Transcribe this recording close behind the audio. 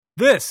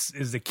This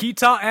is the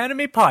Kita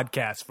Anime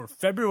Podcast for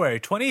February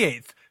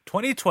 28th,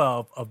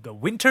 2012 of the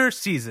winter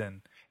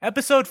season,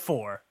 episode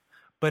 4,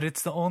 but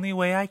it's the only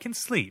way I can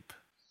sleep.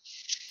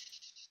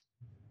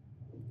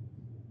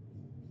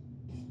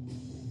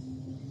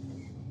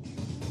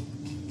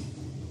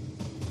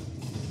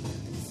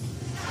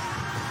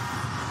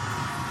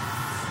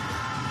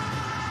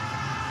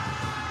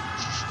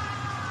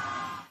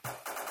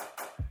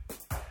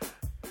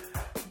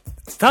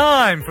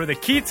 Time for the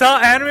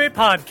Kita Anime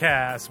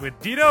Podcast with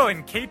Dito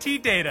and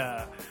KT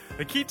Data.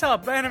 The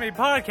Kita Anime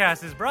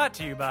Podcast is brought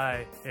to you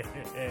by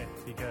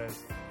because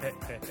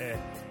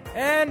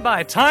and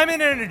by Time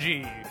and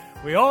Energy.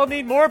 We all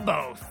need more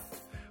both.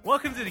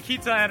 Welcome to the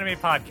Kita Anime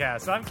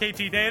Podcast. I'm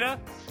KT Data.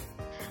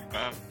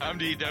 I'm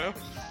Dito.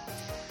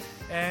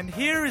 And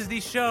here is the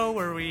show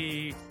where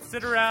we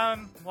sit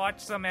around, watch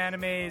some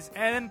animes,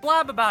 and then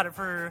blab about it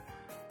for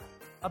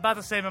about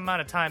the same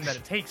amount of time that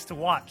it takes to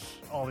watch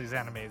all these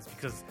animes,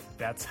 because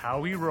that's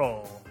how we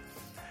roll.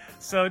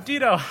 So,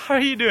 Dito, how are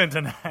you doing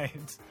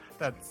tonight?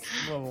 That's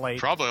a little late.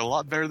 Probably a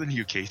lot better than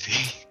you,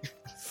 KT.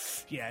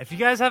 Yeah, if you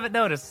guys haven't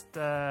noticed,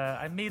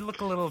 I may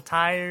look a little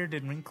tired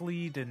and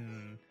wrinkled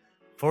and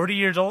 40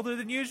 years older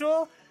than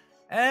usual,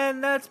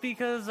 and that's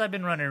because I've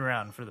been running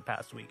around for the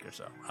past week or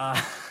so.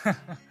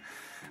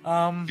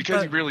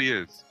 Because he really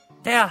is.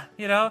 Yeah,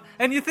 you know,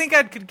 and you think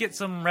I could get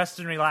some rest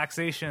and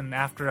relaxation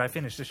after I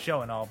finish the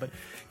show and all, but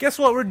guess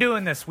what we're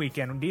doing this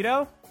weekend,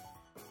 Dito?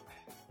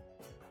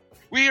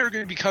 We are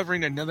going to be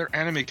covering another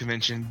anime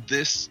convention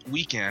this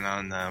weekend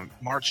on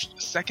March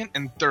 2nd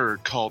and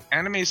 3rd called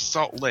Anime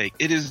Salt Lake.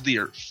 It is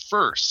their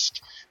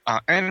first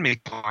anime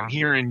con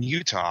here in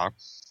Utah,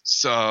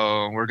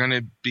 so we're going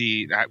to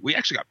be... we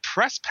actually got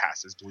press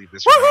passes, believe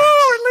this or not.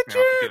 Woohoo!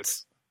 We're legit!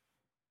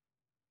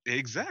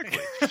 Exactly.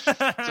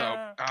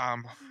 So,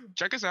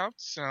 check us out.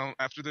 So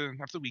after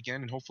the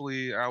weekend, and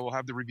hopefully I will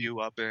have the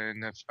review up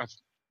and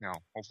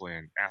hopefully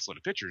an assload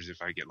of pictures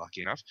if I get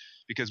lucky enough,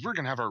 because we're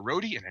gonna have our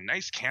roadie and a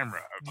nice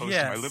camera opposed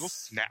to my little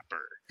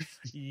snapper.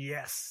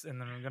 Yes,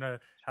 and then I'm gonna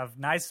have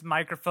nice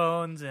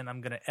microphones, and I'm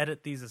gonna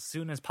edit these as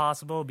soon as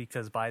possible,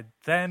 because by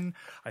then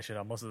I should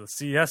have most of the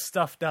CS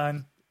stuff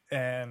done.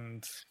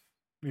 And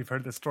we've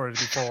heard this story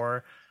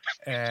before,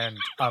 and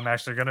I'm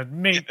actually gonna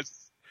make.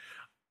 Yes.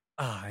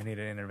 I need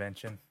an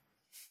intervention.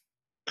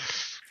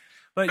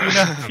 But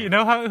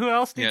who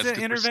else needs an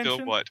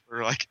intervention?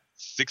 We're like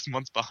 6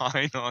 months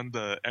behind on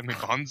the Anime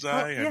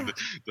Bonsai and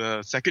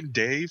the second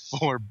day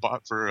for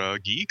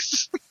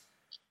geeks.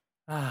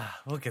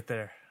 We'll get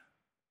there.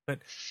 But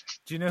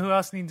do you know who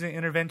else needs an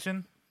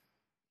intervention?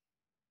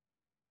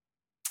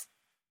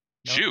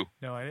 No, Shu.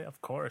 No idea,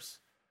 of course.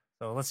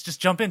 So let's just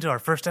jump into our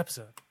first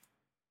episode.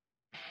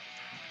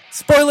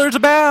 Spoilers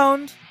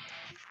abound!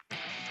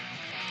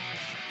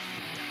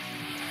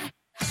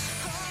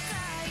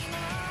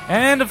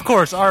 And, of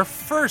course, our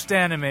first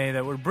anime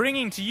that we're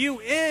bringing to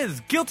you is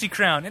Guilty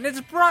Crown, and it's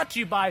brought to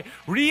you by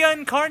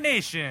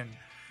Reincarnation.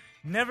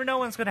 Never know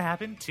what's going to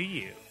happen to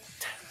you.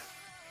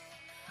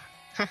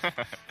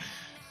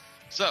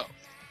 So,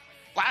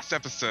 last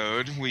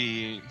episode,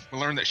 we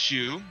learned that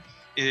Shu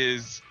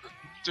is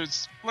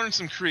just learned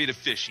some creative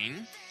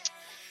fishing.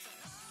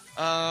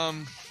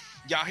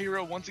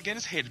 Yahiro, once again,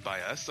 is hated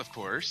by us, of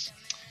course.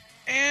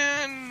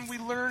 And we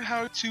learned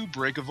how to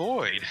break a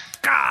void.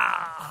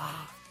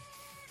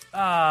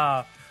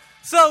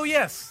 So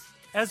yes,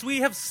 as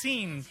we have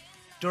seen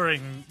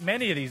during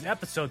many of these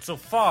episodes so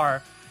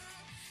far,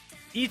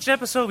 each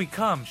episode we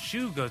come,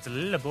 Shu goes a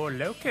little more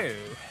loco.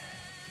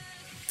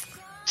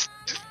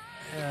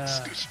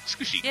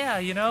 Squishy. Yeah,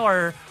 you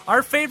know,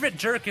 our favorite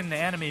jerk in the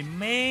anime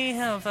may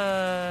have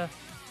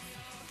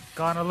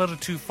gone a little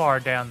too far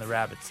down the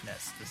rabbit's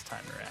nest this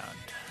time around.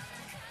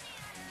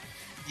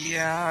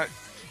 Yeah,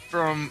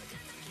 from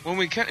when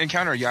we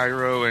encounter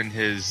Yairo and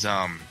his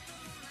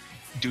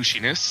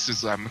douchiness,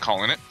 as I'm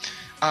calling it,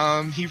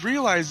 he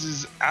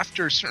realizes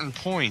after a certain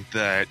point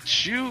that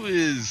Shu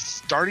is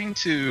starting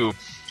to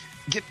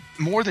get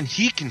more than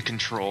he can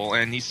control,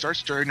 and he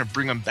starts trying to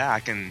bring him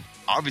back, and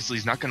obviously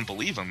he's not going to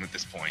believe him at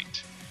this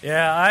point.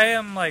 Yeah, I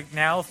am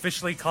now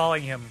officially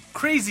calling him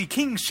Crazy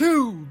King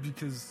Shu,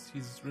 because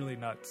he's really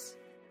nuts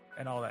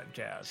and all that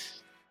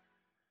jazz.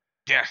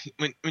 Yeah,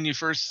 when you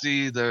first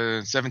see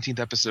the 17th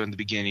episode in the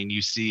beginning,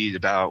 you see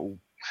about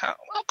how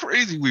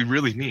crazy we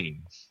really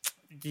mean.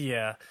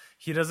 Yeah,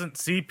 he doesn't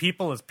see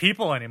people as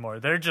people anymore.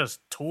 They're just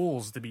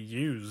tools to be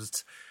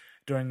used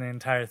during the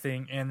entire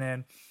thing. And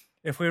then,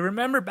 if we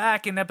remember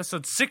back in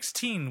episode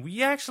 16,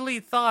 we actually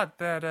thought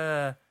that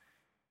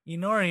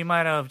Inori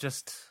might have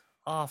just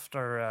offed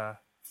our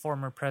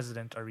former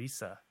president,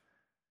 Arisa.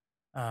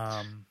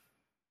 That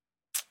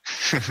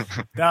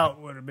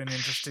would have been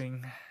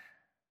interesting.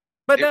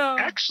 But no.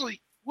 It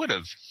actually would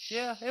have.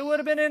 Yeah, it would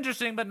have been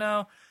interesting, but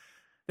no.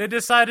 They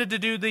decided to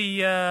do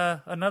the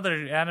another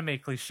anime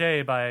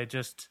cliche by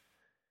just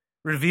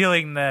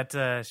revealing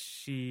that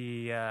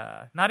she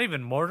not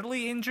even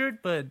mortally injured,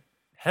 but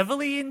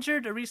heavily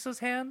injured Arisa's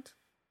hand.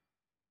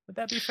 Would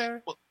that be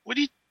fair?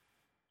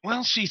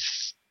 Well, she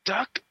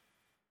stuck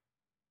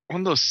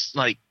one of those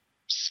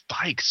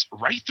spikes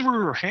right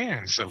through her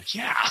hand. So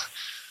yeah,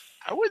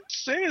 I would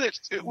say that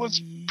it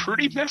was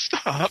pretty messed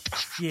up.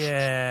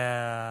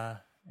 Yeah.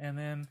 And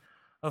then,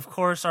 of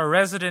course, our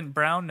resident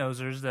brown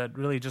nosers that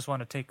really just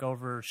want to take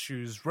over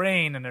Shu's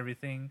reign and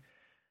everything,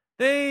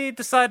 they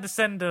decide to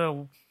send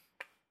a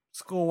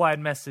school-wide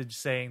message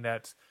saying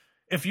that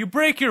if you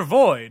break your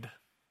void,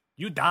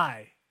 you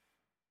die.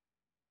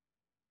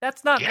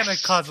 That's not going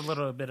to cause a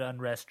little bit of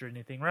unrest or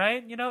anything,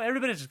 right? You know,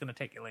 everybody's just going to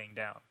take it laying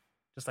down.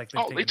 Just like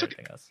they've taken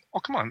everything else. Oh,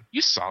 come on.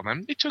 You saw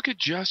them. They took it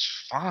just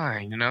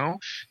fine, you know?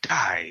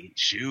 Die,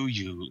 Shu,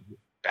 you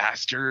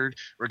bastard.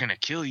 We're going to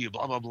kill you,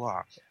 blah, blah,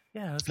 blah.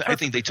 Yeah, I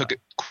think they took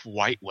it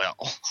quite well.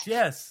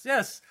 Yes.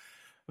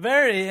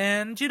 Very.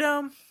 And, you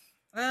know,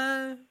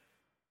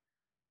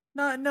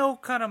 no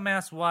kind of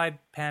mass-wide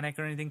panic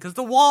or anything, because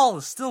the wall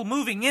is still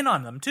moving in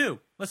on them, too.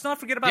 Let's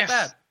not forget about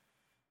that.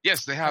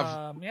 Yes, they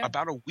have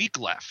about a week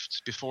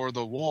left before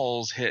the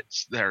walls hit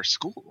their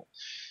school.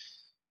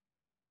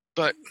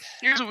 But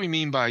here's what we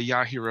mean by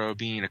Yahiro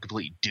being a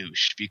complete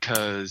douche,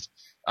 because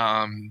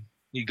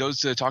he goes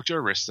to talk to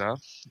Arisa,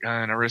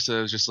 and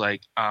Arisa is just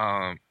like,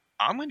 I'm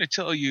going to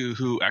tell you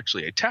who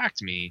actually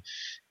attacked me,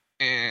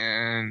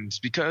 and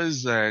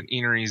because that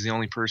Inari is the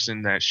only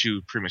person that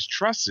Shu pretty much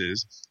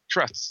trusts,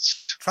 I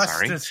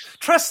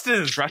trust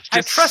you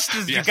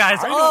guys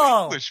I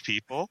know English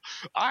people.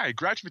 I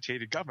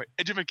graduated, got my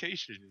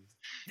education.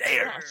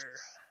 There.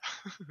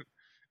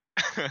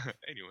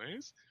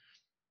 Anyways,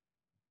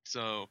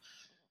 so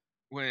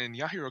when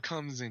Yahiro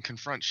comes and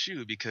confronts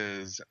Shu,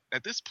 because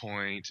at this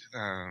point,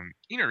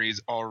 Inari's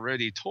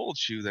already told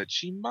Shu that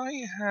she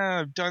might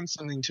have done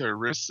something to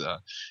Arisa,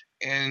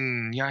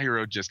 and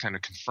Yahiro just kind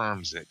of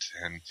confirms it,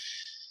 and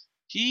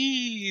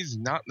he's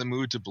not in the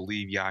mood to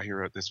believe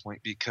Yahiro at this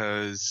point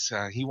because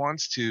he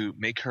wants to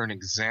make her an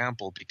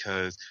example,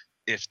 because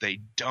if they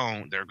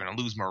don't, they're going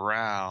to lose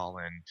morale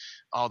and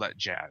all that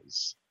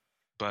jazz.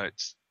 But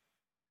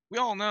we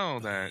all know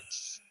that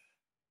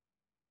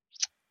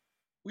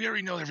we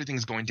already know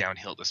everything's going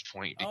downhill at this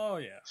point. Oh,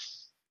 yeah.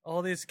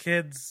 All these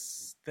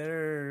kids, they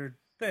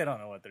don't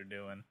know what they're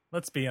doing.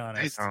 Let's be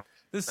honest.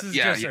 This is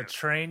just a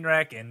train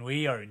wreck, and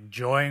we are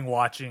enjoying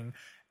watching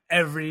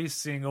every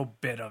single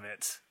bit of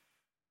it.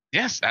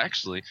 Yes,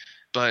 actually.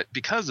 But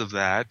because of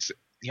that,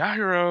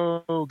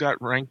 Yahiro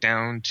got ranked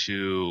down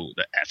to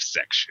the F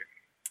section.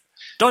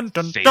 Dun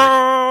dun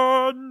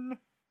dun!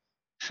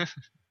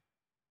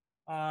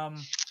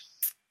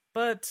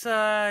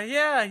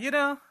 Yeah, you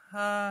know,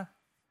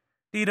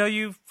 Dito,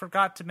 you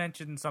forgot to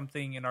mention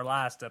something in our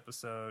last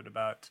episode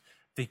about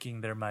thinking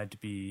there might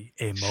be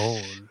a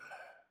mole.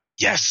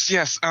 Yes.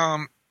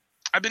 I've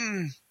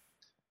been...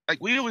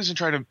 we always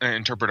try to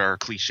interpret our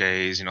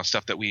cliches, you know,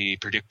 stuff that we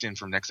predict in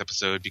from next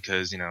episode,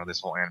 because, you know, this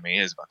whole anime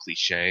is about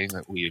cliche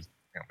that we've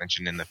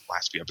mentioned in the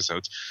last few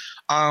episodes.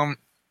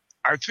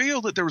 I feel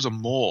that there was a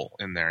mole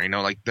in there, you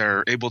know, like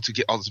they're able to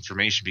get all this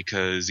information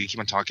because they keep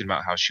on talking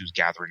about how she was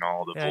gathering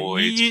all the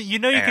voids. You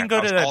know, you can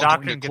go to the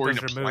doctor and get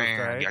those removed,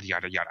 right?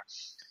 Yada.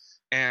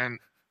 And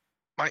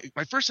my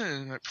first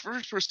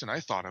person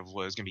I thought of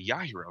was going to be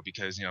Yahiro,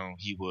 because, you know,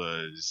 he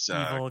was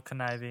evil,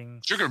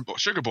 conniving sugar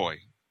boy.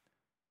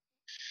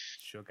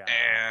 Sugar.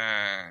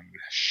 And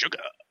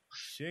sugar.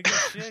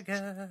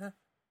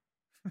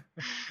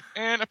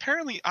 And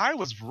apparently I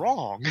was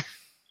wrong.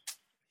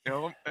 You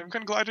know, I'm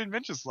kind of glad I didn't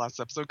mention this last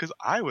episode, because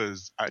I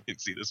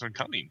didn't see this one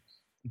coming.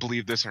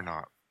 Believe this or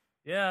not.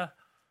 Yeah.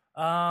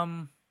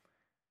 And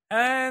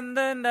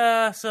then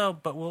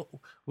but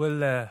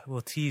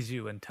we'll tease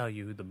you and tell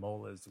you who the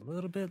mole is a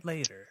little bit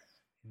later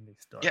in the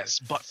story. Yes,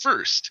 but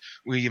first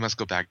we must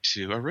go back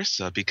to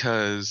Arisa,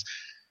 because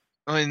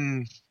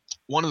when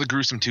one of the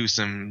gruesome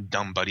twosome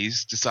dumb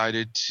buddies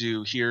decided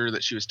to hear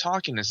that she was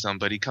talking to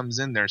somebody, comes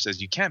in there and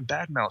says, "You can't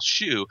badmouth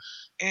Shu,"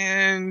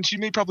 and she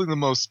made probably the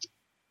most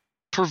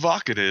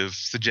provocative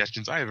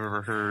suggestions I have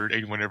ever heard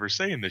anyone ever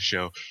say in this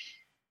show.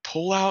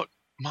 Pull out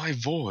my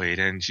void,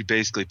 and she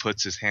basically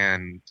puts his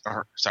hand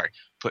on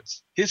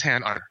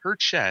her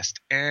chest,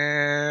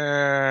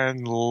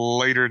 and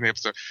later in the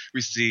episode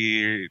we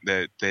see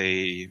that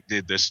they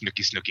did the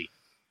snooky.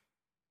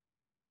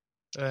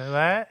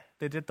 What?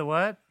 They did the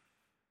what?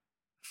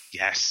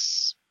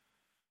 Yes.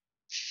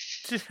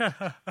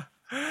 What?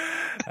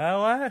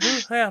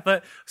 Yeah,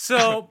 but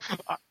so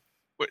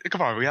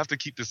come on, we have to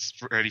keep this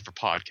ready for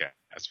podcast.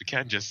 We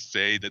can't just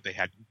say that they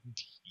had.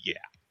 Yeah.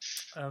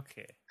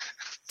 Okay.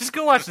 Just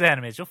go watch the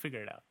animes. You'll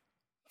figure it out.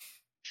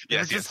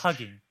 They're just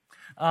hugging.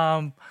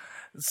 But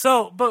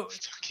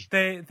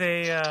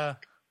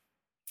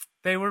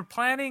they were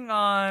planning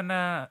on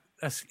an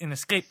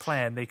escape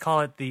plan. They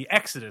call it the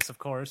Exodus, of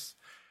course.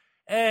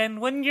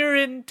 And when you're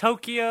in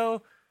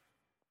Tokyo,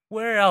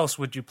 where else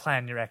would you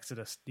plan your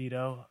Exodus,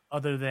 Dito,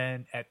 other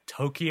than at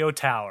Tokyo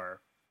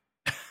Tower?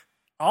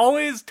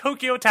 Always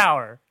Tokyo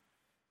Tower.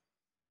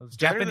 Those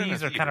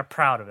Japanese are kind of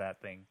proud of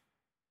that thing.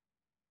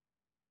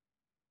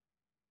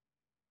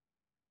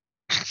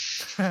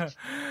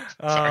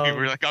 Sorry,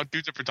 we're like on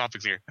two different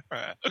topics here.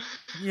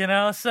 You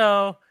know,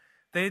 so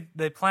they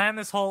plan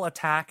this whole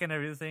attack and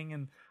everything,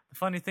 and the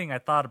funny thing I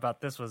thought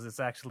about this was it's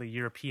actually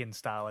European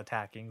style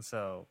attacking,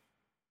 so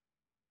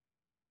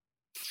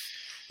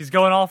he's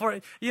going all for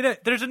it. You know,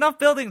 there's enough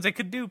buildings that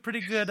could do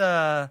pretty good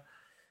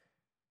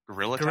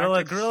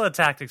guerrilla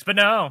tactics, but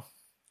no.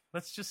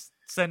 Let's just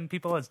send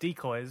people as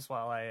decoys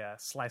while I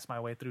slice my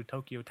way through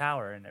Tokyo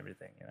Tower and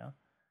everything, you know?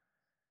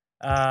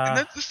 And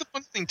that's the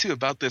fun thing, too,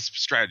 about this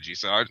strategy.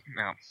 So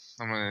now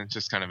I'm going to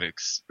just kind of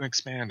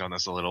expand on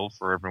this a little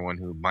for everyone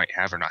who might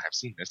have or not have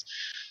seen this.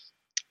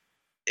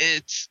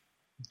 It's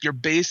your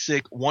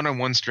basic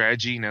one-on-one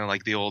strategy, you know,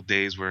 like the old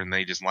days where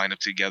they just line up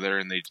together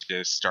and they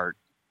just start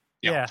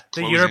the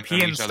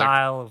European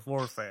style of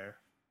warfare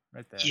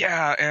right there.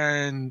 Yeah,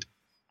 and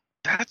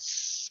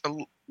that's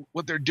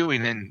what they're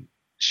doing. And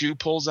Shu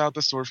pulls out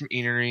the sword from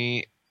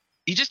Inari.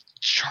 He just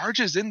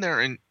charges in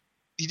there, and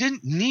he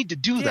didn't need to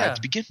do that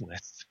to begin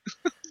with.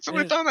 So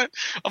I found that,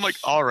 I'm like,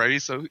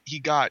 alrighty, so he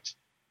got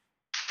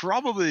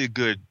probably a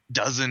good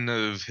dozen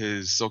of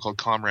his so-called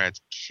comrades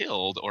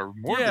killed or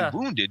more than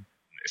wounded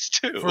in this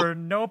too. For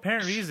no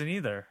apparent reason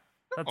either.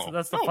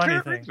 That's the funny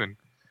thing. Reason.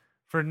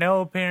 For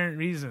no apparent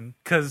reason.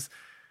 Because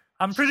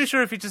I'm pretty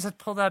sure if he just had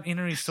pulled out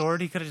Inari's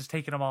sword, he could have just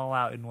taken them all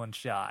out in one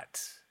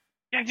shot.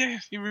 Yeah,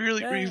 he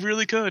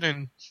really could.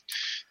 And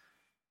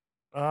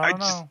I don't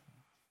know.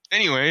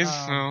 Anyways,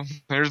 so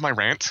there's my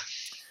rant.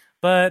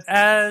 But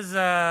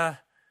as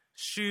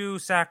Shu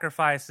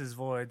sacrifices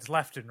Voids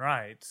left and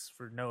right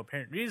for no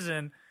apparent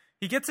reason,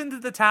 he gets into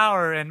the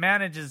tower and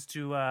manages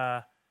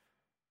to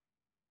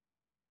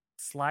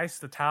slice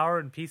the tower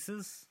in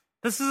pieces.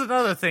 This is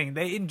another thing.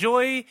 They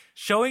enjoy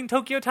showing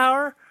Tokyo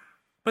Tower,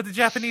 but the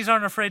Japanese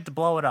aren't afraid to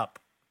blow it up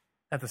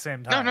at the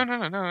same time.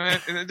 No.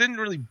 It didn't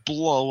really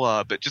blow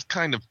up. It just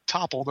kind of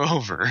toppled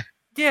over.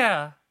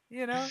 Yeah,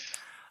 you know.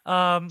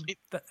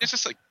 It's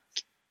just like...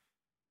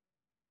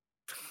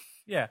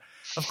 Yeah.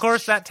 Of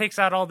course, that takes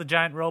out all the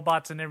giant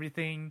robots and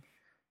everything,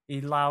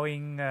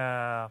 allowing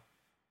them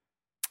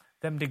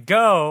to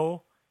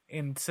go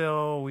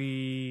until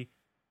we...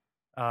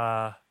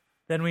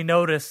 then we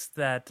notice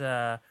that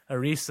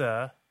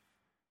Arisa,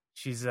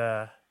 she's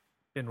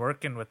been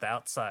working with the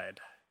outside.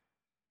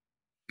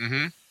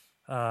 Mm-hmm.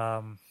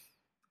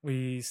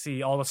 We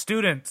see all the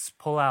students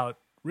pull out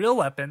real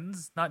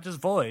weapons, not just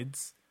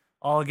Voids,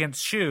 all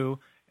against Shu,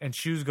 and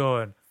Shu's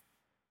going,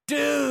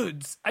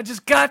 dudes, I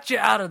just got you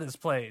out of this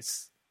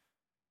place.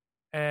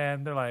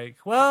 And they're like,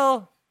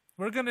 well,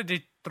 we're going to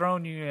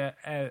dethrone you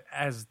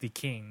as the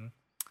king.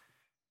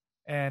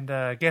 And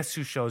guess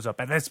who shows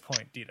up at this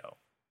point, Dito?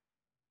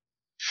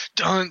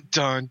 Dun,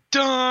 dun,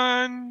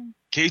 dun!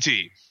 KT.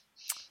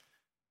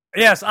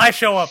 Yes, I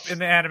show up in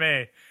the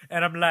anime,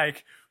 and I'm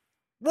like,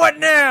 what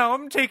now?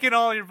 I'm taking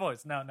all your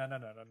voice. No.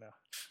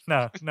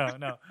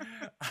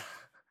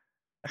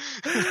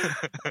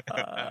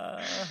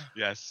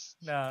 Yes.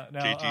 No.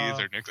 KT is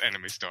our next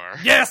anime star.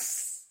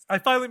 Yes! I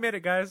finally made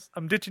it, guys.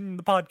 I'm ditching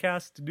the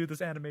podcast to do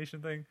this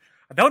animation thing.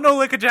 I don't know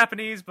lick of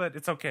Japanese, but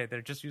it's okay.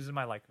 They're just using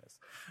my likeness.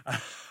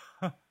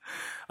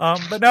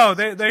 But no,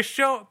 they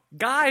show...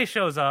 Guy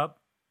shows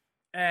up,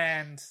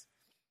 and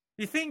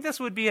you think this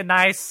would be a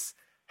nice,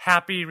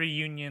 happy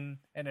reunion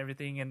and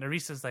everything, and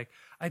Arisa's like,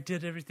 I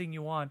did everything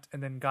you want,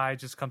 and then Guy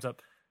just comes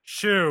up,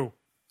 Shu,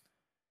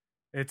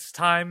 it's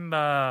time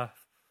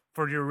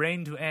for your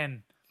reign to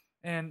end.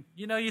 And,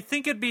 you know, you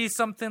think it'd be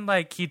something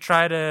like he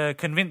tried to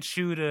convince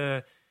Shu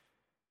to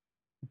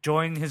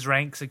join his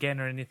ranks again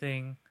or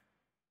anything.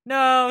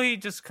 No, he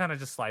just kind of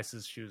just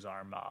slices Shu's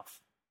arm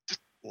off. Just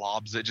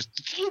lobs it, just...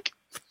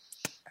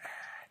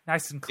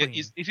 Nice and clean.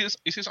 You see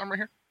this arm right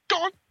here?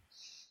 Gone!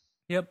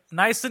 Yep,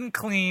 nice and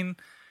clean.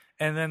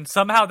 And then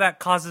somehow that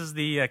causes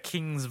the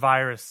King's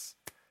virus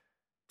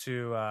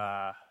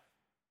to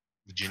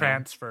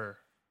transfer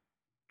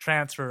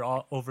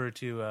all over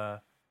to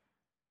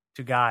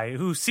Guy,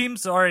 who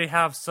seems to already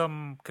have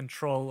some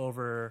control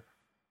over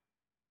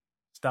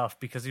stuff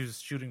because he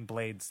was shooting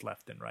blades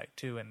left and right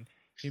too, and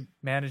he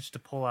managed to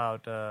pull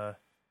out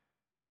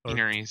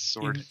Inari's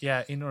sword.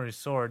 Inari's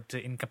sword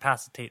to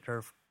incapacitate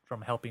her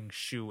from helping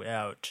Shu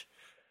out.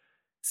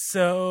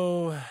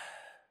 So,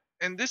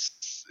 and this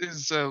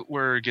is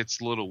where it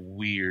gets a little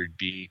weird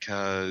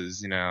because,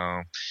 you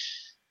know,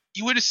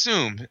 you would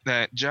assume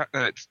that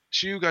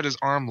Shu got his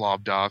arm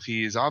lobbed off.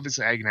 He's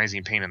obviously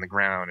agonizing pain in the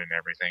ground and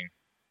everything.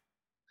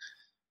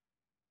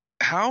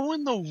 How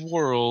in the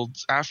world,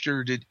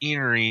 after did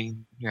Inari,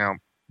 you know,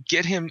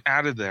 get him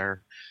out of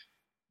there?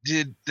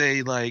 Did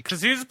they like?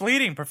 Because he was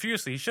bleeding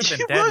profusely. He should have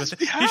been dead.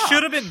 He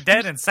should have been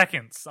dead in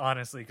seconds,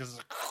 honestly. Because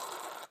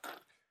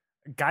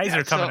guys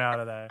are coming out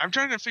of there. I'm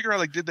trying to figure out,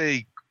 like, did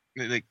they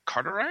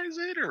cauterize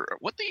it or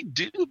what they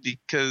do?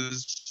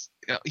 Because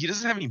he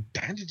doesn't have any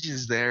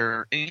bandages there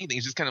or anything.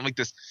 It's just kind of like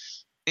this.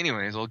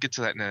 Anyways, we'll get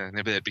to that in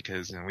a bit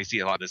because we see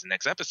a lot of this in the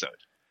next episode.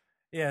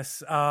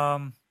 Yes.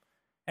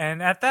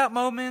 And at that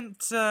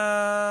moment,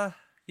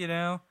 you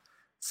know,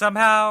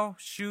 somehow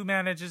Shu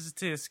manages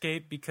to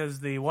escape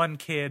because the one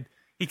kid,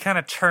 he kind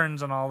of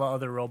turns on all the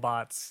other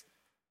robots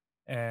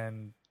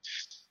and...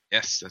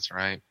 Yes, that's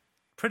right.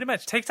 Pretty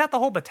much takes out the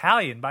whole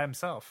battalion by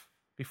himself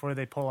before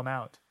they pull him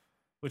out.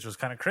 which was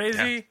kind of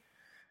crazy.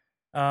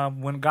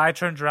 When Guy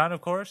turns around,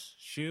 of course,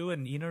 Shu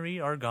and Inari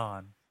are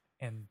gone.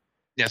 And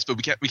yes, but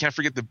we can't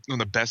forget one of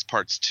the best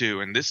parts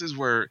too, and this is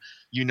where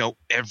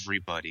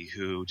everybody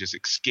who just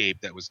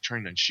escaped that was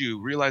turned on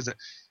Shu realized that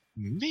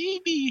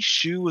maybe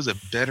Shu was a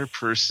better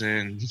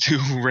person to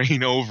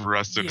reign over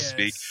us, so to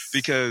speak,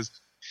 because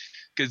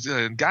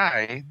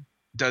Guy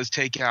does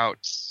take out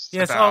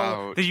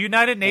the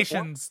United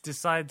Nations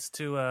decides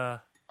to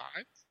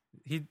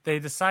they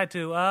decide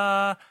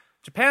to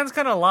Japan's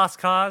kind of lost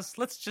cause.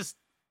 Let's just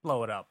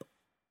blow it up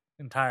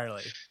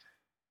entirely.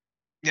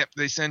 Yep,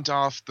 they sent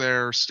off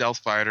their stealth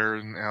fighter,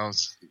 and I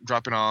was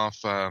dropping off.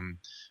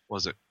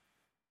 Was it?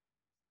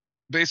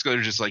 Basically,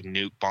 they're just like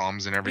nuke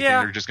bombs and everything.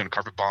 Yeah. They're just going to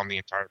carpet bomb the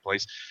entire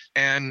place.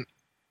 And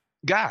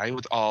Guy,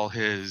 with all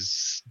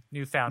his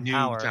newfound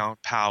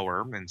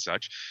power and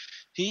such,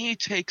 he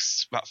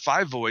takes about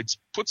 5 voids,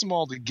 puts them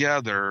all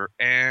together,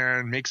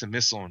 and makes a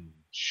missile and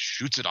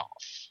shoots it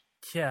off.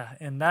 Yeah,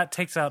 and that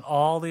takes out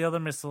all the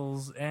other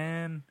missiles,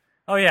 and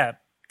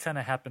kind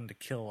of happened to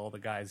kill all the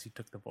guys he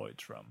took the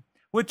voids from.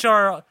 Which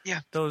are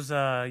those?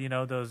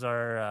 Those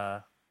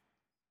are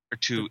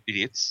 2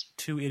 idiots,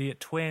 2 idiot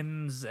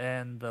twins,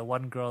 and the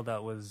one girl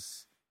that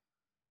was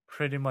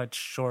pretty much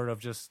short of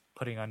just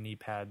putting on knee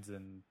pads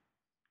and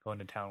going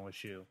to town with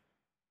Shu.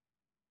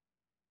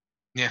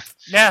 Yeah.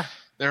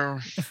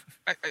 There.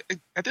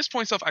 At this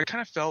point, I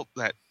kind of felt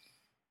that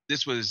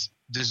this was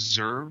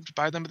deserved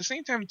by them, but at the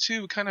same time,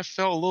 too, it kind of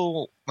felt a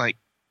little like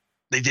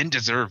they didn't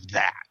deserve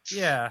that.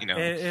 Yeah,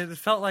 it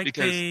felt like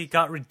they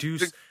got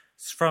reduced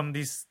from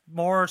these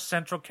more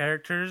central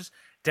characters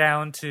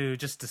down to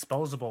just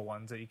disposable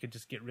ones that you could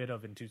just get rid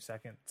of in 2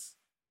 seconds.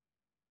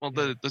 Well,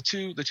 the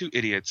two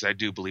idiots, I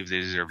do believe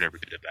they deserved every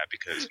bit of that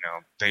because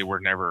they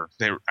were never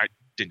I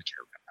didn't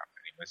care about them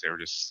anyways. They were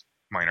just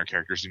minor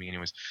characters to me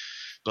anyways.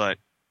 But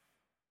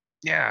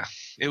yeah,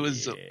 it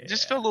was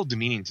just felt a little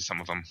demeaning to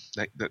some of them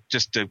that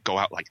just to go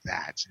out like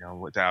that,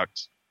 without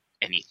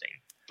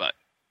anything. But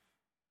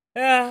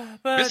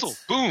missile,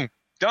 boom,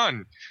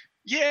 done.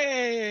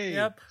 Yay!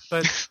 Yep,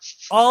 but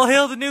all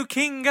hail the new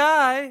King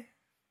Guy.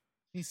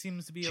 He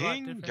seems to be a lot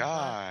different.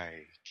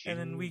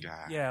 King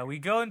Guy. We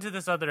go into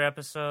this other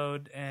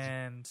episode,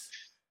 and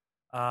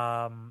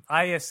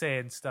ISA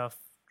and stuff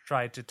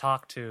tried to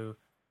talk to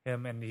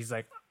him, and he's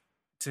like,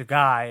 to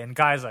Guy, and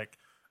Guy's like,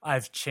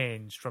 I've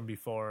changed from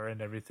before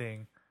and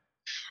everything.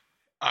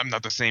 I'm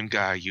not the same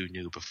guy you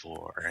knew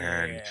before,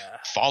 and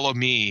follow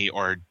me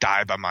or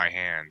die by my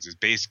hands is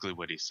basically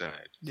what he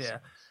said. Yeah,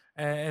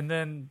 and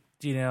then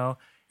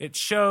it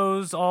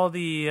shows all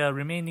the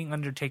remaining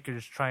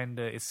Undertakers trying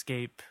to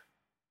escape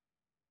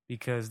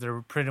because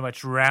they're pretty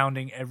much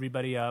rounding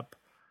everybody up.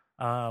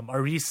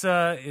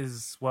 Arisa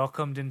is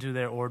welcomed into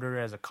their order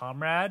as a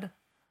comrade,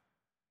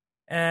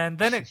 and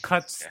then it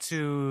cuts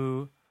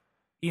to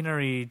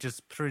Inari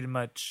just pretty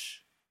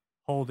much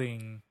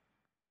holding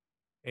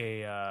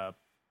a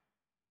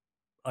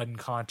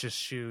unconscious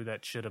Shu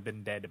that should have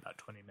been dead about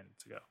 20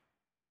 minutes ago.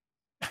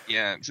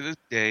 Yeah, to this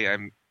day,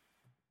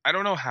 I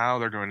don't know how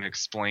they're going to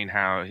explain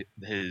how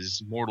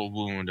his mortal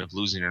wound of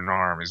losing an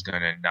arm is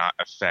going to not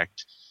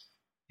affect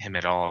him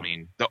at all. I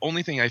mean, the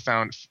only thing I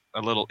found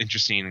a little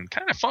interesting and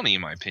kind of funny,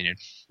 in my opinion,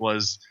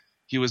 was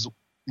he was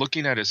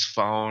looking at his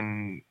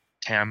phone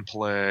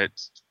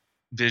template,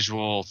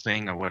 visual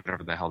thing, or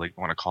whatever the hell they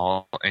want to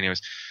call it.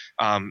 Anyways,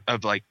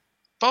 of like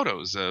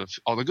photos of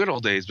all the good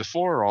old days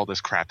before all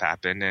this crap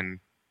happened. And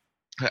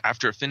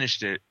after it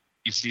finished it,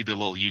 you see the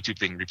little YouTube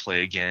thing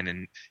replay again,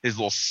 and his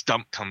little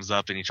stump comes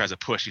up, and he tries to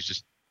push. He's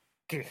just,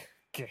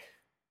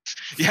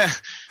 yeah.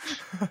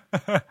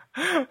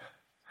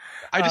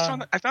 I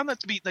found that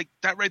to be like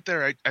that right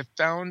there. I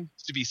found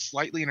to be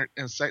slightly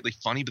slightly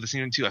funny, but at the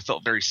same time too, I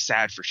felt very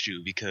sad for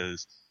Shu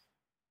because,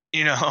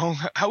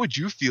 how would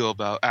you feel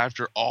about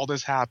after all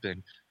this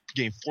happened,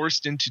 getting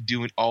forced into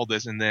doing all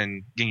this, and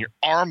then getting your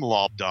arm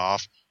lobbed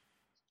off,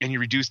 and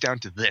you're reduced down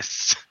to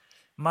this?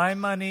 My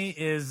money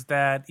is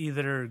that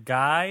either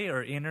Guy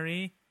or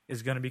Inari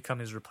is going to become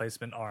his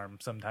replacement arm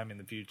sometime in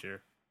the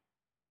future.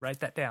 Write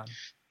that down.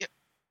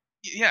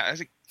 Yeah.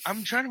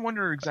 I'm trying to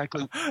wonder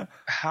exactly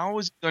how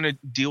is he going to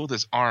deal with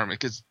his arm,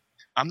 because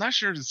I'm not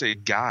sure to say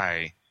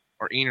Guy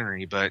or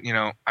Inari, but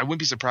I wouldn't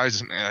be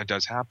surprised if that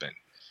does happen.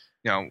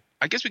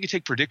 I guess we could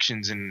take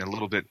predictions in a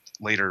little bit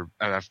later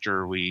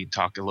after we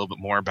talk a little bit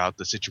more about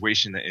the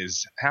situation that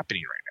is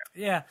happening right now.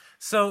 Yeah,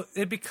 so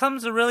it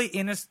becomes a really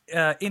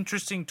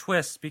interesting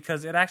twist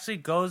because it actually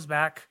goes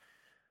back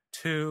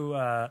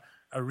to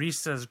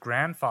Arisa's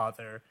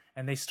grandfather,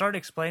 and they start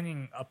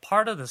explaining a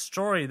part of the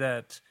story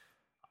that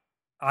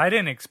I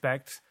didn't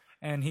expect,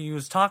 and he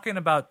was talking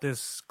about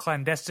this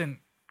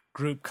clandestine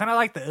group, kind of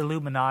like the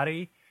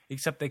Illuminati,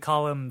 except they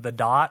call him the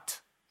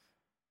Dot,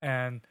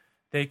 and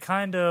they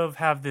kind of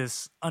have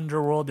this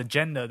underworld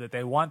agenda that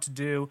they want to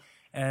do,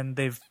 and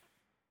they're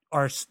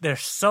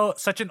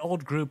such an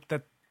old group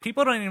that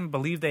people don't even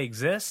believe they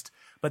exist,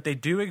 but they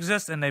do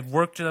exist, and they've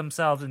worked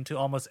themselves into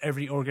almost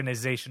every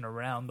organization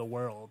around the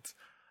world.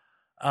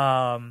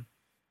 And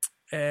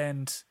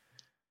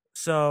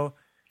so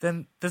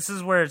then this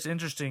is where it's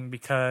interesting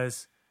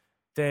because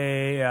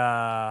they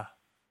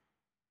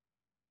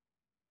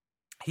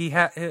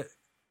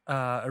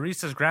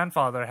Arisa's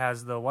grandfather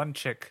has the one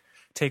chick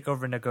take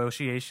over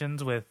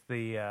negotiations with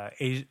the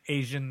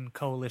Asian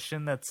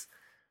coalition that's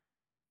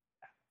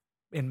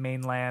in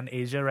mainland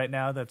Asia right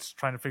now that's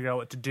trying to figure out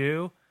what to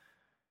do.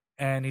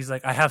 And he's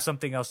like, I have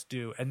something else to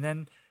do. And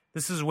then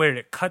this is weird.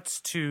 It cuts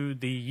to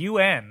the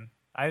UN.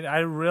 I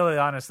really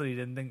honestly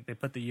didn't think they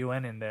put the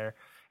UN in there.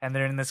 And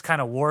they're in this kind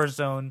of war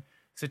zone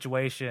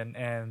situation.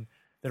 And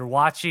they're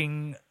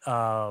watching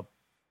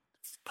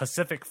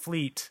Pacific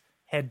Fleet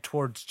head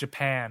towards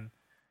Japan.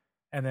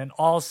 And then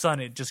all of a sudden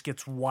it just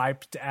gets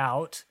wiped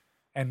out.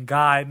 And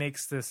Guy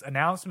makes this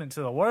announcement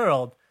to the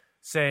world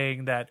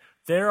saying that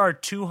there are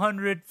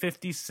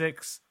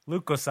 256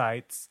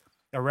 leukocytes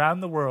around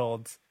the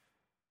world.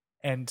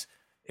 And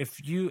if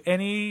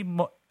any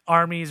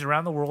armies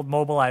around the world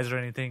mobilize or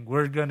anything,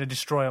 we're going to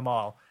destroy them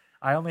all.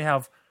 I only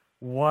have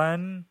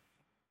one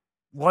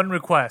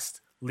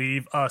request.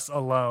 Leave us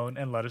alone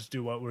and let us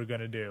do what we're going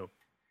to do.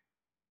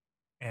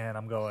 And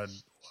I'm going,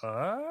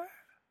 what?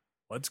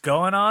 What's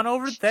going on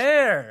over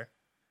there?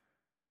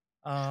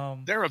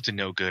 They're up to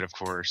no good, of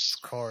course.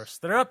 Of course.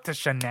 They're up to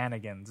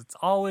shenanigans. It's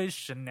always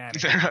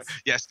shenanigans.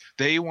 Yes,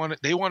 they want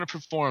to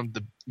perform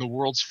the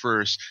world's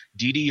first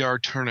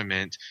DDR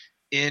tournament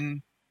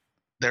in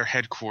their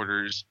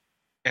headquarters,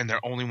 and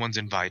they're only ones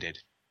invited.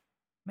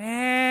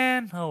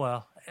 Man, oh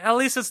well. At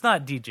least it's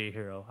not DJ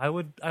Hero. I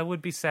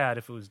would be sad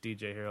if it was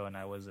DJ Hero and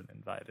I wasn't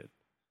invited.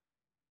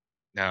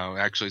 No,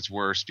 actually it's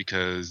worse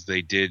because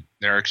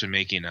they're actually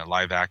making a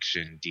live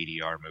action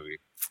DDR movie.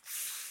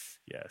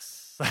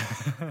 Yes.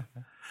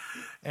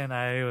 And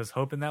I was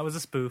hoping that was a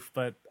spoof,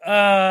 but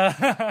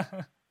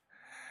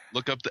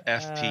look up the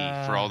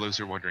FP for all those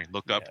who are wondering.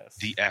 Look up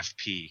the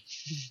FP.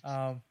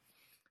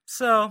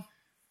 So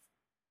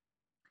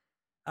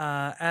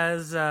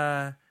as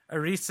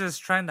Arisa's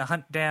trying to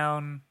hunt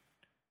down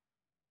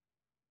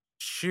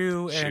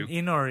Shu and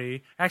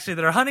Inori. Actually,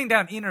 they're hunting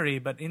down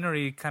Inori, but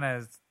Inori kind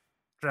of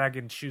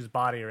dragging Shu's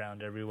body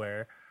around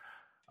everywhere.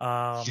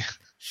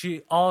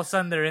 She all of a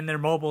sudden they're in their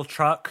mobile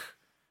truck,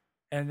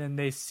 and then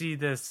they see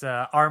this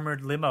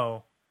armored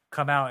limo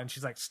come out, and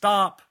she's like,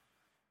 "Stop!"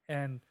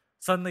 And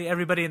suddenly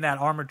everybody in that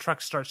armored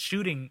truck starts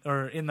shooting,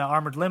 or in the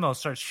armored limo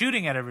starts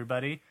shooting at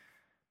everybody.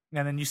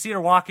 And then you see her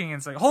walking, and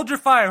it's like, "Hold your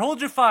fire!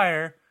 Hold your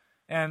fire!"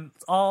 And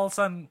all of a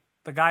sudden,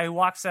 the guy who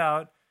walks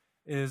out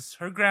is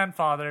her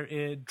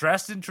grandfather,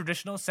 dressed in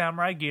traditional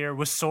samurai gear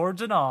with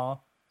swords and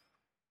all.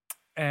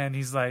 And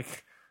he's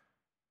like,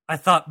 "I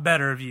thought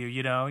better of you,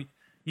 you know?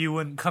 You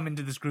wouldn't come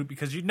into this group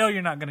because you know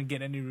you're not going to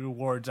get any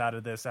rewards out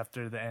of this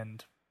after the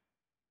end."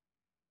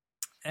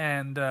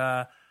 And,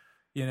 then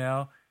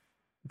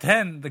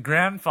the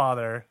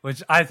grandfather,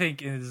 which I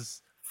think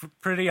is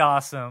pretty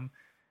awesome,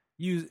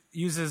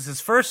 uses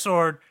his first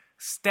sword,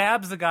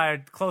 stabs the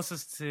guy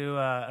closest to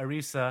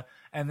Arisa,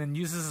 and then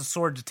uses a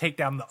sword to take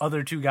down the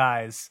other two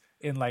guys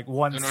in like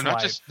one swipe.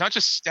 Not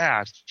just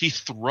stabs. He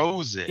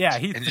throws it. Yeah,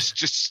 and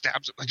just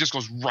stabs it. It just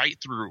goes right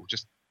through,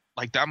 just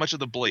like that much of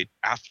the blade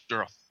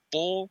after a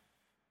full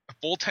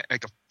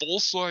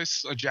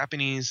size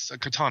Japanese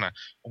katana.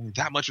 Only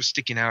that much was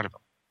sticking out of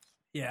him.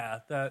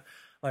 Yeah, that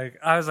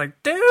I was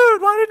like, dude,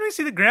 why didn't we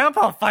see the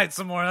grandpa fight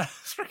some more?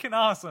 That's freaking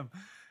awesome.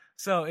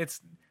 So it's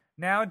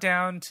now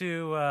down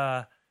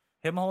to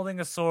him holding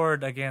a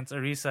sword against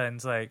Arisa, and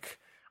it's like,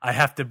 I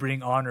have to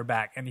bring honor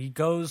back. And he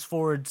goes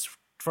forwards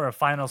for a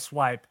final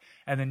swipe,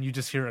 and then you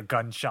just hear a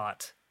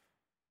gunshot.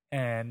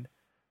 And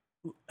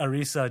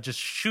Arisa just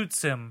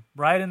shoots him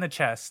right in the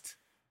chest,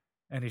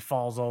 and he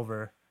falls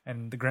over.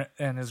 And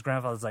his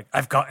grandfather's like,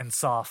 "I've gotten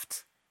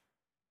soft."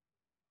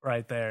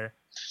 Right there.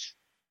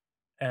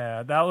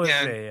 That was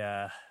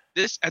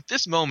At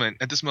this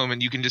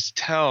moment, you can just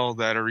tell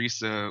that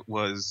Arisa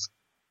was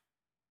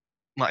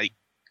like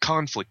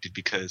conflicted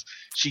because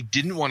she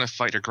didn't want to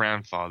fight her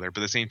grandfather,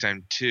 but at the same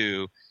time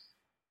too,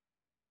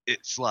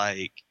 it's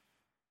like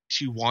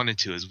she wanted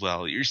to as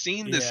well. You're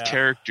seeing this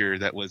character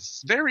that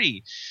was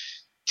very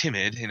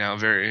timid,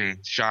 very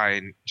shy,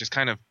 and just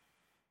kind of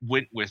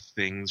went with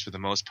things for the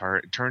most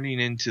part, turning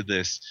into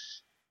this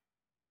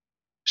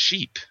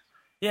sheep.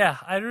 Yeah,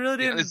 I really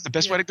didn't. It's the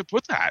best way to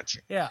put that.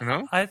 Yeah,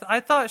 I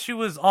thought she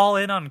was all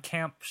in on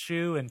Camp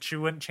Shu and she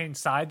wouldn't change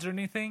sides or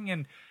anything,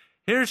 and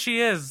here she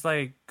is,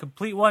 like,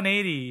 complete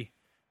 180,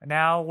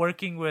 now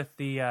working with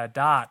the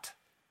Dot,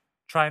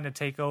 trying to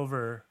take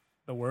over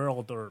the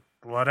world or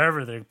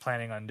whatever they're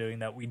planning on doing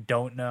that we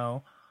don't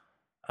know.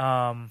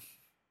 Because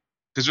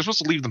they're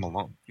supposed to leave them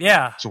alone.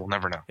 Yeah. So we'll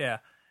never know. Yeah.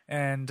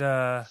 And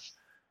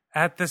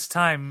at this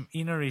time,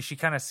 Inori, she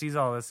kind of sees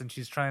all this, and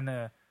she's trying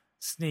to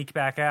sneak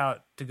back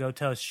out to go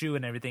tell Shu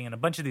and everything, and a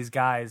bunch of these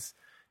guys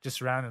just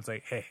surround, and it's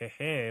like,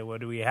 hey,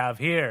 what do we have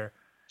here?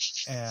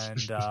 And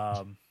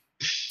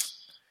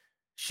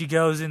she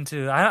goes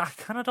into, I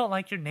kind of don't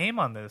like your name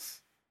on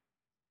this.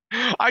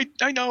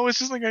 I know it's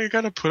just like I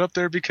gotta put up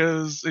there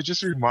because it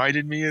just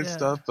reminded me of Yeah.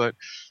 stuff. But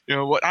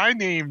what I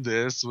named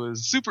this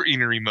was Super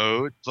Enery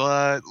mode.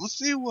 But let's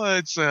see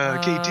what KT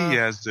Uh,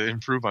 has to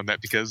improve on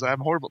that because I'm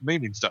horrible at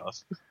naming stuff.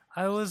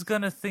 I was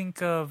gonna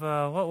think of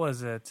what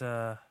was it?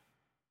 What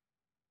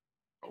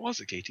was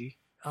it, KT?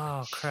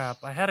 Oh crap!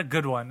 I had a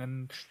good one,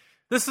 and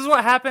this is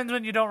what happens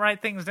when you don't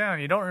write things down.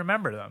 You don't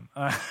remember them.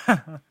 That's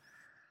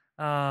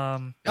why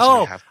we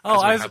Oh, have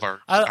oh, that's why I we was, have our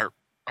I, our,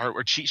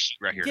 our cheat sheet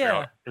right here.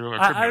 yeah, Our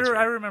I notes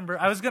right here. remember.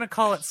 I was gonna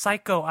call it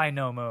Psycho I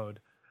Know mode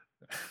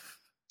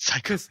Psycho.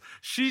 because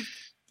she,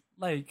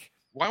 like,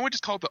 Why don't we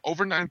just call it the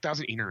over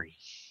 9,000 Enery?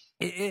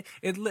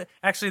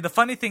 actually the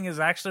funny thing is,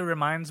 it actually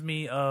reminds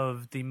me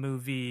of the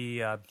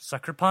movie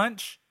Sucker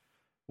Punch,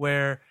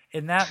 where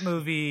in that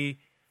movie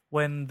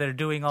when they're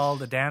doing all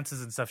the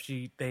dances and stuff,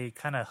 they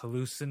kind of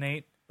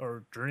hallucinate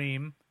or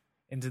dream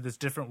into this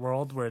different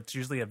world where it's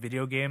usually a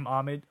video game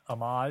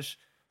homage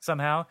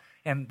somehow,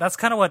 and that's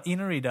kind of what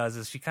Inari does.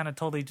 Is she kind of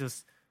totally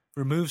just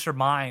removes her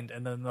mind,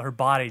 and then her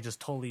body just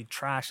totally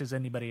trashes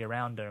anybody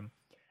around her.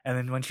 And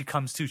then when she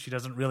comes to, she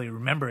doesn't really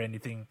remember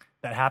anything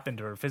that happened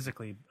to her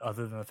physically,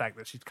 other than the fact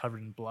that she's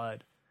covered in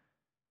blood.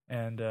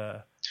 And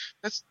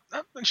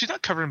She's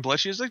not covered in blood.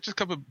 She has like just a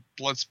couple of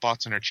blood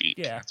spots on her cheek.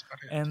 yeah, That's about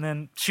it. and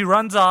then she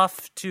runs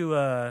off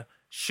to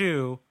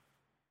Shu,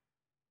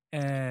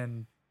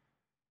 and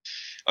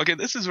Okay,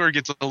 this is where it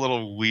gets a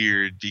little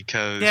weird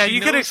because yeah, she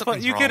you could knows explain.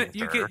 something's wrong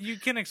with her. You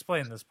can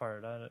explain this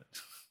part. I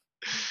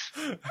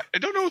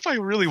don't know if I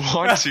really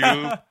want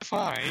to.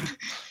 Fine.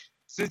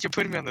 Since you're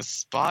putting me on the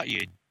spot,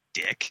 you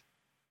dick.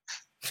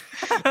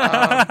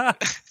 Um,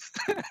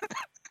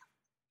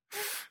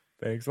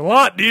 Thanks a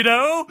lot,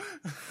 Dino.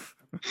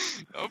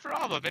 No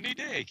problem. Any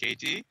day,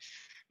 KT.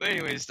 But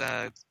anyways,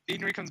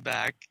 Inri comes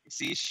back,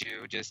 sees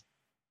Shu, just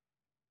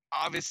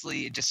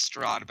obviously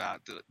distraught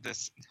about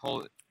this whole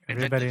event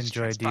Everybody that's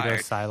enjoyed Dino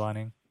transpired.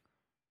 Cyloning.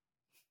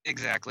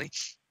 Exactly.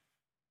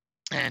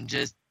 And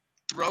just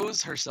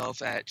throws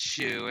herself at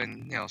Shu,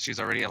 and she's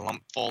already a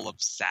lump full of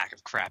sack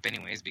of crap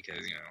anyways,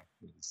 because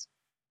he's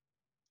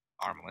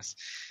armless.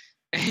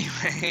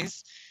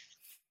 Anyways,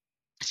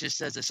 she just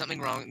says there's something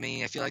wrong with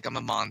me. I feel like I'm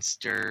a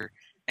monster.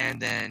 And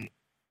then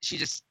she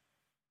just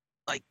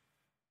like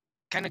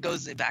kind of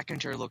goes back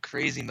into her little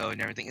crazy mode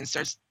and everything, and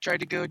starts trying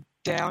to go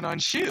down on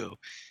Shu.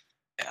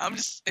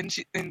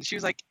 She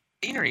was like,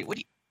 Inari, what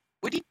do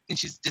you, and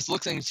she just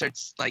looks at him and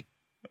starts like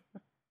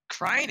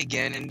crying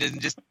again, and then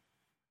just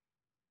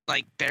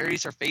like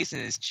buries her face in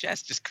his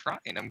chest, just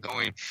crying. I'm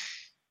going,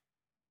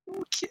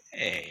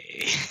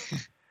 okay.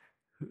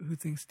 Who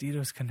thinks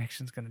Dito's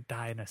connection's gonna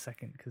die in a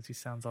second because he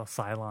sounds all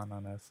Cylon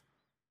on us?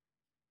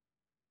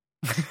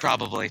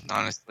 Probably,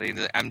 honestly.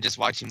 I'm just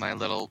watching my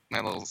little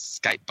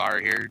Skype bar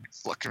here,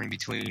 flickering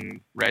between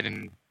red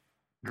and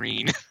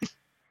green.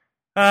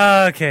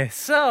 Okay,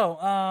 so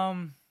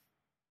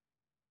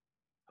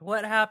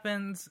what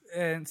happens?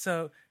 And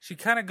so she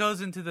kind of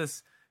goes into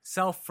this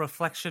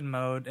self-reflection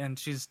mode, and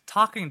she's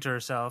talking to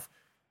herself.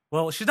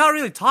 Well, she's not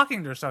really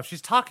talking to herself.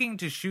 She's talking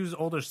to Shu's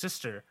older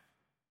sister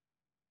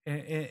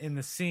in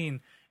the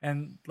scene,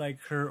 and like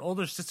her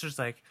older sister's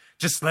like,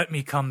 "Just let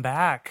me come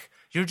back.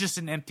 You're just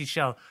an empty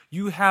shell.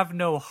 You have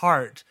no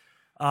heart.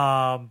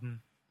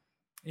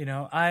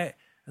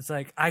 It's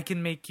like I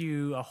can make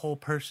you a whole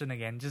person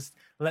again. Just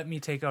let me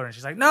take over." And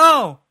she's like,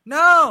 "No,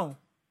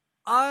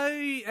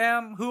 I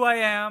am who I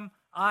am.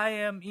 I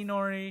am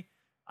Inori.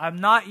 I'm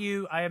not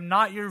you. I am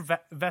not your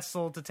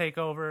vessel to take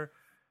over."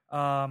 She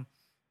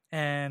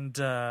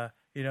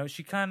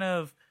kind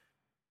of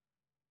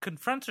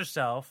confronts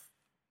herself,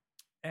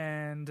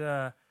 and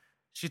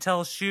she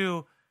tells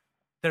Shu,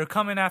 "They're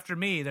coming after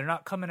me. They're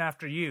not coming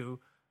after you.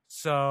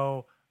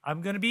 So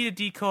I'm going to be a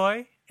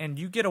decoy and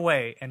you get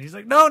away." And he's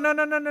like, "No.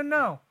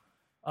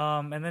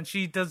 And then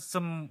she does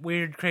some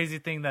weird, crazy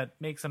thing that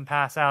makes him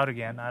pass out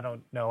again. I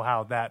don't know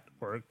how that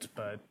worked,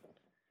 but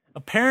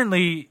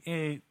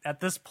apparently at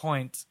this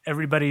point,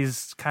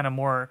 everybody's kind of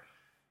more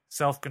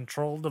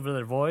self-controlled over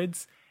their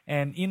voids.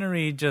 And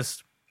Inari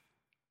just,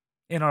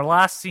 in our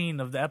last scene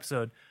of the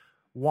episode,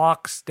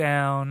 walks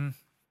down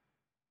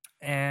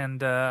and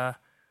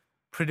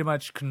pretty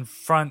much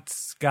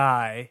confronts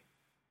Guy.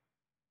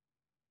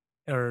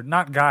 Or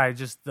not Guy,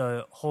 just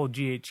the whole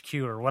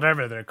GHQ or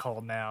whatever they're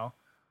called now.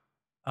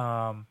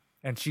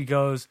 And she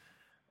goes,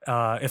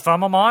 "If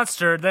I'm a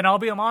monster, then I'll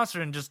be a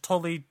monster," and just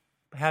totally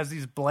has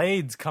these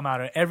blades come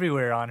out of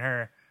everywhere on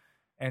her.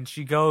 And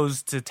she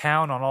goes to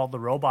town on all the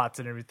robots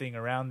and everything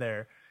around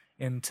there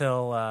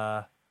until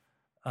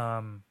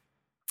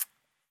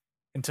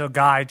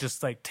Guy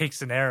just like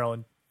takes an arrow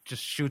and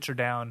just shoots her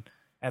down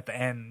at the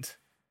end.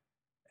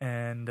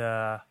 And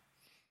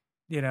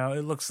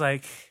it looks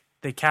like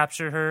they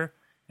capture her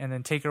and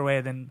then take her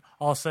away. Then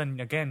all of a sudden,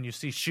 again, you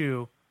see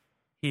Shu.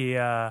 He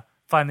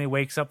finally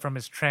wakes up from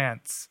his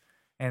trance,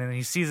 and then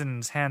he sees in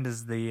his hand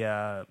is the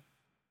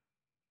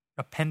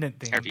a pendant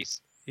thing.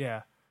 Hairpiece.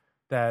 Yeah,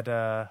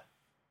 that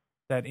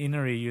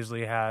Inari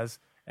usually has,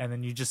 and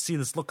then you just see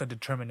this look of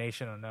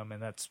determination on him,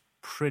 and that's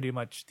pretty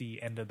much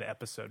the end of the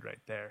episode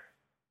right there.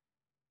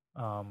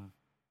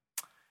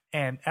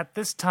 And at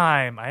this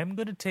time, I'm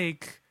going to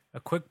take a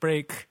quick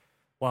break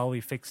while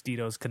we fix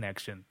Dito's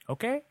connection.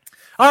 Okay?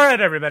 All right,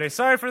 everybody.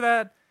 Sorry for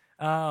that.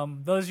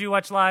 Those of you who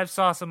watch live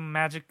saw some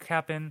magic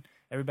happen.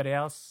 Everybody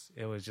else,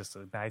 it was just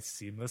a nice,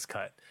 seamless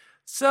cut.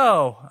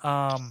 So,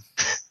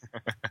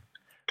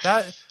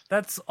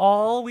 that's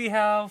all we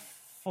have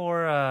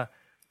for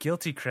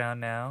Guilty Crown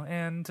now.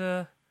 And,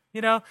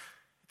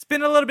 it's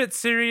been a little bit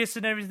serious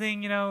and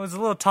everything. It was a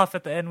little tough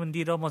at the end when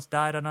Dito almost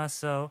died on us.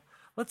 So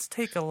let's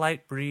take a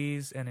light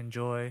breeze and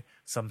enjoy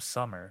some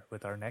summer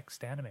with our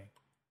next anime.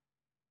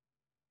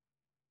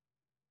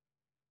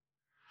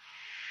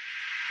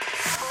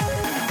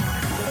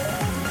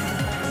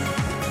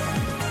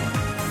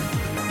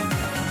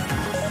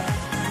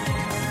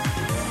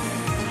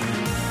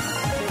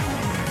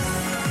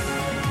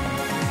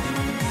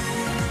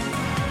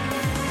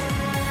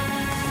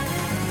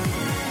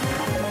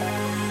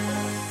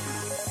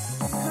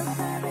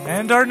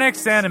 And our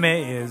next anime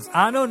is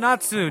Ano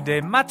Natsu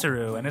de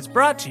Mataru, and it's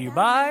brought to you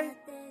by...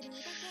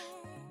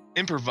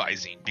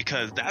 Improvising,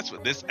 because that's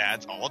what this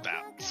ad's all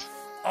about.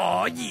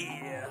 Oh,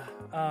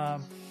 yeah.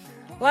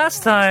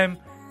 Last time,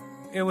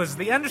 it was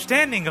the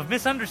understanding of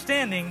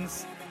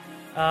misunderstandings.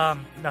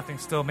 Nothing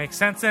still makes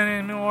sense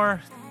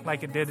anymore,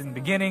 like it did in the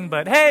beginning,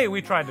 but hey,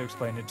 we tried to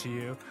explain it to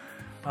you.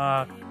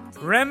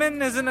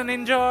 Remen isn't a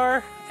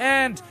ninja,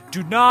 and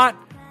do not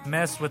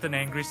mess with an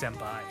angry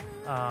senpai.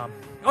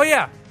 Oh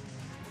yeah,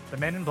 the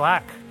men in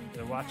black,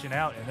 they're watching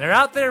out, and they're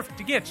out there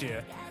to get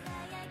you.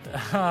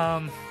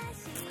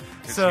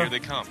 So here they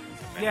come.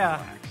 Men yeah.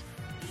 in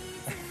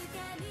black.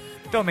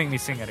 Don't make me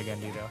sing it again,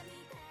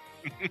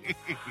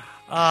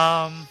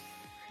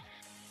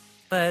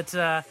 But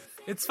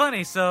it's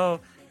funny. So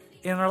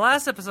in our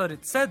last episode,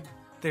 it said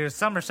there's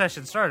summer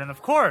session started, and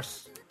of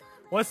course,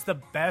 what's the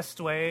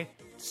best way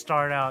to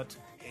start out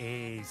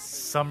a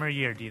summer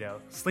year,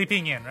 Dito?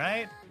 Sleeping in,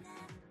 right?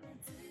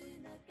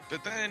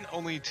 But then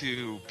only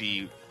to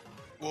be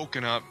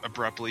woken up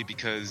abruptly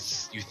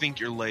because you think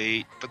you're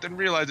late, but then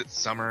realize it's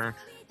summer.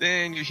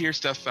 Then you hear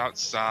stuff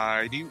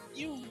outside. You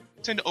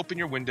tend to open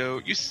your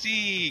window. You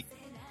see,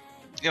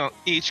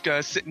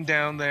 Ichika sitting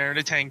down there in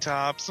a tank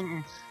top,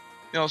 some,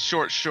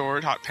 short,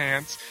 hot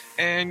pants,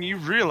 and you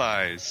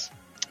realize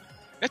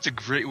that's a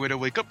great way to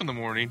wake up in the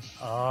morning.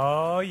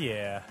 Oh,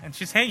 yeah. And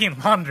she's hanging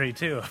laundry,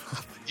 too.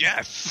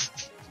 Yes!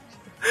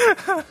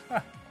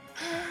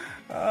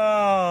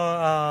 But...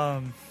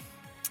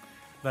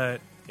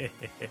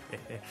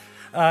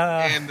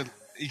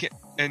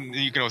 and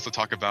you can also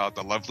talk about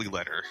the lovely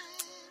letter.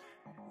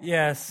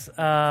 Yes,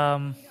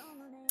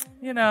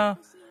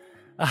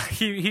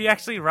 he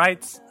actually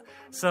writes.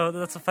 So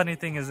that's the funny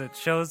thing is it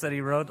shows that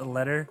he wrote a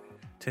letter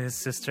to his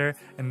sister,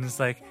 and it's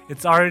like,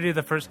 it's already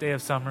the first day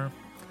of summer.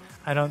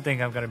 I don't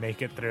think I'm gonna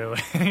make it through.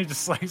 And he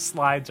just like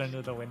slides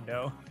under the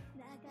window.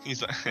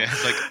 It's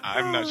like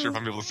I'm not sure if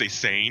I'm able to say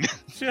sane.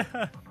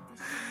 Yeah.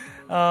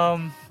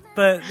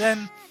 But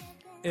then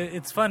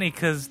it's funny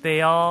because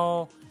they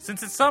all,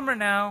 since it's summer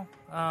now,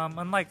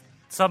 unlike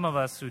some of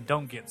us who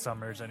don't get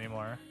summers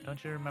anymore.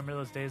 Don't you remember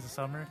those days of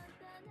summer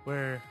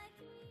where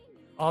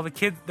all the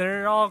kids,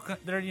 they're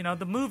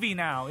the movie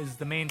now is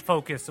the main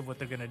focus of what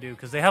they're going to do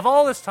because they have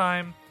all this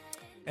time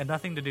and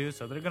nothing to do,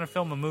 so they're going to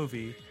film a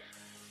movie.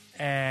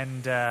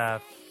 And the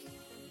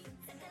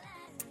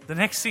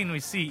next scene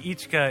we see,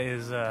 Ichika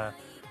is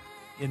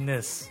in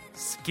this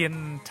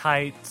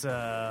skin-tight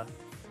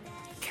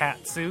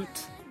cat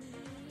suit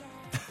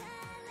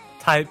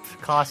type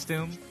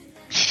costume.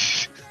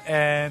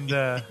 And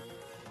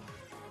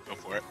Go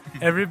for it.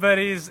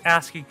 Everybody's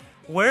asking,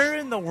 where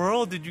in the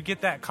world did you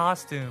get that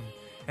costume?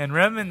 And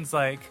Remen's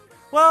like,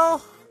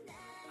 well,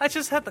 I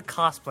just had the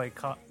cosplay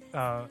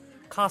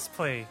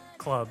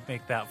club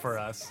make that for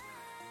us.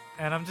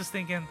 And I'm just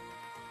thinking,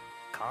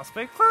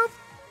 cosplay club?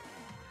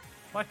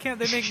 Why can't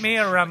they make me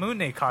a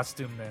Ramune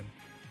costume then?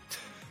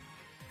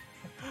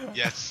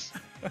 Yes.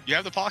 You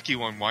have the Pocky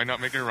one. Why not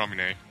make it a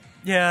Ramune?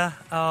 Yeah.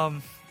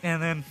 And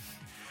then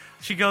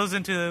she goes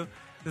into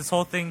this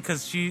whole thing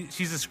because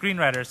she's a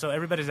screenwriter, so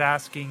everybody's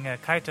asking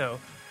Kaito,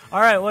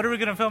 all right, what are we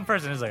going to film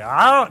first? And he's like,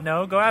 I don't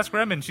know, go ask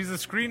Remen, she's a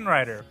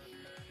screenwriter.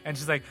 And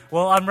she's like,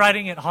 well, I'm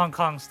writing it Hong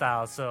Kong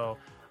style, so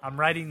I'm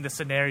writing the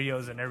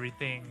scenarios and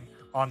everything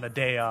on the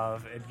day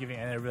of, and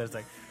everybody's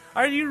like,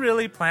 are you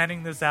really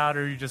planning this out,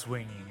 or are you just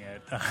winging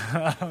it?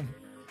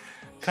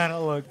 Kind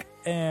of look.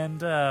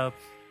 And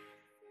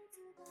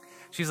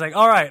she's like,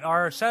 all right,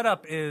 our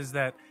setup is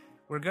that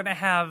we're going to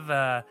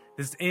have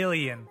this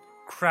alien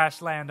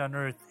crash land on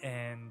Earth,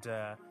 and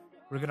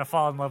we're gonna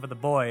fall in love with the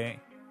boy.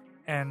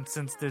 And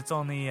since it's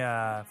only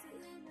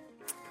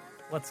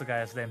what's the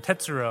guy's name,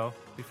 Tetsuro,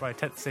 before I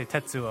say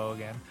Tetsuo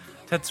again,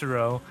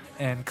 Tetsuro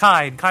and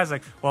Kai, and Kai's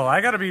like, well,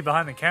 I gotta be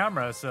behind the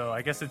camera, so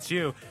I guess it's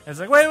you. And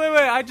it's like, wait,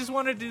 I just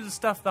want to do the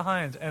stuff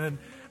behind. And then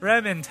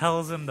Remen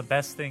tells him the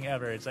best thing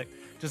ever. It's like,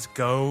 just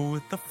go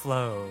with the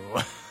flow.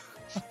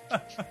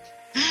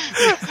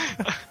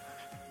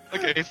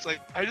 Okay, it's like,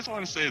 I just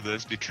want to say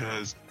this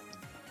because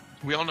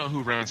we all know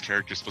who Ren's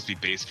character is supposed to be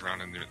based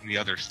around in the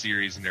other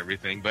series and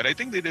everything, but I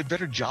think they did a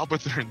better job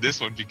with her in this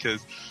one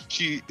because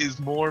she is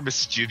more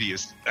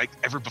mischievous like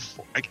ever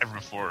before.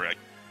 Like,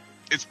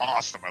 it's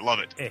awesome. I love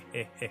it.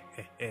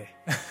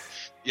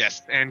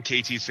 Yes, and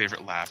KT's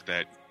favorite laugh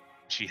that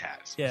she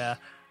has. Yeah.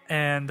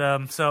 And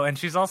and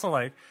she's also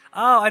like,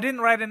 oh, I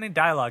didn't write any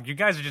dialogue. You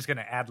guys are just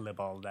gonna ad-lib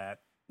all that.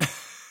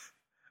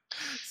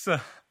 so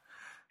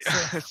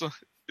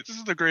this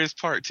is the greatest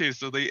part too.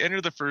 So they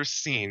enter the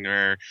first scene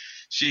where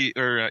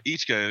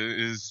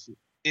Ichika is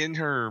in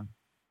her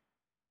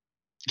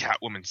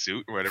Catwoman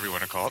suit or whatever you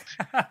want to call it,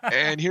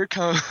 and here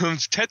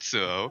comes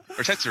Tetsuro.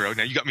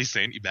 Now you got me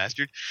saying, you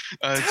bastard.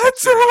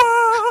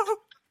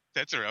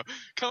 Tetsuro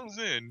comes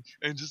in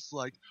and just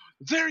like,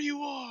 there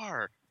you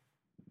are,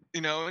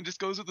 and just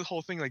goes with the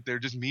whole thing like they're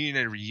just meeting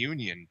at a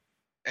reunion,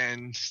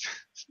 and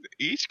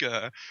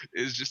Ichika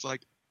is just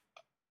like,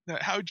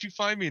 how'd you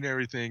find me and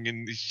everything?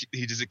 And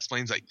he just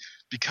explains like,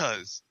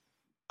 because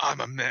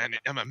I'm a man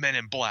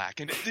in black,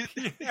 and they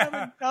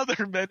have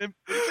another Men in.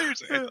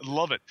 Seriously, I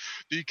love it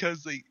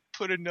because they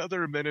put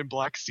another Men in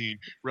Black scene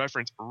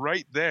reference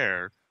right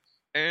there,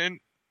 and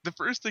the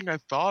first thing I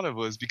thought of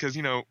was because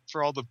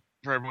for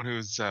everyone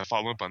who's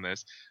following up on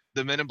this,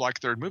 the Men in Black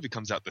third movie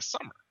comes out this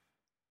summer.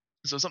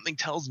 So something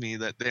tells me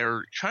that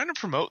they're trying to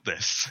promote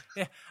this.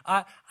 Yeah,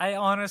 I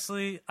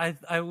honestly,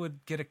 I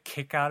would get a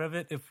kick out of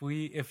it if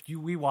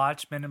we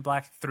watch Men in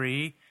Black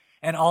 3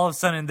 and all of a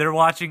sudden they're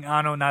watching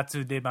Ano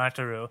Natsu de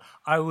Mataru.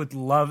 I would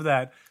love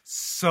that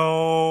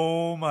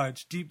so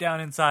much. Deep down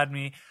inside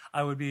me,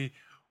 I would be,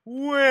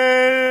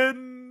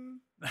 when?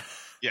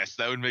 Yes,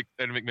 that would make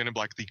Men in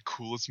Black the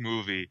coolest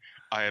movie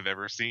I have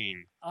ever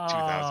seen.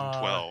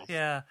 2012.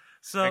 Yeah.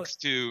 So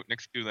next to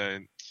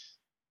the.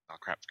 Oh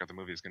crap! Forgot the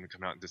movie is going to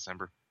come out in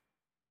December.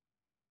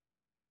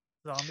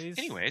 Zombies.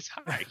 Anyways,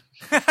 hi.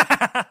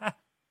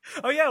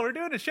 Oh yeah, we're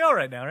doing a show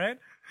right now, right?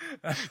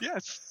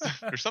 Yes,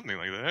 or something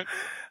like that.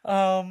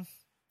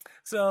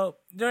 So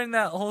during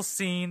that whole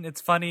scene, it's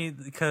funny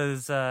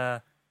because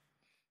Ichika,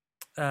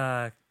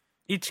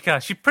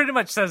 she pretty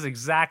much says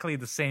exactly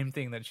the same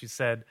thing that she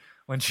said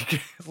when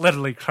she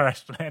literally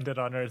crash landed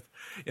on Earth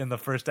in the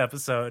first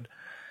episode.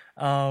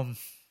 And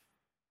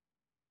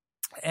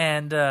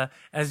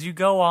as you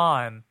go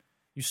on,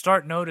 you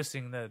start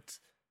noticing that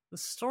the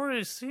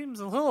story seems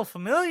a little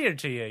familiar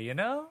to you,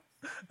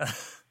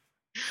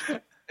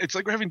 It's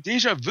like we're having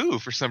deja vu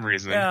for some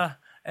reason. Yeah,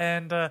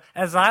 and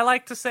as I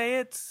like to say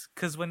it,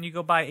 because when you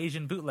go buy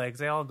Asian bootlegs,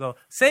 they all go,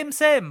 same,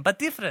 but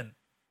different.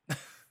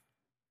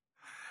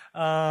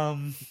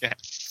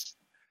 Yes.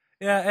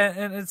 Yeah,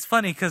 and it's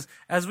funny, because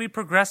as we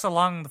progress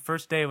along the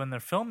first day when they're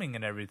filming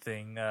and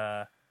everything,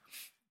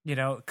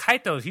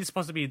 Kaito, he's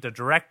supposed to be the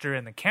director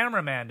and the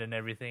cameraman and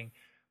everything,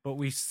 but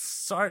we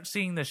start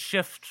seeing the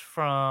shift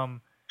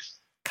from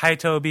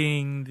Kaito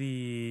being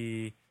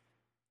the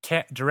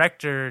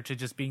director to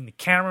just being the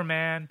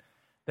cameraman,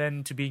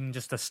 then to being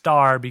just a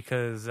star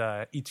because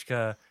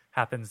Ichika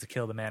happens to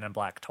kill the Man in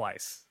Black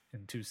twice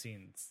in 2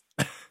 scenes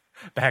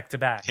back to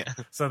back. Yeah.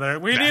 So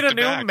we need a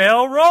new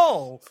male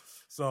role.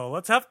 So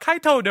let's have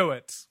Kaito do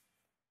it.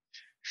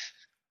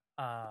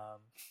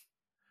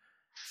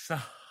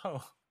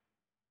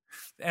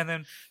 And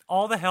then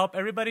all the help,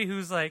 everybody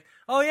who's like,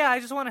 oh yeah, I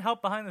just want to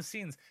help behind the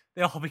scenes,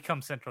 they all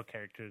become central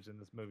characters in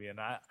this movie. And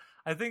I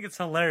think it's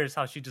hilarious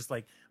how she just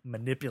like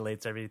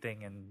manipulates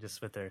everything and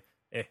just with her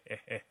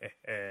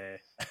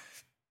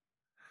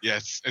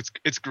Yes,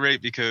 it's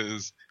great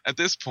because at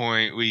this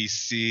point we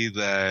see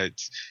that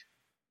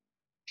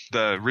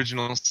the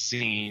original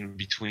scene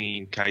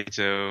between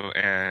Kaito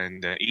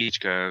and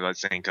Ichika,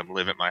 let's saying, come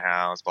live at my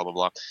house, blah blah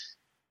blah.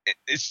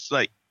 It's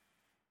like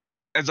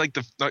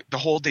the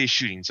whole day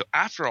shooting. So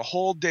after a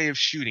whole day of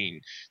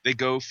shooting, they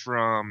go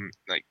from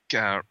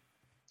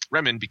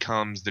Remen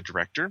becomes the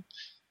director,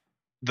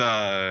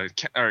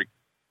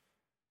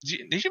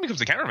 she becomes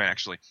the cameraman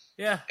actually.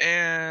 Yeah,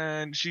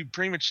 and she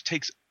pretty much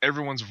takes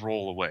everyone's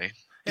role away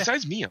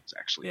besides Mio's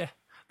actually. Yeah,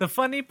 the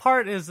funny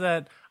part is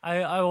that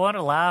I want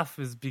to laugh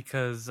is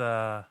because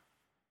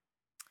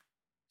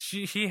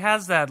she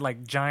has that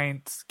like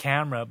giant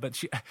camera,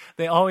 but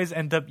they always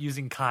end up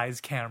using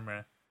Kai's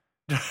camera.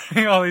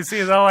 All you see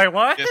is, I'm like,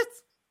 what? Yes.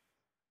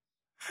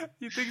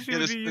 You think she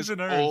would be using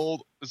hers?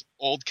 This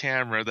old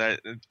camera that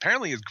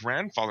apparently his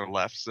grandfather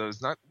left, so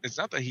it's not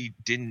that he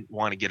didn't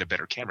want to get a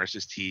better camera, it's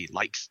just he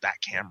likes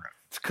that camera.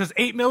 It's because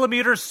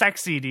 8mm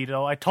sexy,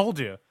 Dito. I told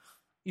you.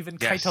 Even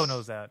Kaito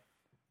knows that.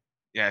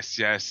 Yes,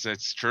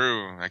 it's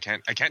true. I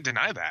can't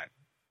deny that.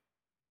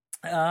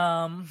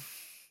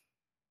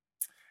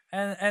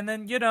 And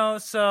then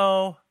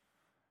so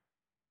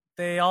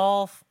they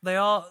all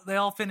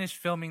finished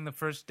filming the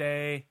first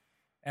day,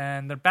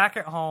 and they're back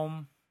at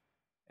home,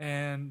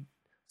 and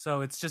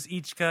so it's just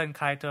Ichika and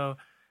Kaito.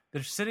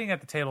 They're sitting at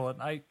the table, and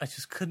I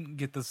just couldn't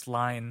get this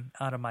line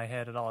out of my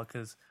head at all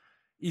because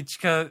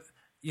Ichika,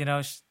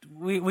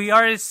 we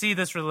already see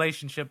this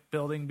relationship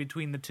building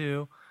between the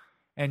two,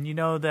 And you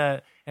know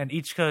that, and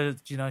Ichika,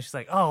 you know, she's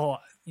like, oh,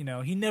 you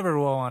know, he never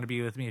will want to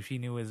be with me if he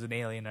knew he was an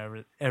alien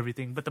or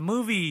everything. But the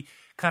movie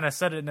kind of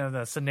set it in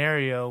a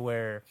scenario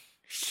where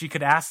she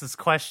could ask this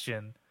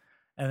question,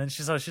 and then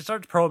she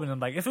starts probing him,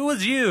 like, if it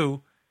was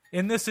you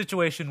in this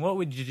situation, what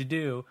would you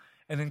do?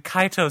 And then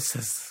Kaito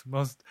says the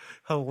most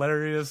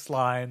hilarious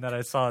line that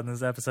I saw in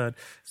this episode.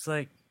 It's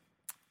like,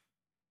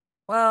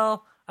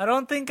 well, I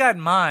don't think I'd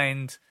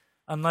mind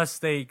unless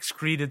they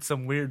excreted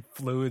some weird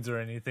fluids or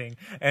anything.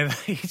 And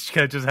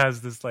Ichika just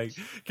has this, like,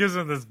 gives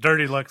him this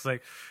dirty look. It's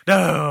like,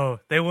 no,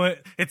 they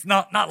wouldn't. It's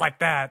not like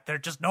that. They're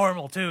just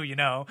normal too, you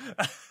know.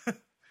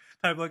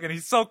 Type look, and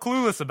he's so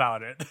clueless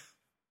about it.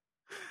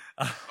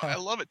 I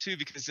love it too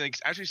because like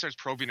as she starts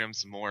probing him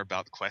some more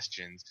about the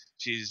questions,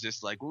 she's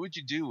just like, "What would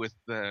you do with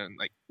what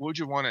would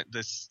you want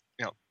this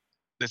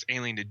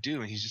alien to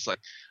do?" And he's just like,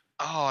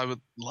 "Oh, I would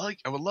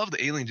love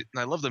the alien.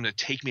 I love them to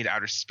take me to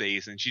outer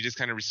space." And she just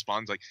kind of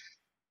responds like,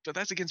 "But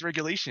that's against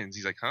regulations."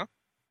 He's like, "Huh?"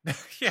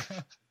 Yeah.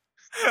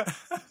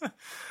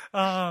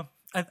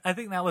 I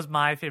think that was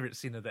my favorite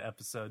scene of the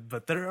episode,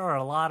 but there are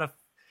a lot of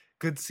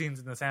good scenes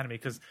in this anime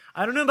because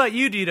I don't know about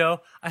you,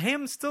 Dito. I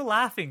am still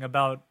laughing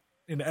about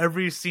in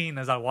every scene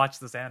as I watch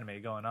this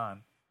anime going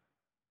on.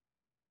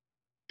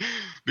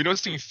 You know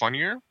what's something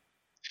funnier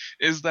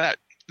is that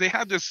they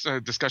had this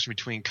discussion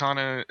between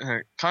Kana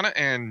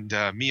and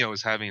Mio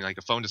was having like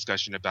a phone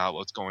discussion about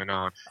what's going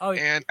on. Oh,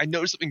 and I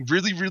noticed something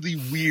really, really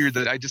weird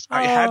that I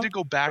had to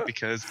go back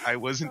because I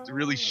wasn't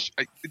really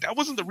that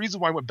wasn't the reason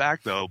why I went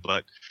back though,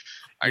 but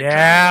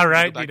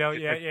right, you know,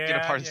 get a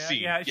part of the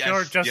scene. Yeah, yes,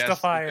 sure,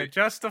 justify yes. it.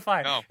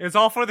 Justify it. Oh. It's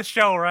all for the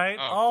show, right?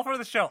 Oh. All for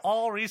the show,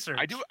 all research.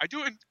 I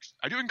do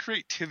in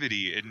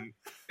creativity in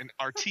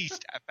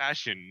artiste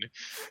fashion.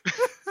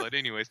 But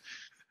anyways,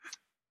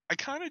 I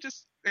kind of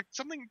just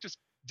something just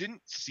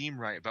didn't seem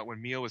right about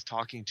when Mio was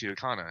talking to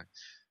Kana,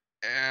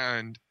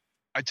 and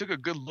I took a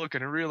good look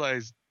and I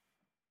realized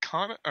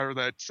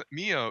that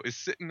Mio is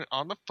sitting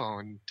on the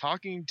phone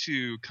talking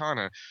to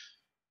Kana,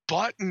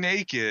 butt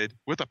naked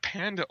with a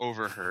panda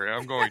over her, and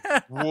I'm going,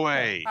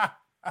 wait.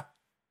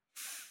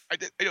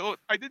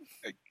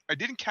 I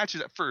didn't catch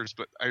it at first,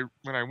 but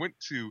when I went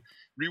to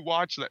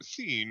rewatch that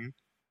scene,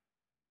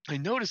 I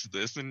noticed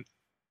this, and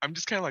I'm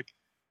just kind of like,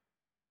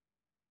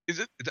 was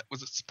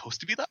it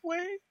supposed to be that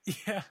way?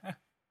 Yeah.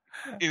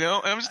 You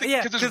know, and I'm just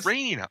thinking because it's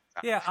raining out.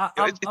 Yeah,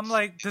 I'm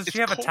like, does she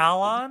have a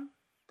towel on?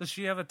 Does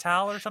she have a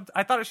towel or something?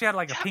 I thought she had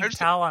like a pink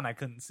towel on. I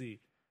couldn't see.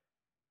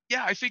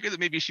 Yeah, I figured that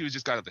maybe she was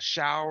just got out of the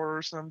shower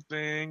or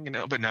something, you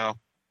know, but no.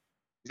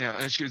 Yeah,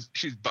 and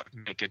she's butt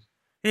naked.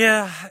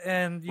 Yeah,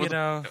 and you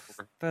know,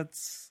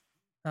 that's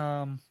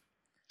and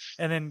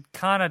then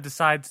Kana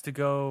decides to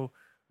go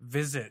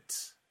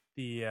visit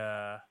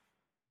the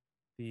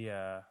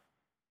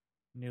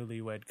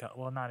newlywed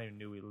couple. Well, not even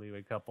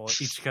newlywed couple,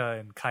 Ichika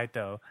and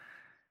Kaito,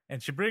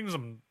 and she brings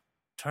them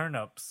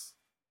turnips.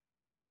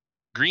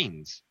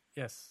 Greens.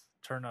 Yes,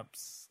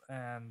 turnips,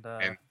 and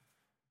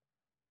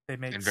they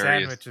make and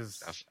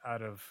sandwiches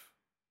out of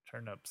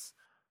turnips.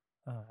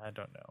 I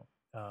don't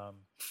know.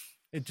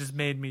 It just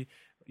made me.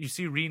 You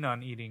see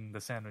Renan eating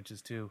the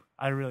sandwiches too.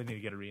 I really need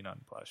to get a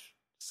Renan plush.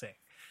 Just saying.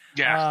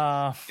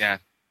 Yeah. Yeah.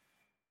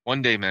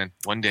 One day, man.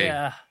 One day.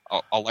 Yeah.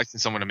 I'll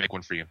license someone to make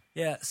one for you.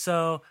 Yeah.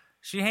 So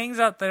she hangs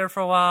out there for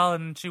a while,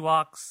 and she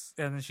walks,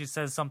 and she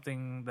says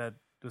something that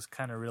was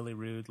kind of really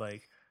rude,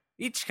 like,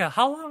 "Ichika,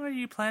 how long are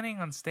you planning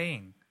on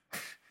staying?"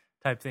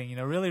 type thing. You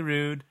know, really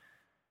rude.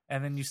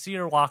 And then you see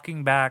her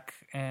walking back,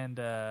 and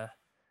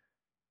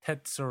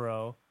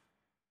Tetsuro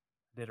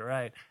did it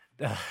right.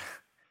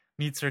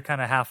 Meets her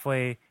kind of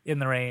halfway in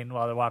the rain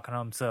while they're walking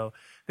home. So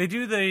they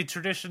do the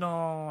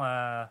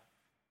traditional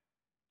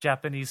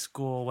Japanese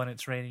school when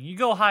it's raining. You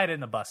go hide in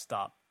the bus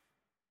stop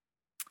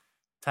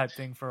type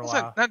thing for a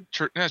while.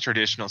 Not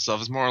traditional stuff.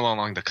 It's more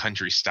along the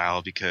country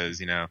style because,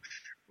 you know,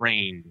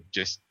 rain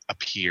just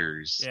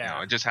appears. Yeah. You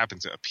know, it just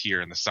happens to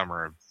appear in the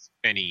summer of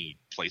any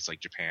place like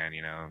Japan,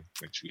 you know,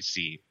 which we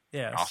see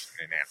often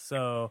in anime.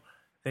 So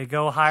they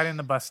go hide in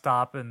the bus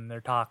stop and they're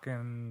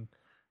talking,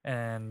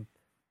 and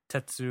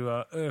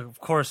Tetsuo, of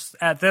course,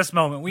 at this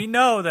moment, we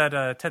know that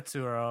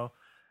Tetsuro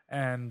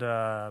and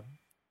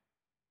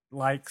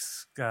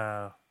likes,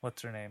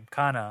 what's her name?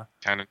 Kana.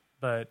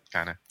 But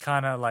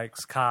Kana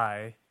likes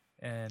Kai.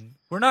 And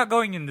we're not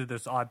going into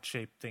this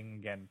odd-shaped thing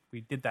again.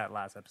 We did that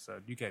last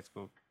episode. You guys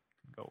go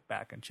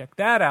back and check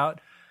that out.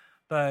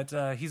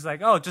 But he's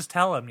like, oh, just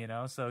tell him, you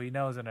know, so he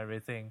knows and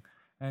everything.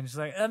 And she's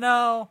like, oh,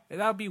 no,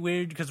 that would be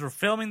weird because we're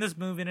filming this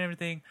movie and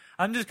everything.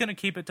 I'm just going to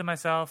keep it to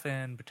myself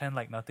and pretend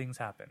like nothing's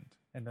happened.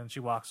 And then she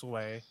walks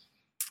away.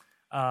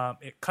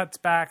 It cuts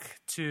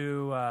back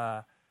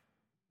to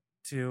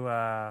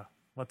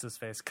what's his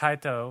face?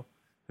 Kaito,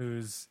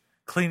 who's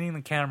cleaning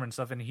the camera and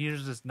stuff, and he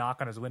hears this knock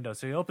on his window.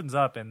 So he opens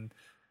up, and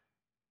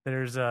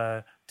there's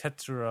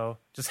Tetsuro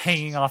just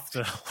hanging off the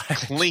ledge.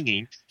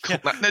 Clinging.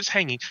 Not just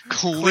hanging.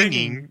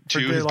 Clinging to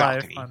his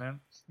balcony. On him.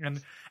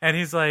 And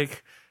he's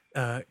like,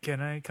 can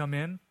I come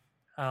in?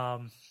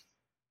 And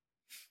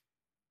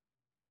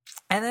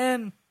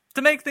then,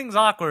 to make things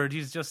awkward,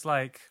 he's just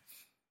like,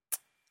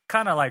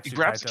 kind of likes He you,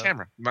 grabs Kaito. the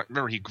camera.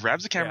 Remember, he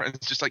grabs the camera Yeah. and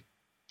it's just like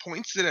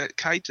points it at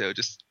Kaito,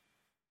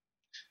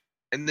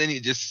 and then he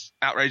just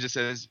outright just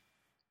says,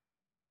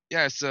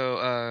 "Yeah,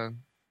 so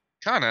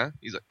Kana."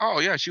 He's like, "Oh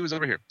yeah, she was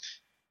over here.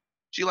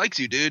 She likes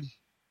you, dude."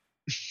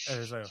 And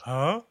he's like,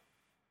 huh?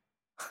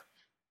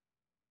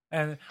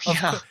 And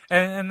Yeah.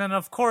 and then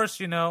of course,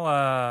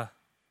 Ichika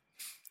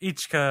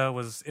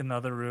was in the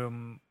other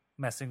room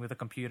messing with a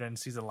computer and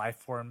sees a life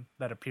form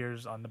that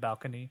appears on the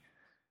balcony.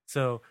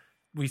 So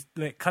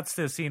it cuts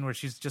to a scene where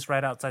she's just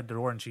right outside the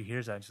door and she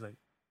hears that and she's like,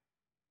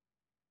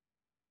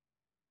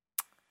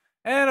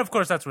 and of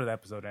course that's where the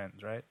episode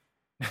ends, right?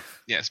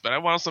 Yes, but I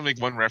want to also make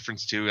one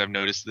reference to. I've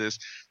noticed this.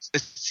 It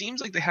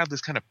seems like they have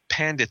this kind of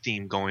panda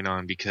theme going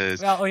on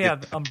because Well, the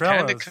panda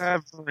umbrellas.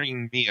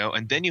 covering Mio,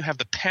 and then you have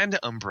the panda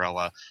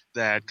umbrella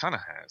that Kana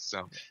has.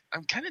 So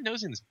I'm kind of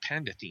noticing this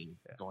panda theme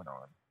going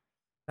on.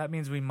 That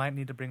means we might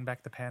need to bring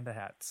back the panda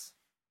hats.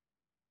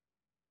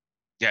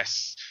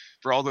 Yes,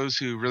 for all those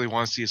who really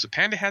want to see us with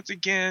panda hats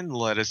again,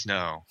 let us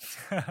know.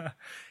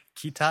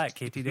 Kita at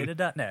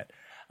ktdata.net.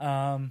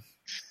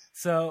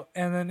 So,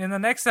 and then in the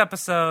next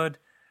episode,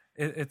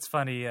 it's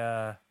funny.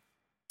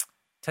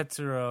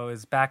 Tetsuro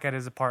is back at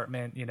his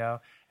apartment,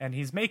 and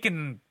he's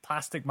making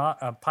plastic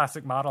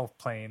model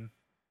plane.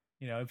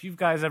 If you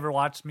guys ever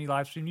watched me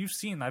live stream, you've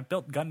seen I've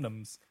built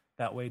Gundams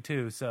that way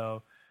too.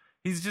 So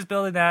he's just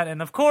building that,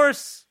 and of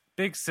course,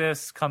 Big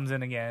Sis comes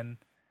in again,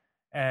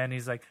 and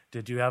he's like,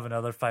 "Did you have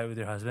another fight with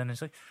your husband?" And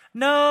he's like,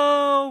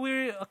 "No,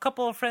 a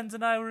couple of friends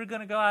and I were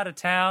gonna go out of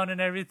town and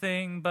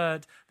everything,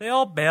 but they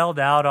all bailed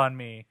out on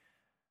me."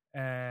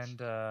 And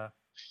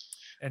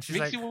she's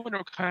Makes like, you wonder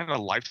what kind of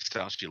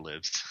lifestyle she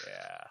lives.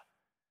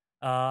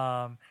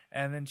 Yeah.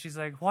 And then she's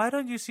like, "Why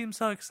don't you seem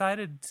so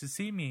excited to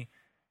see me?"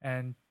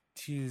 And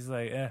she's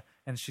like,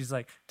 and she's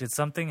like, "Did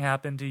something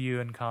happen to you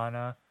and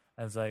Kana?"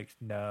 I was like,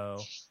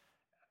 "No."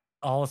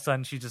 All of a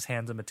sudden, she just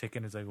hands him a ticket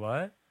and is like,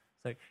 "What?"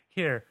 It's like,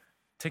 "Here,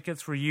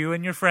 tickets for you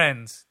and your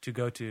friends to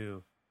go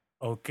to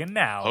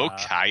Okinawa."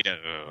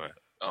 Hokkaido.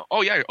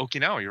 Oh yeah,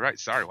 Okinawa. You're right.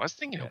 Sorry, I was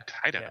thinking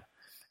Hokkaido. Yeah.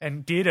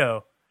 And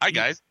Dito. Hi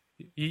guys.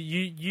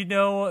 You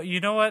know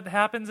what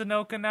happens in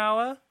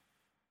Okinawa?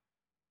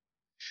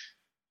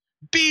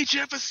 Beach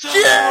episode.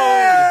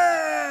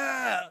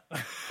 Yeah!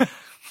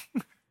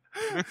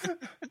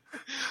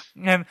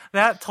 And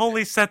that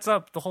totally sets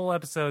up the whole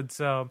episode.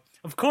 So,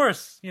 of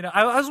course,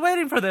 I was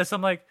waiting for this.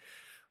 I'm like,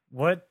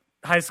 what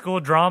high school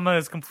drama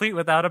is complete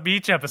without a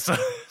beach episode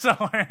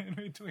somewhere in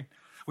between?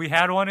 We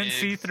had one in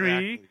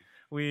C3.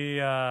 We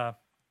had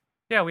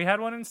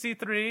one in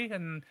C3,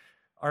 and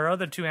our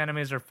other two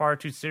animes are far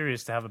too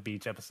serious to have a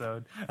beach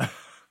episode.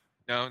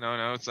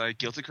 No. It's like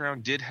Guilty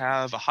Crown did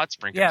have a hot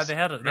spring. Yeah,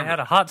 episode. they had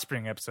a hot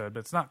spring episode,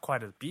 but it's not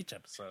quite a beach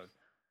episode.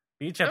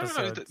 Beach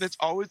episode. No, that's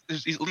always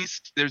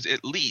there's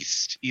at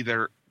least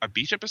either a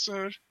beach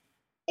episode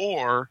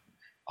or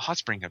a hot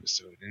spring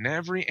episode in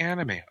every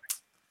anime.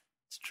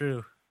 It's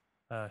true.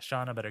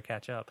 Shauna better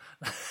catch up.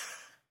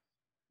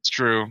 It's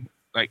true.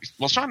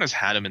 Shauna's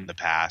had them in the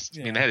past.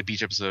 Yeah. I mean, they had a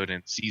beach episode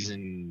in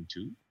season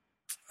 2.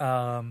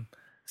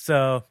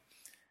 So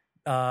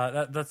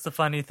that's the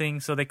funny thing.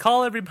 So they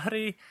call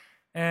everybody,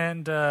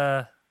 and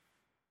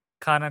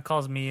Kana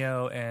calls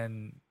Mio,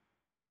 and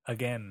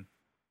again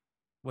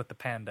with the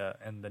panda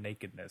and the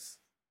nakedness.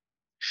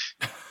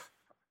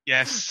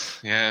 Yes.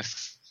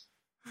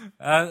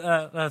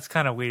 That's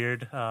kind of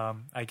weird.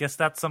 I guess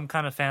that's some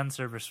kind of fan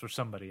service for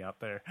somebody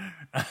out there.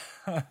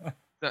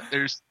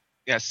 There's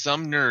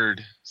some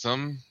nerd,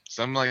 some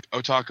like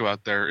otaku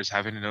out there is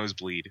having a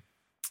nosebleed.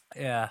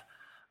 Yeah.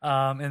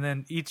 And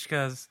then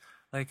Ichika's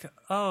like,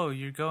 "Oh,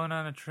 you're going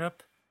on a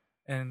trip?"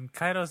 And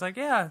Kaito's like,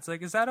 "Yeah." It's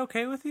like, "Is that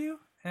okay with you?"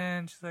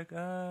 And she's like,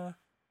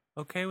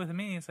 "Okay with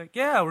me." It's like,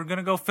 "Yeah, we're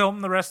gonna go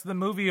film the rest of the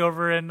movie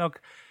over in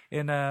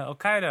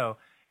Hokkaido."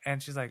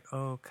 And she's like,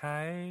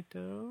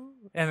 "Hokkaido?"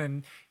 And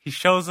then he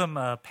shows him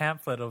a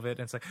pamphlet of it,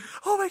 and it's like,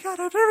 "Oh my god,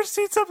 I've never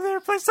seen something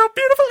that place so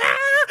beautiful!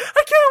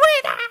 I can't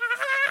wait!"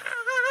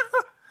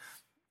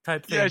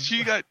 Type thing.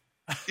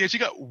 Yeah, she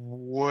got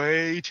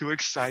way too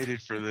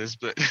excited for this,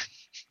 but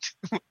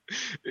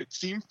it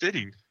seemed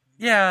fitting.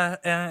 Yeah,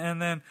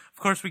 and then of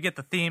course we get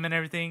the theme and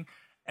everything,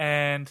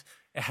 and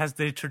it has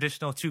the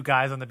traditional two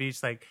guys on the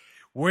beach like,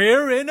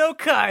 "We're in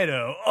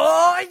Hokkaido,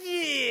 oh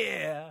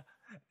yeah!"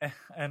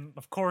 And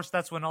of course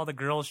that's when all the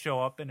girls show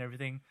up and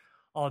everything,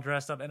 all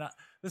dressed up. And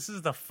this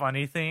is the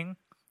funny thing,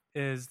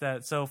 is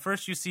that so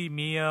first you see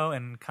Mio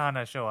and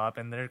Kana show up,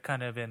 and they're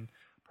kind of in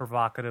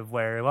provocative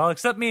wear. Well,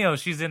 except Mio,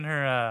 she's in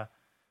her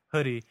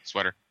hoodie,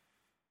 Sweater.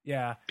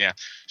 Yeah.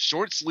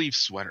 Short sleeve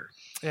sweater.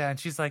 Yeah, and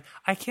she's like,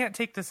 "I can't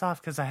take this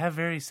off because I have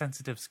very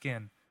sensitive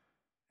skin."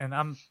 And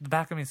the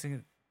back of me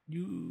thinking,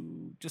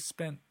 you just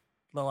spent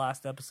the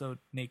last episode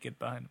naked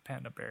behind a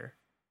panda bear.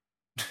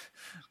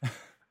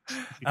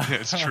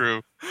 It's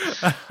true.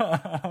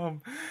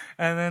 And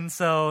then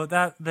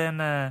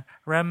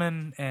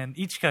Remen and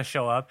Ichika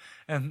show up,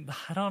 and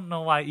I don't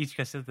know why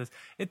Ichika said this.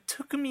 It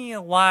took me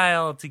a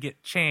while to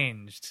get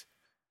changed.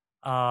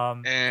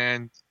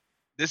 And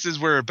this is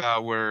where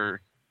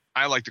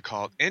I like to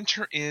call it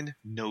enter in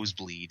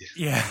nosebleed.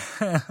 Yeah.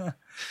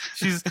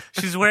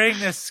 she's wearing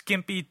this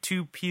skimpy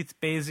two-piece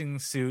bathing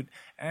suit,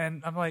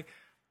 and I'm like,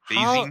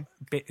 Bathing?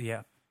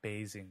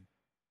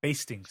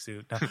 basting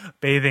suit. No,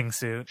 bathing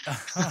suit.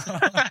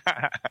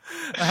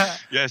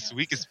 Yes,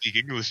 we can speak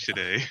English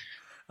today.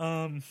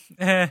 And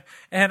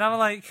I'm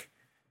like,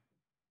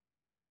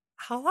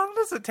 how long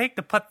does it take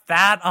to put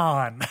that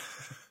on?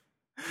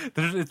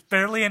 It's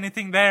barely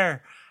anything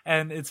there.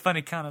 And it's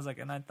funny, kind of like,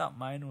 and I thought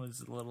mine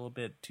was a little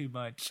bit too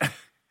much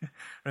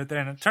right there.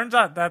 And it turns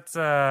out that's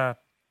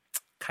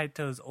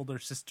Kaito's older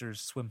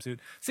sister's swimsuit.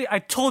 See, I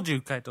told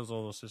you Kaito's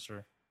older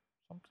sister.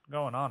 Something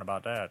going on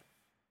about that.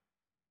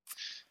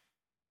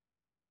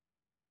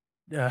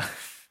 Yeah.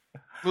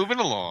 Moving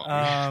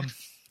along.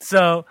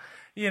 So,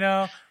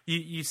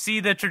 you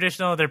see the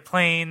traditional, they're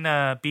playing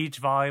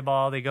beach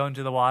volleyball. They go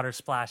into the water,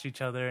 splash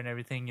each other and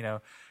everything,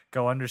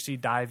 go undersea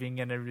diving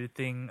and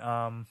everything.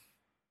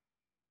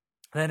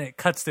 Then it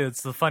cuts to,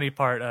 it's the funny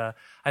part.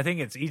 I think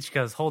it's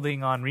Ichika's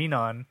holding on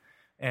Rinon,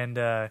 and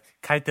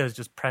Kaito's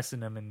just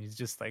pressing him, and he's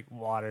just like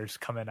water's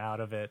coming out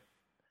of it.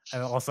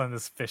 And all of a sudden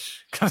this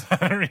fish comes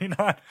out of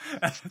Rinon.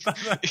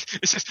 It's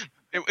just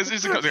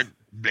like,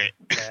 bleh.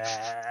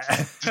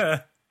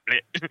 Bleh.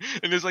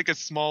 And there's like a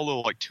small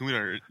little like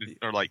tuna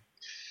or like,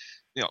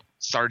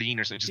 sardine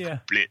or something.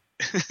 Just bleh.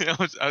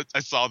 I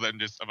saw them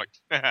I'm like,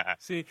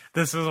 see,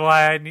 this is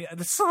why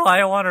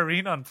I want a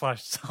Rinon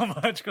plush so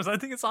much, because I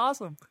think it's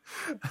awesome.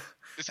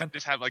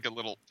 Just have like a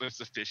little,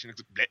 there's a fish and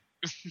it's bleh.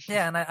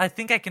 Yeah, and I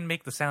think I can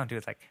make the sound too.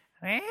 It's like,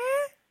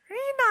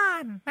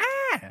 Rinon.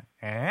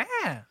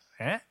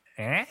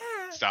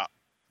 Stop.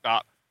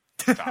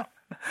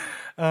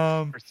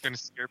 It's gonna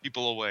scare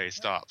people away.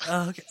 Stop.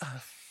 Okay.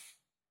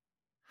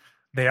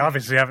 They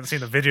obviously haven't seen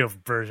the video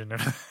version.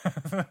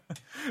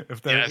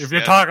 If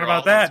you're talking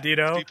about that,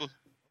 people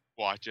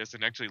watch us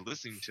and actually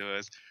listening to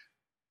us.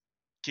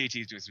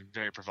 KT's doing some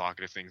very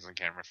provocative things on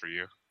camera for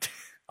you.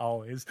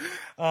 Always.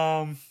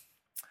 And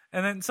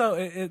then so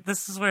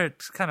this is where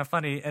it's kind of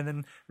funny. And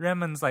then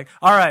Remon's like,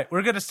 "All right,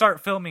 we're gonna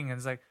start filming." And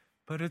it's like,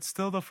 "But it's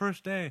still the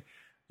first day.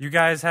 You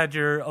guys had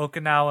your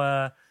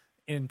Okinawa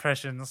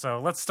impression,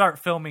 so let's start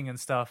filming and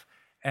stuff."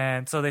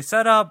 And so they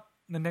set up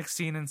the next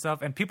scene and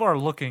stuff, and people are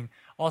looking.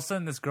 All of a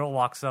sudden, this girl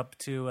walks up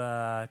to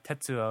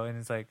Tetsuo and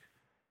is like,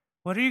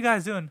 "What are you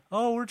guys doing?"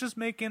 "Oh, we're just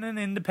making an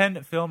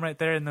independent film right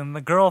there." And then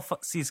the girl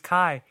sees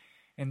Kai,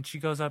 and she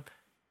goes up,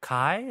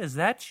 "Kai, is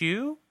that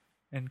you?"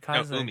 And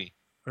Kai's like, Umi.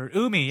 Or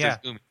Umi, yeah.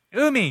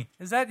 Umi,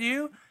 is that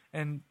you?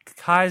 And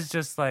Kai's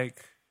just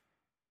like,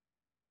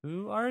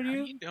 "Who are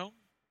you?"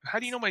 How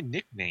do you know my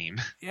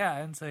nickname? Yeah,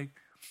 and it's like,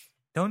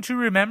 "Don't you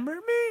remember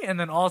me?" And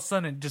then all of a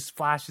sudden, it just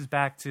flashes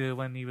back to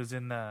when he was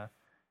in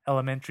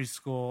elementary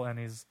school, and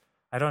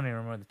I don't even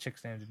remember the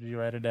chick's name. Did you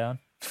write it down?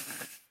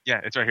 Yeah,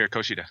 it's right here,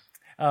 Koshida.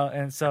 Oh,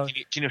 and so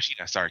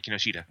Kinoshita. Sorry,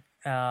 Kinoshita.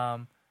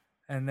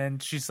 And then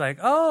she's like,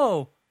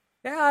 "Oh,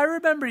 yeah, I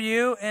remember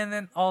you." And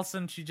then all of a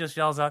sudden, she just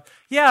yells out,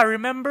 "Yeah, I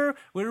remember.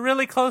 We're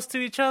really close to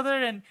each other,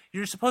 and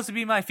you're supposed to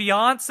be my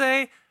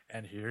fiance."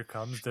 And here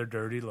comes their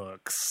dirty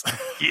looks.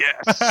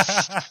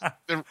 Yes.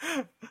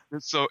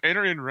 So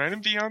enter in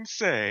random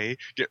fiancé,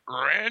 get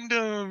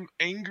random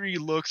angry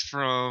looks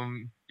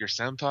from your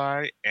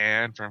senpai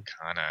and from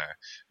Kana.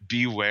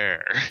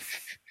 Beware.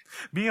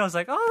 Mio's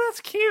like, "Oh,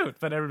 that's cute,"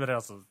 but everybody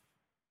else is.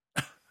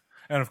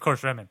 And of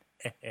course, Remon.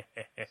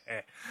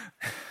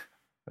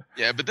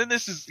 Yeah, but then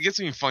it gets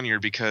even funnier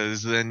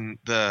because then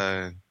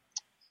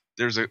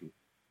there's I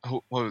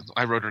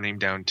wrote her name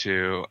down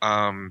too.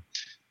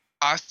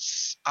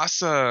 Asarwa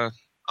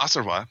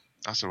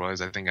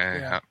is, I think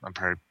I'm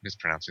probably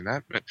mispronouncing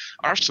that, but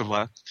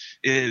Asarwa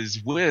is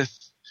with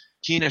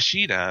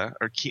Kinoshita,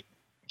 or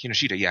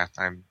Kinoshita, yeah,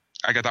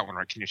 I got that one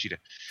right, Kinoshita,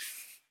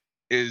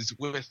 is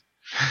with,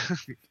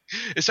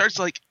 it starts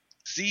like,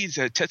 sees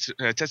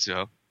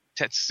Tetsuro,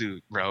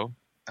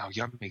 oh,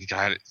 you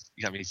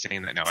got me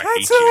saying that now, I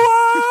hate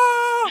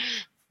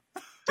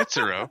you.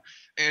 Tetsuro,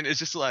 and it's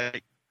just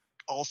like,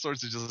 all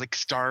sorts of just like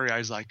starry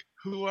eyes, like,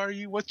 "Who are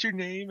you? What's your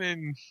name?"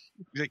 And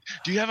he's like,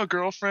 "Do you have a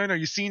girlfriend? Are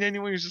you seeing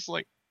anyone?" He's just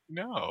like,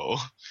 "No."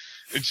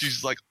 And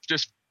she's like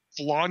just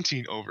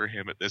flaunting over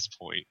him at this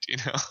point,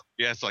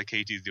 Yeah, it's like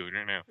KT's doing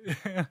right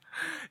now.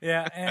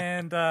 Yeah,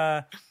 and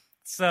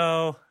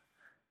so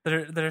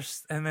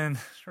there's, and then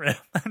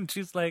and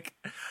she's like,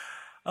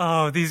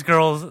 "Oh, these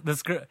girls,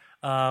 this girl,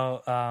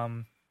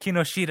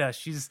 Kinoshita,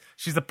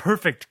 she's the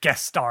perfect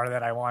guest star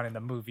that I want in the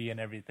movie and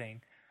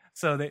everything."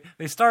 So they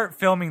start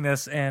filming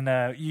this,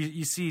 and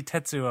you see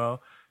Tetsuro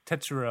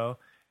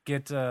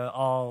get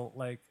all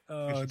like,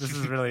 "Oh, this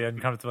is really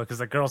uncomfortable," because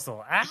the girl's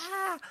still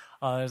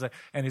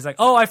and he's like,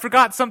 "Oh, I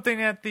forgot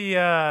something at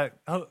the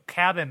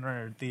cabin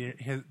or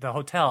the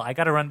hotel. I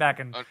got to run back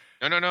and."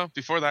 No.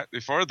 Before that,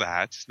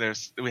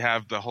 we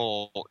have the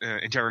whole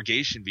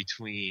interrogation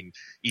between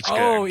each.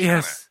 Oh,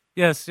 yes.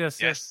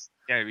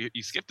 Yeah,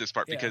 you skipped this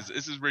part because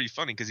this is really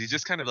funny because he's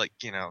just kind of like,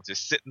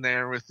 just sitting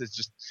there with his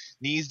just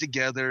knees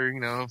together,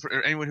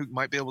 for anyone who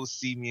might be able to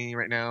see me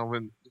right now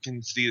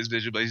can see his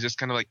visual, but he's just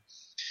kind of like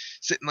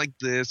sitting like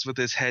this with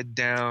his head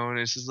down.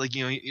 It's just like,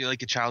 you're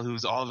like a child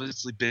who's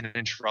obviously been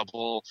in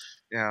trouble,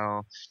 you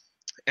know.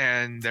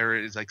 And there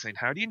is like saying,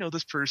 how do you know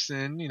this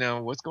person?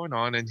 What's going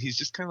on? And he's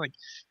just kind of like,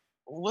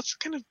 what's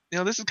kind of,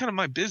 this is kind of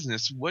my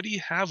business. What do you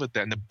have with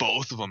that? And then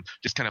both of them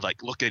just kind of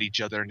like look at each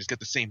other and just get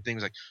the same thing.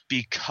 It's like,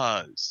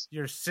 because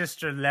your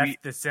sister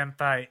left the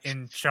senpai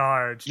in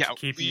charge to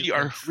keep you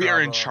in we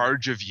are in trouble.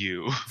 charge of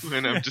you.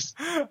 And I'm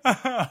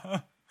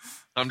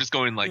just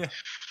going like,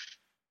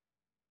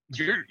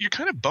 you're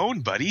kind of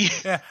boned, buddy.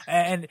 Yeah,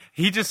 and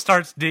he just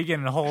starts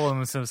digging a hole in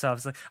himself.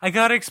 It's like, I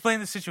gotta explain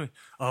the situation.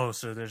 Oh,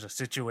 so there's a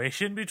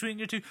situation between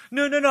you two?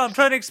 No, I'm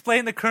trying to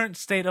explain the current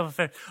state of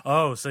affairs.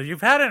 Oh, so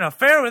you've had an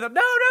affair with him?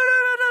 No.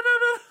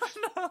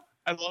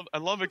 I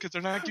love it because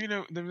they're not giving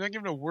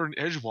a word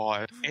in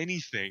Edgewall at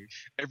anything.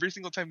 Every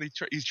single time he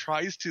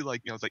tries to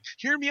it's like,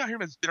 hear me out.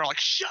 They're like,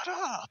 shut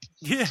up.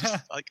 Yeah,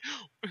 like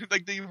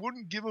they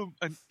wouldn't give him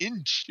an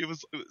inch. It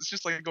was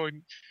just like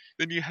going.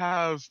 Then you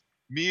have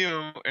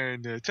Mio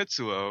and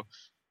Tetsuo.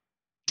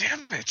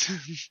 Damn it,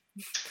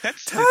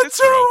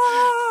 Tetsuo.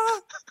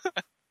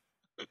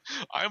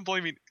 I'm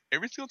blaming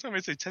every single time I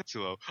say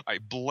Tetsuo. I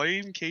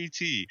blame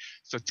KT.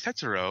 So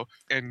Tetsuro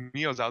and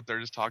Mio's out there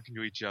just talking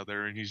to each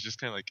other, and he's just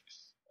kind of like,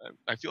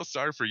 I feel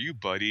sorry for you,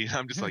 buddy.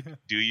 I'm just like,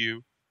 do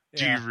you?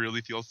 Do you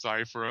really feel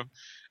sorry for him?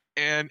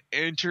 And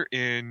enter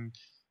in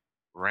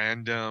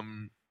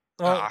random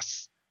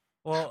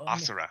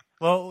Asura.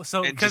 Well,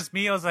 so because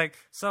Mio's like,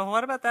 so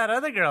what about that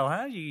other girl,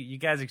 huh? You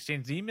guys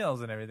exchanged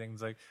emails and everything.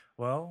 It's like,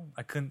 well,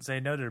 I couldn't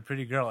say no to a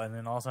pretty girl, and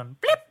then all of a sudden,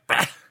 blip.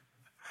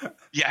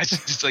 Yeah, it's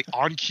just like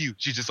on cue.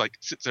 She just like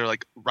sits there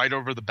like right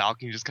over the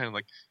balcony, just kind of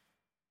like,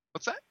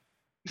 what's that?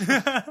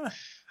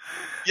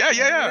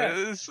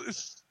 Yeah.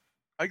 It's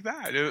like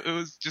that. It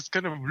was just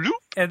kind of bloop.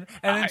 And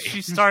then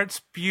she starts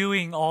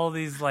spewing all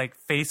these like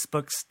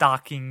Facebook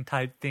stalking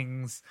type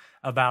things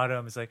about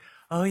him. It's like,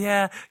 oh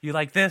yeah, you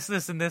like this, and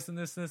this, and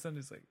this, and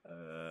it's like,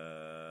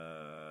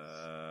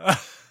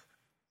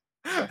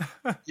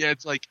 Yeah,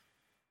 it's like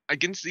I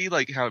can see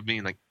like how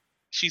being like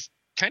she's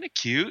kind of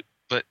cute,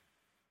 but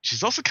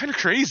she's also kind of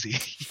crazy.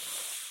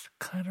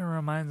 Kind of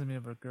reminds me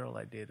of a girl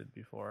I dated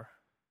before.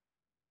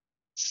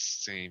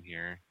 Same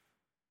here.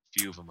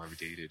 Few of them I've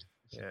dated.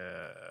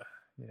 Yeah,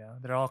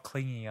 they're all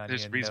clingy on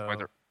There's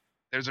you.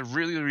 There's a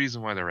really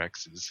reason why they're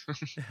exes.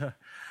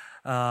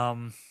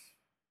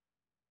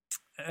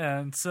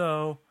 And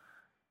so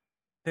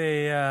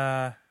they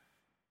and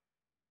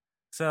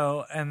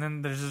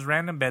then there's this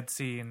random bed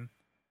scene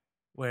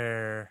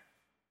where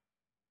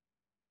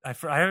I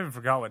even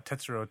forgot what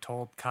Tetsuro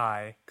told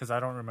Kai because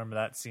I don't remember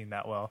that scene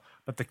that well.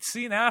 But the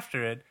scene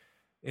after it,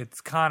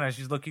 it's Kana.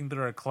 She's looking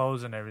through her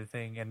clothes and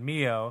everything, and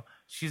Mio,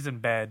 she's in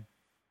bed,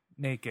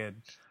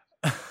 naked.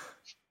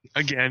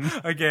 Again.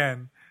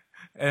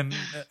 And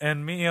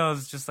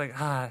Mio's just like,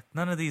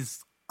 none of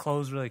these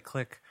clothes really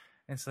click.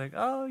 And it's like,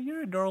 oh,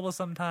 you're adorable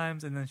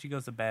sometimes. And then she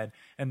goes to bed.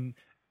 And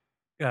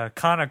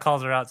Kana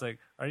calls her out. It's like,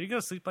 are you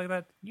going to sleep like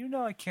that? You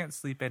know I can't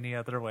sleep any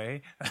other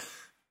way.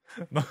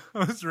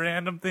 Most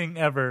random thing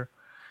ever.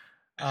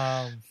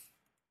 I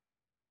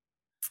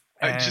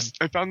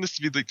found this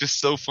to be like just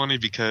so funny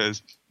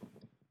because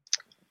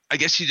I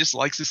guess she just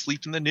likes to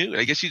sleep in the nude.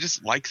 I guess she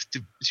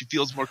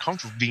feels more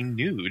comfortable being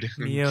nude.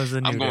 Mio's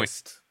a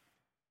nudist.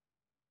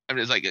 I'm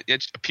just like,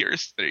 it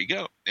appears. There you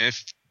go.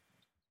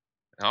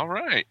 All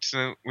right.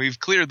 So we've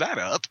cleared that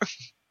up.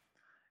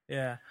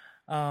 Yeah.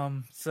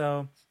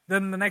 So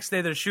then the next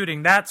day they're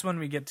shooting. That's when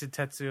we get to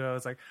Tetsuo.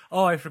 It's like,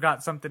 oh, I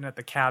forgot something at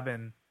the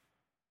cabin.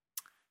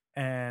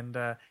 And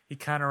he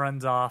kind of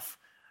runs off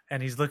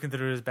and he's looking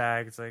through his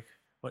bag. It's like,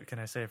 what can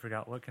I say? I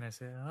forgot. What can I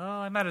say? Oh,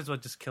 I might as well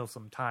just kill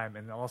some time.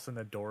 And all of a sudden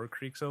the door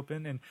creaks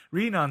open and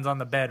Renon's on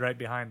the bed right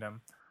behind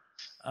him.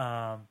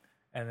 And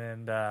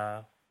then,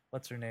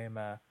 what's her name?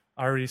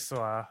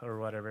 Arisoa or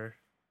whatever.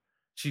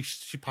 She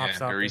pops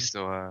up.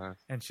 Arisoa.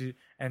 And she's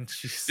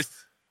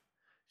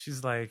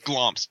like,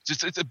 glomps.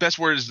 It's the best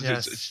word is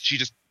yes. She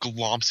just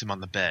glomps him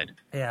on the bed.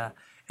 Yeah.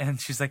 And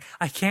she's like,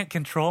 I can't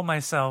control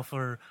myself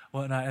or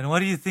whatnot. And what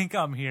do you think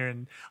I'm here?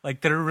 And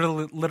like, they're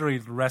literally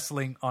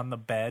wrestling on the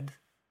bed.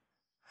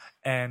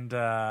 And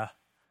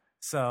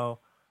so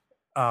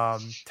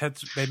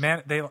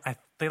they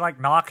like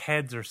knock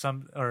heads or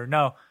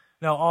no.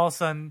 All of a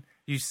sudden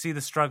you see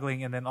the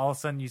struggling, and then all of a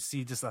sudden you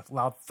see just a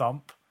loud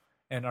thump,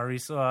 and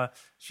Arisoa,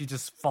 she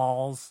just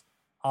falls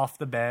off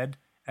the bed,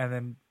 and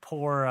then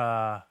poor.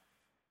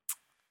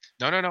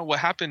 No. What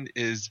happened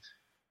is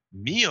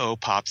Mio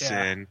pops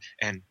in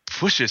and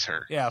pushes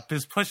her. Yeah,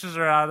 just pushes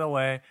her out of the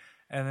way,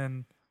 and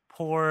then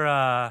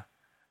poor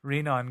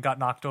Renon got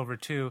knocked over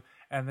too.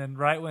 And then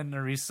right when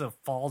Narisa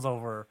falls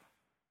over,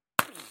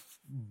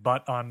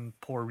 butt on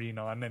poor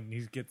Renon, and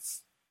he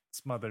gets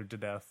smothered to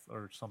death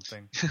or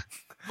something.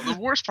 Well, the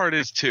worst part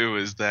is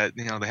that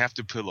they have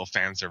to put a little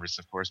fan service,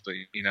 of course, but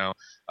we're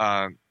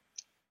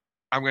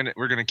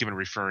gonna keep on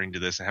referring to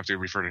this and have to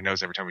refer to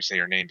Nose every time we say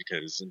her name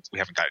because we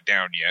haven't got it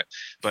down yet.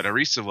 But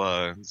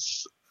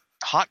Arisawa's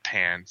hot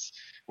pants,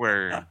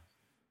 where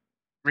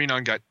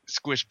Renon got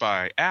squished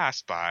by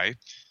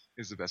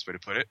is the best way to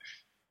put it.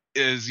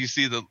 Is you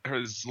see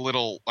his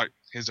little, like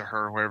his or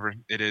her, whatever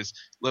it is,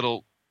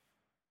 little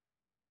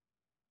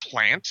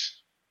plant,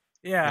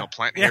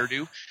 plant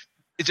hairdo.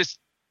 It's just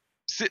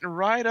sitting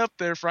right up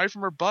there, right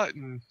from her butt,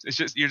 and it's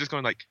just you're just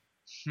going like,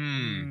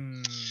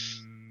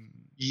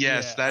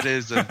 yes, that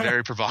is a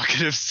very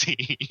provocative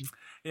scene.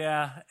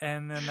 Yeah,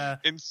 and then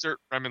insert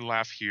Remen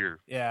laugh here.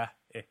 Yeah,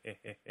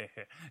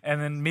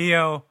 and then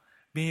Mio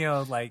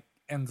like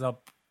ends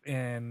up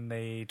in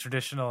a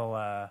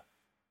traditional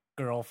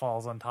girl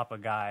falls on top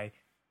of guy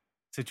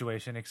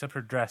situation, except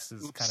her dress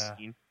is kind of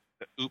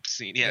the oops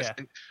scene. Yes, yeah.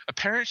 And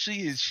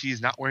apparently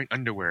she's not wearing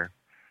underwear.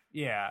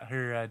 Yeah,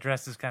 her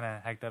dress is kind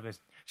of hacked up.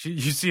 You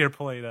see her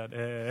play that.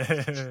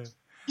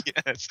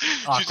 Yes,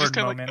 awkward she's just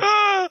moment.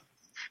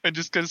 And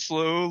just kind of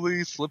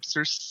slowly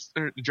slips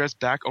her dress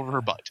back over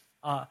her butt.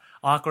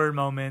 Awkward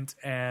moment,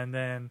 and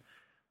then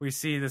we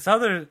see this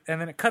other,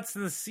 and then it cuts to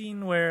the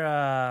scene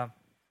where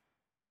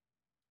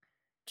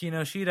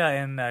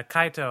Kinoshita and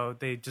Kaito,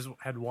 they just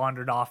had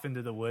wandered off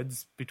into the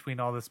woods between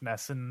all this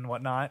mess and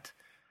whatnot,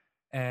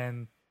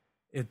 and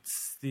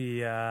it's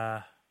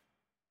the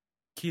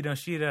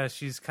Kinoshita,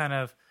 she's kind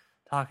of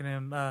talking to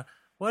him,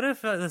 what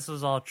if this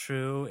was all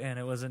true and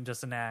it wasn't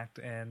just an act,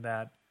 and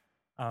that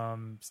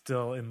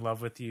still in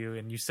love with you,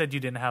 and you said you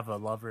didn't have a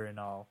lover and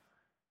all.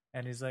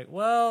 And he's like,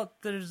 well,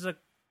 there's a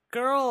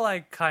girl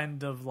I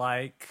kind of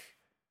like,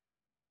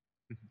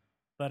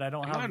 but I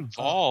don't have... I'm not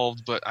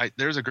involved, but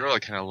there's a girl I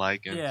kind of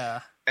like. And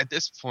at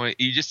this point,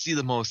 you just see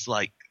the most,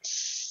 like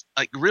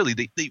really,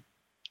 they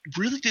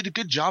really did a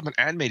good job in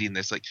animating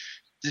this. Like,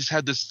 just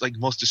had this, like,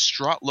 most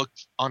distraught look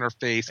on her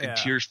face and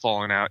tears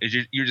falling out.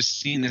 You're just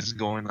seeing this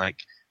going, like,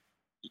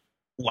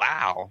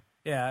 wow.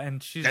 Yeah,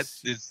 and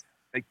she's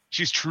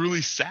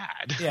truly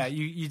sad. Yeah,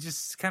 you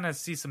just kind of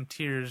see some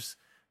tears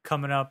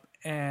coming up,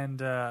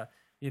 and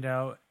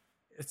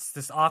it's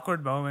this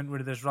awkward moment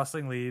where there's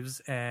rustling leaves,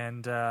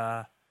 and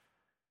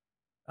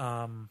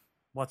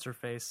what's her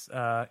face,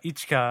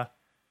 Ichika,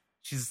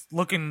 she's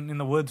looking in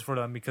the woods for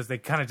them because they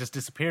kind of just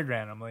disappeared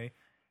randomly,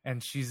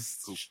 and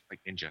she's like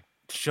ninja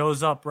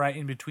shows up right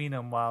in between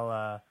them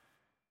while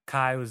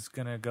Kai was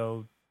gonna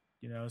go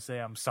say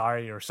I'm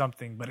sorry or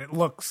something, but it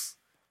looks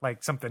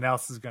like something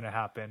else is gonna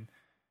happen,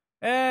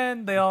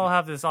 and they all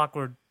have this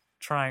awkward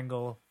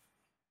triangle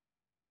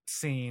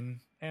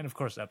scene, and of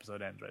course the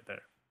episode ends right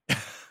there.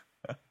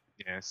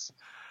 Yes,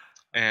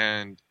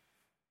 and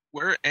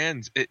where it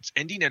ends, it's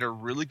ending at a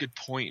really good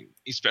point,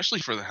 especially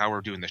for how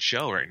we're doing the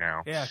show right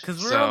now. Yeah,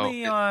 because we're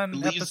only on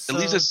episode...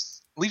 It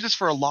leaves us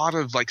for a lot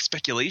of, like,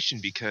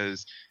 speculation,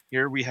 because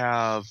here we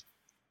have,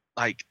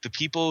 like, the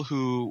people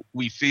who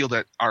we feel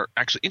that are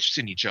actually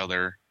interested in each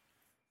other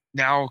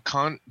now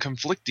coming to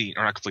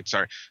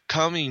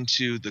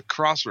the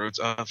crossroads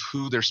of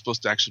who they're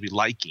supposed to actually be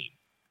liking.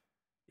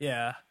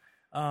 Yeah.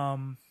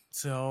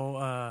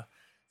 So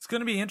it's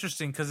going to be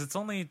interesting because it's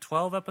only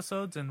 12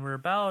 episodes and we're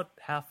about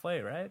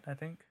halfway, right? I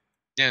think.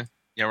 Yeah,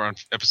 we're on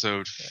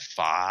episode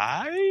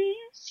 5.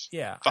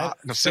 Yeah,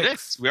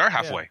 6. We are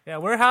halfway. Yeah,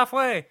 we're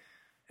halfway,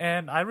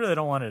 and I really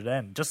don't want it to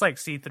end. Just like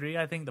C3,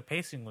 I think the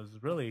pacing was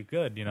really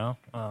good. Yeah.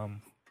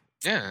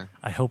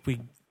 I hope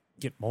we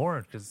get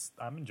more because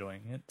I'm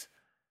enjoying it.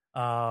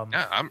 I'm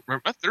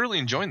thoroughly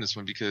enjoying this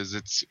one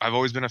because I've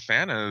always been a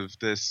fan of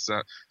this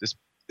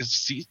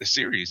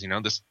series.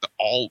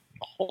 All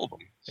of them.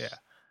 Yeah.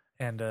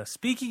 And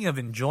speaking of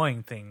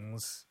enjoying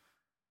things,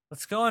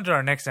 let's go on to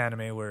our next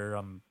anime where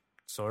I'm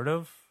sort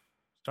of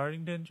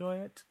starting to enjoy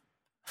it.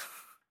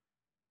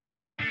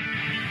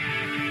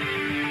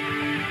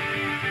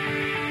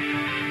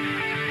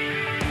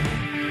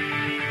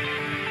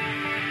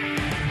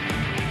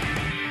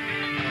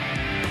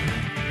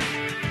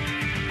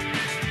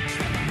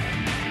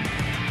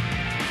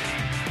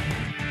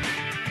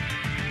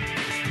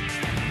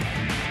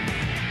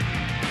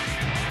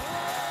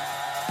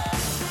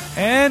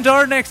 And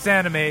our next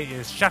anime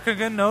is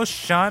Shakugan no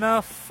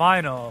Shana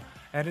Final,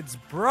 and it's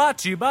brought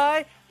to you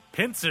by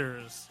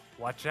Pincers.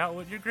 Watch out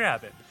what you're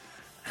grabbing.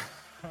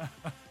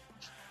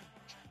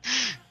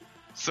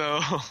 So,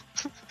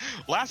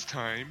 last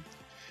time,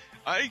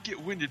 I get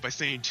winded by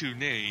saying 2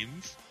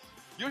 names,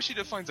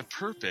 Yoshida finds a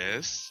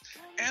purpose,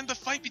 and the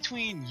fight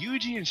between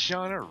Yuji and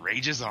Shana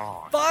rages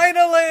on.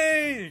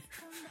 Finally!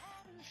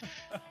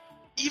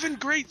 Even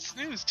great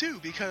news, too,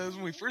 because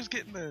when we first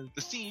get in the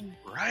scene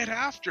right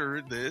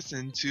after this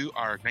into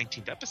our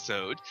 19th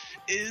episode,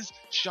 is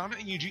Shana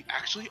and Yuji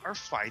actually are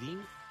fighting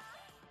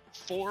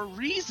for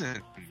reasons.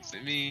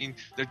 I mean,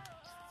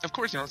 of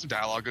course, some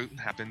dialogue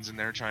happens and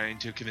they're trying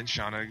to convince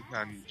Shana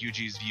on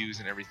Yuji's views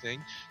and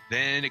everything.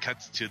 Then it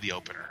cuts to the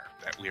opener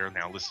that we are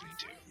now listening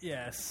to.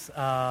 Yes.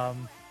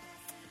 And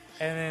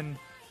then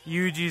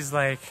Yuji's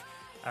like,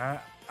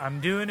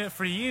 I'm doing it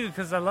for you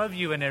because I love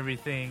you and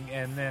everything.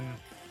 And then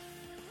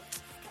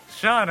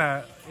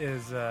Shana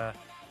is,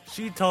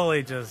 she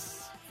totally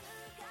just,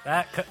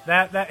 that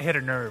hit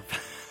a nerve.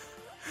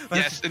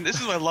 Yes, and this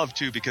is what I love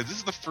too, because this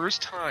is the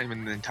first time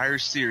in the entire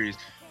series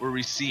where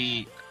we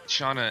see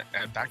Shana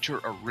back to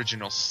her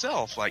original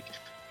self. Like,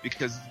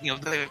 because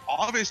they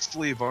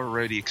obviously have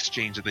already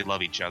exchanged that they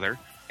love each other,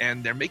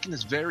 and they're making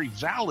this very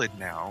valid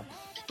now.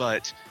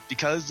 But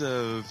because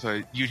of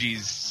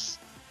Yuji's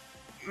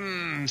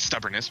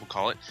stubbornness, we'll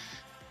call it,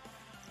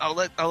 I'll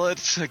let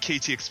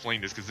KT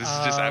explain this, because this is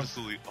just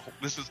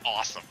this is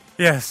awesome.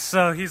 Yes,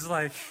 so he's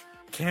like,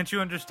 "Can't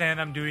you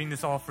understand? I'm doing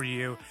this all for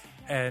you,"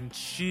 and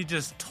she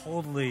just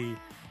totally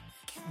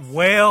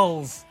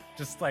wails,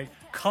 just like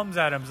comes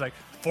at him, like,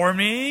 "For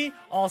me?"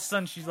 All of a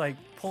sudden, she's like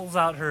pulls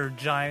out her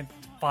giant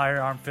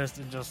firearm fist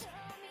and just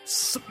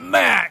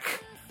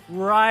smack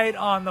right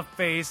on the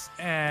face,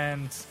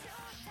 and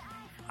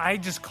I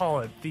just call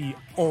it the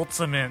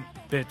ultimate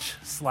bitch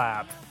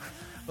slap.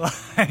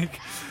 Like,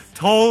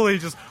 totally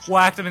just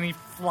whacked him, and he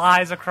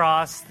flies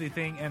across the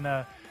thing,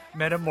 and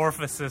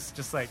Metamorphosis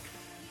just like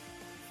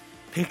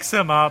picks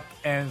him up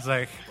and is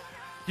like,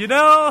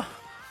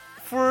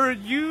 for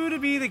you to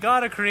be the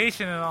god of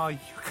creation and all, you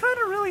kind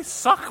of really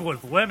suck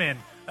with women.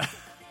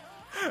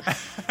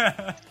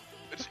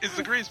 It's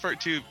the greatest part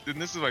too,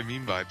 and this is what I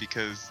mean by,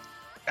 because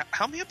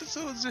how many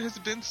episodes has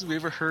it been since we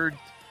ever heard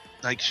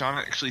like Shauna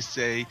actually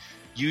say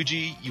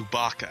Yuji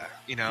Yubaka,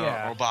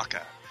 or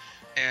Baka,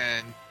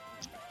 and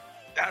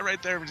that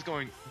right there, I'm just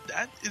going,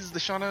 that is the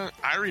Shauna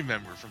I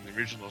remember from the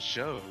original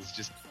shows.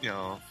 Just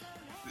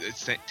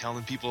it's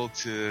telling people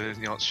to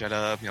shut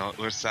up,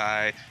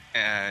 Ursai,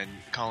 and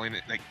calling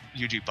it like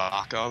Yuji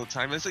Baka all the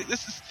time. It's like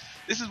this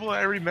is what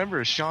I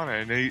remember as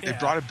Shauna, and they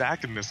brought it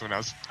back in this one. I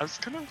was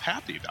kind of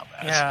happy about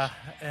that. Yeah,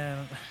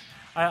 and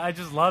I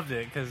just loved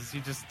it, because he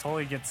just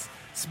totally gets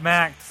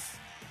smacked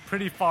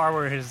pretty far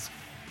where his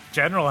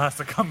general has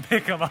to come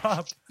pick him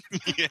up.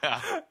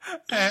 Yeah.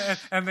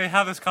 And they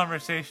have this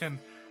conversation,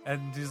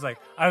 and he's like,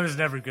 "I was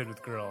never good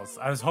with girls.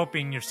 I was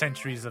hoping your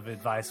centuries of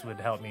advice would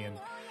help me." And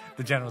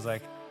the general's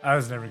like, "I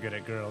was never good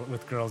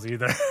with girls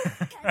either."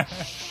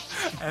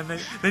 And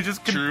they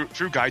just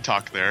true guy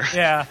talk there.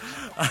 Yeah.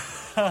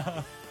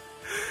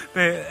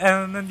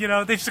 And then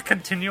they just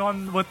continue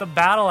on with the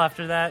battle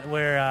after that,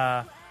 where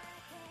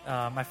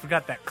I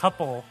forgot that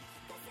couple.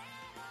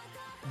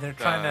 They're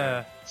trying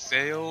to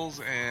Sales,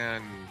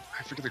 and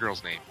I forget the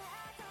girl's name.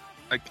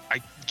 Like,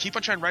 I keep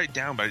on trying to write it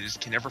down, but I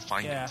just can never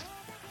find it.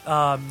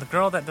 The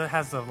girl that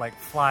has the like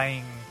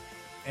flying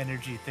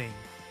energy thing.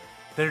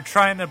 They're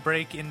trying to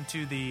break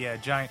into the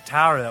giant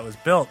tower that was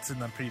built in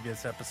the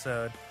previous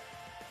episode,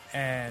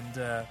 and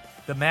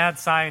the mad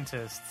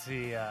scientist,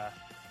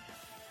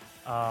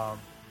 all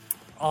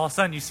of a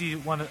sudden you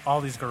see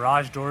all these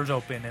garage doors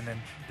open, and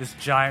then this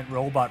giant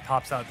robot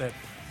pops out that,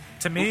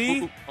 to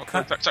me...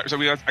 Sorry,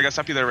 I got to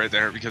stop you there right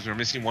there, because we're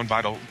missing one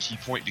vital key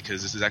point,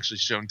 because this is actually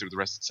shown through the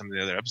rest of some of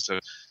the other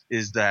episodes,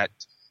 is that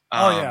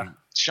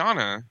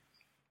Shauna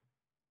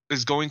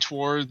is going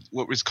toward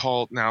what was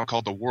called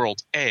the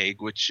World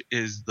Egg, which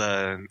is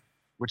going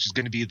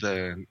to be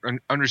the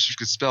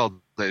unrestricted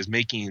spell that is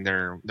making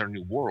their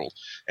new world,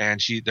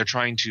 and they're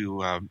trying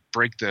to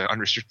break the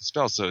unrestricted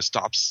spell so it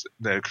stops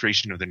the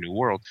creation of the new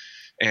world.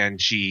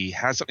 And she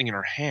has something in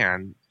her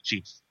hand.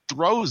 She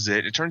throws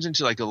it. It turns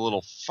into like a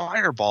little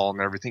fireball and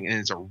everything, and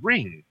it's a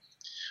ring.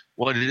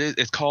 What it is,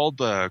 it's called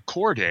the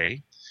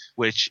Corde,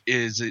 which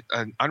is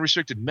an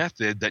unrestricted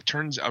method that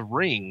turns a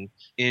ring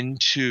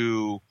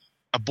into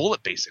a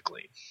bullet,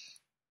 basically.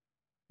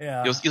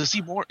 Yeah, you'll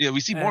see more. Yeah, we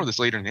see more of this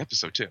later in the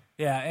episode too.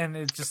 Yeah, and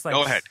it's just like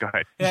go ahead.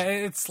 Yeah,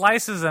 it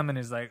slices him, and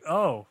he's like,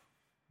 "Oh,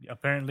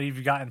 apparently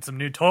you've gotten some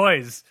new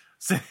toys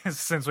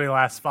since we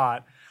last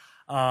fought."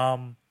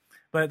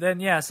 But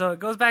then so it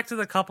goes back to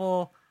the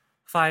couple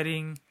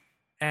fighting,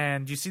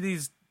 and you see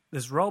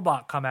this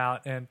robot come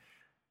out, and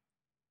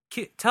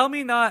tell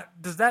me,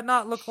 does that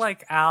not look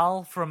like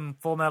Al from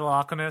Full Metal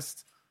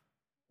Alchemist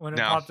when it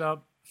popped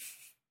up?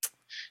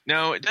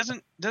 No, it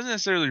doesn't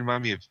necessarily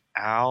remind me of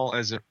Al,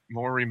 as it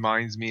more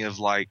reminds me of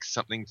like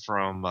something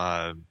from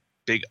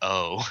Big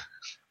O.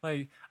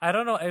 Like, I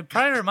don't know, it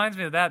probably reminds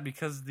me of that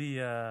because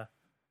the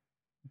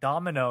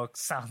Domino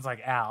sounds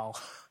like Al.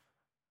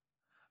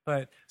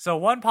 But so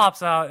one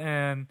pops out,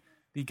 and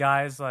the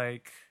guy's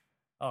like,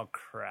 "Oh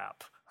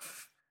crap."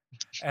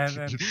 And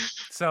then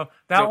so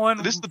that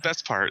one, this is the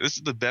best part. This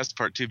is the best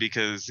part too,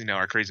 because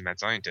our crazy mad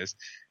scientist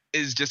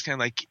is just kind of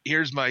like,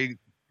 here's my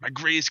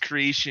greatest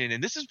creation,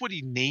 and this is what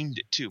he named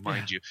it too,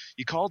 mind you.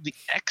 He called the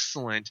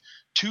excellent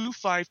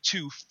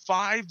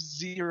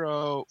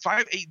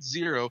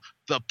 252-580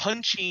 the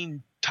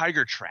punching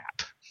tiger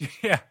trap.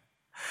 Yeah.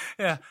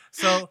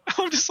 So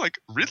I'm just like,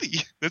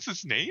 really? That's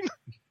his name?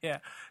 Yeah.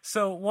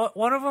 So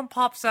one of them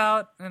pops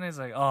out, and he's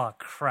like, "Oh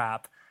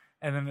crap!"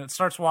 And then it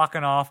starts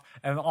walking off,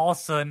 and all of a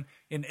sudden,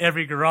 in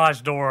every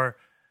garage door,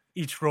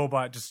 each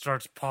robot just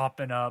starts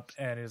popping up,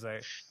 and he's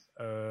like,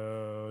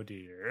 "Oh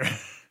dear."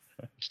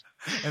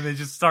 And they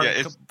just start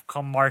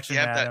come marching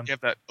at him. You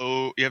have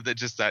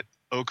that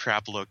oh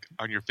crap look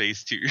on your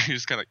face too. You're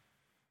just kind of like,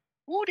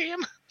 oh damn.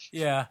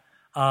 Yeah.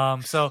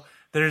 So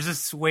there's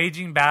this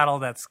waging battle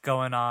that's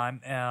going on.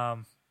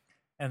 And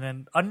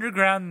then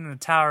underground in the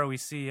tower we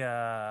see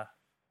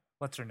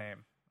what's her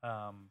name?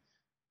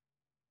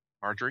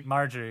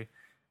 Marjorie.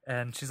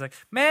 And she's like,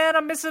 man,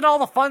 I'm missing all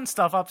the fun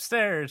stuff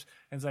upstairs.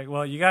 And it's like,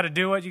 well, you got to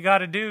do what you got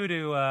to do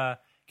to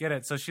get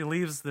it. So she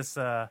leaves this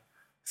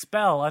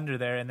spell under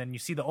there, and then you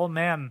see the old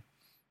man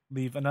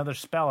leave another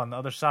spell on the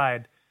other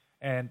side,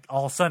 and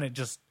all of a sudden it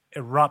just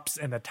erupts,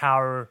 and the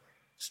tower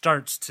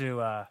starts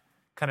to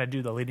kind of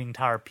do the Leaning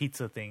Tower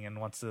pizza thing and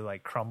wants to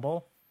like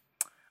crumble.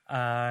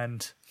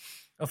 And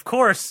of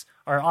course,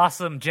 our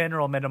awesome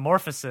General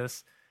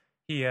Metamorphosis,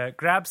 he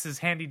grabs his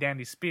handy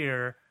dandy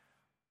spear,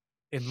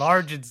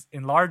 enlarges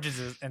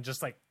it, and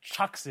just like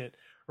chucks it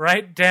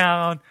right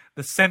down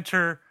the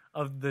center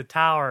of the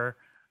tower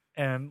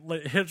and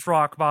hits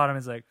rock bottom.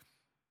 Is like,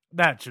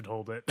 that should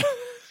hold it.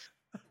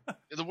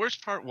 The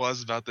worst part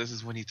was about this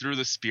is when he threw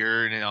the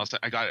spear and I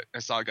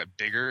saw it got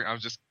bigger. I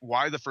was just,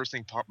 why the first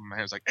thing popped in my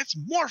head was like, it's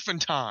morphin'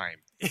 time.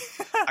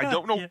 I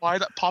don't know why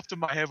that popped in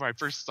my head when I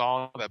first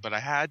saw that, but I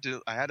had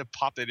to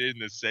pop it in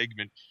this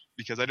segment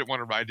because I didn't want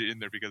to write it in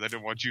there because I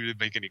didn't want you to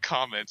make any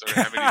comments or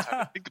have any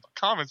time to think about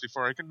comments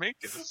before I could make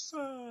it.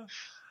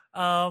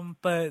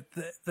 But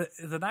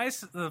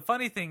the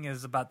funny thing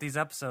is about these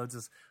episodes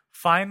is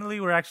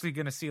finally we're actually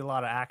going to see a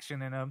lot of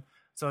action in them.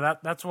 So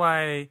that's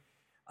why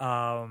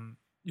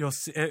you'll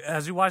see,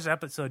 as you watch the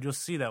episode, you'll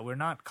see that we're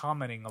not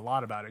commenting a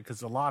lot about it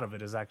because a lot of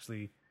it is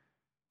actually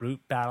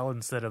brute battle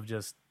instead of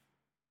just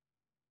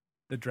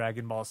the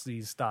Dragon Ball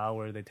Z style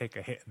where they take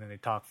a hit and then they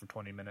talk for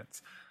 20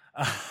 minutes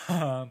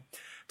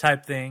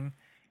type thing.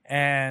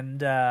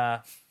 And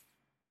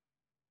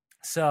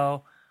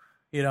so,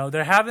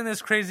 they're having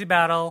this crazy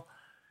battle,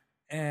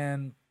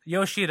 and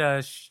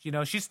Yoshida,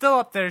 she's still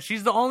up there.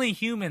 She's the only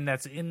human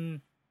that's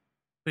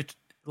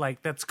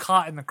that's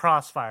caught in the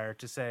crossfire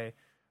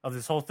of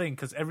this whole thing,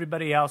 because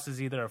everybody else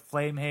is either a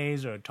Flame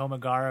Haze or a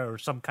Tomagara or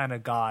some kind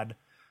of god,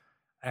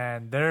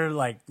 and they're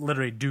like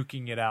literally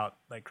duking it out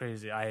like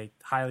crazy. I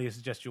highly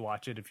suggest you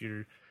watch it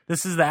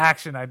this is the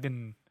action I've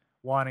been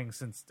wanting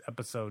since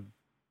episode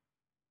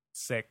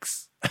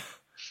 6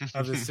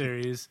 of the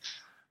series.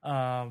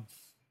 And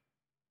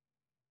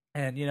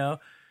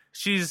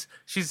she's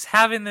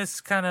having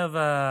this kind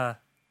of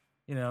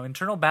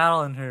internal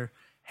battle in her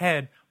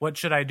head. What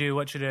should I do?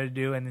 And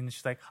then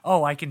she's like,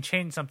 oh, I can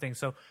change something.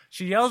 So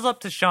she yells up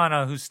to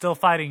Shauna, who's still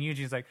fighting Yuji.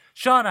 She's like,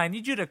 Shauna, I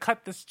need you to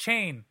cut this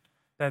chain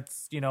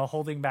that's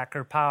holding back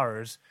her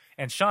powers.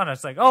 And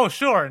Shauna's like, oh,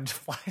 sure, and just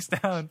flies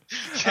down.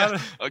 Yeah,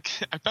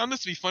 okay. I found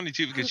this to be funny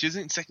too because she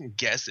doesn't second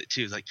guess it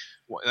too. It's like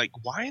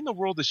why in the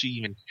world does she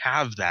even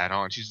have that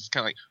on? She's just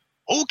kind of like,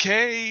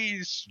 okay,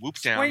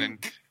 swoops down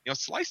and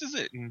slices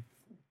it, and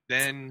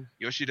then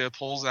Yoshida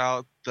pulls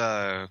out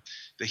the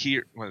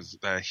Hira,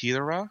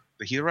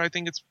 I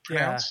think it's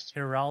pronounced.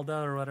 Yeah,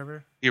 Hiralda or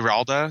whatever.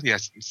 Hiralda,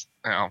 yes.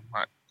 I'm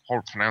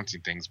horrible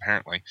pronouncing things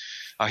apparently.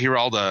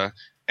 Hiralda,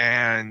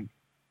 and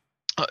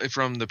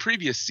from the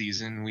previous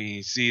season,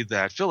 we see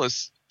that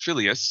Phileas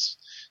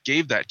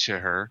gave that to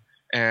her,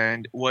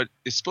 and what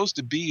it's supposed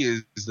to be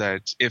is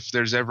that if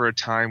there's ever a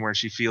time where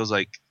she feels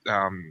like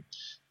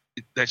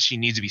that she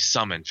needs to be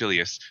summoned,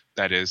 Phileas,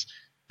 that is,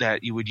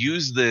 that you would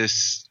use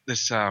this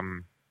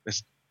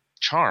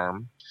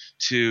charm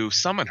to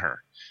summon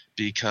her,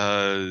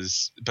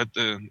 but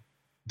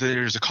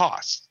there's a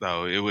cost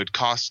though. It would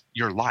cost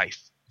your life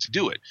to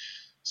do it.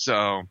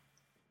 So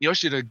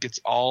Yoshida gets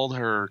all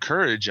her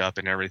courage up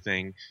and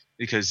everything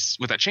because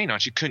with that chain on,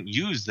 she couldn't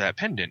use that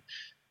pendant,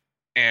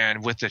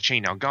 and with the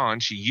chain now gone,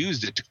 she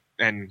used it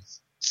and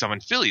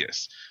summoned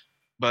Phileas.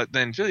 But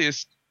then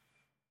Phileas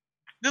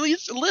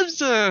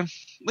lives a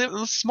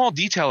small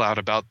detail out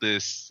about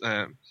this.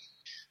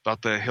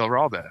 About the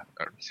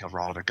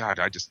Hiralda. God,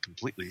 I just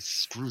completely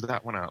screwed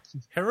that one up.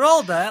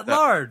 Hiralda at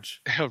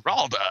large.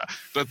 Hiralda.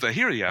 But the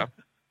Hiria,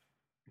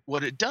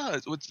 what it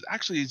does, what's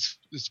actually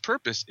its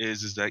purpose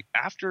is that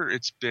after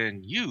it's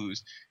been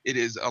used,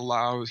 it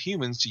allows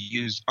humans to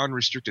use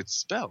unrestricted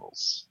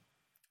spells.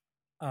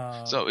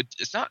 So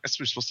it's not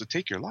necessarily supposed to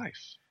take your life.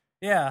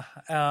 Yeah.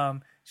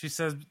 She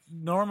says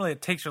normally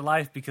it takes your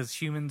life because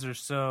humans are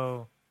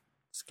so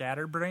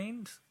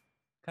scatterbrained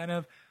kind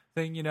of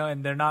thing,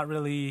 and they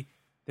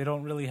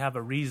don't really have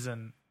a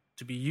reason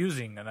to be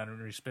using an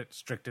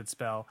unrestricted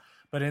spell.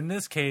 But in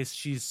this case,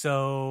 she's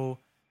so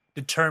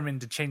determined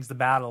to change the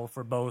battle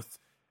for both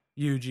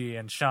Yuji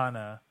and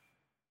Shauna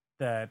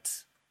that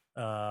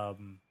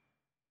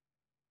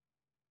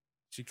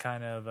she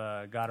kind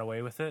of got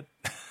away with it.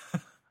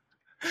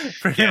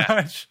 Pretty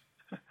much.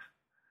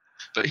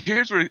 But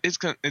here's where it's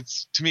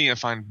to me, I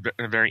find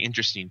very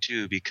interesting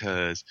too,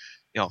 because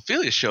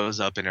Phileas shows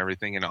up and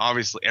everything, and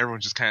obviously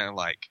everyone's just kind of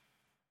like,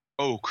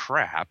 oh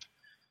crap.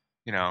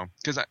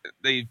 Because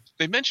they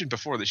mentioned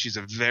before that she's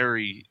a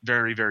very,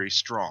 very, very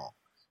strong,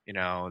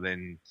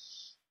 then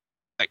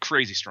like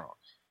crazy strong.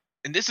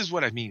 And this is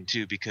what I mean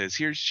too, because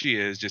here she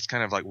is, just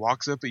kind of like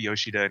walks up at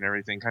Yoshida and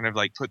everything, kind of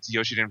like puts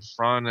Yoshida in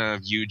front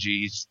of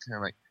Yuji, kind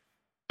of like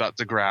about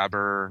to grab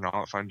her and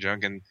all that fun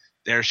junk. And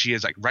there she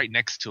is, like right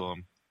next to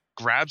him,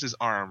 grabs his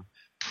arm,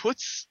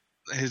 puts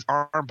his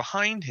arm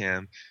behind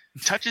him,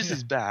 touches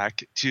his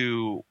back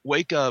to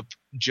wake up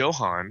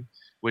Johan,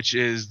 which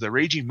is the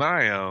Raging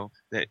Mayo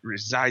that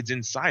resides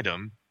inside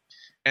him.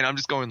 And I'm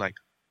just going like,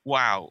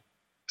 wow.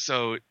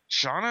 So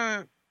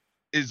Shauna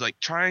is like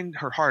trying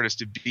her hardest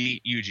to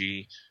beat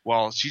Yuji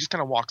while she just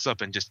kind of walks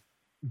up and just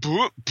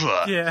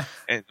Yeah.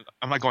 And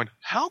I'm like going,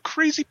 how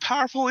crazy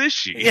powerful is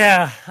she?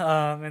 Yeah,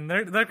 and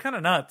they're kind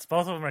of nuts.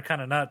 Both of them are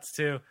kind of nuts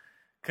too,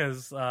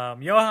 because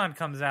Johan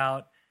comes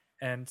out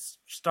and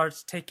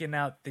starts taking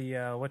out the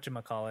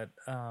whatchamacallit.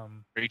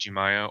 Reiji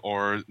Maya,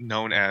 or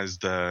known as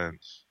the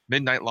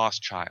Midnight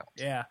Lost Child.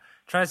 Yeah,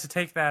 tries to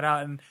take that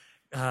out, and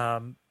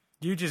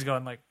Yuji's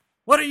going like,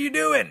 "What are you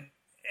doing?"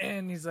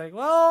 And he's like,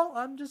 "Well,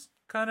 I'm just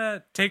kind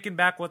of taking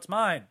back what's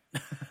mine,"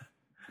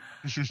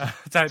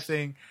 type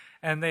thing.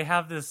 And they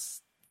have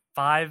this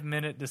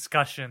 5-minute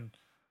discussion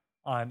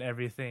on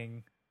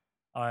everything,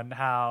 on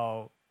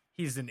how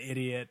he's an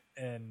idiot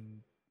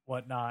and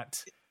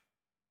whatnot.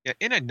 Yeah,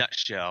 in a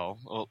nutshell,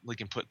 well, we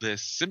can put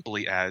this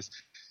simply as,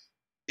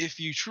 if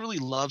you truly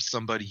love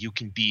somebody, you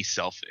can be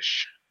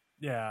selfish.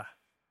 Yeah.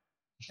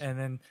 And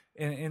then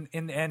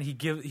in the end,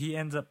 he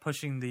ends up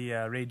pushing the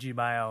Reiji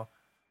Maya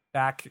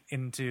back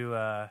into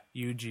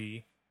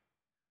Yuji,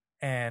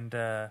 and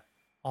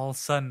all of a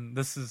sudden,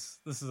 this is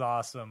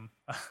awesome.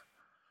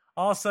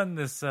 All of a sudden,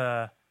 this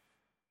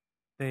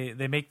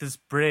they make this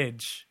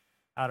bridge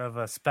out of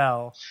a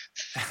spell.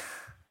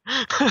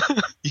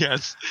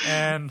 Yes.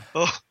 And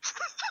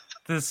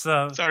this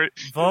sorry,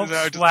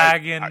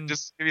 Volkswagen.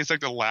 Just give me a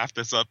second to laugh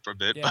this up for a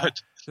bit. Yeah,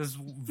 but this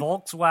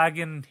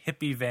Volkswagen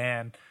hippie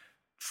van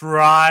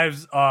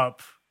drives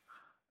up,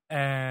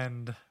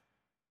 and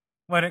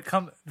when it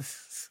comes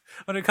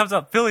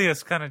up,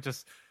 Phileas kind of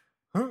just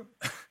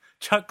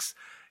chucks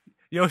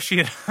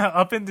Yoshi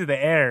up into the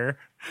air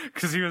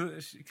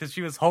because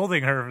she was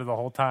holding her for the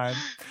whole time,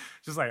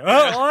 just like,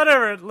 oh,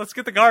 whatever, let's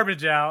get the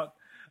garbage out.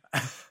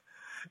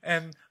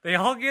 And they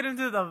all get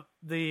into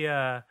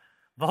the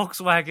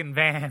Volkswagen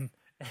van.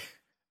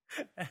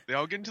 They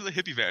all get into the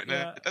hippie van.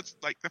 Yeah. That's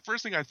like the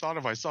first thing I thought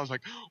of. I was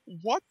like,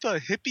 what the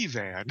hippie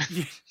van?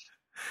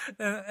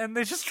 And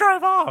they just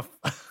drive off.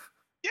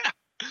 Yeah.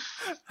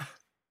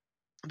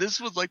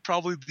 This was like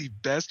probably the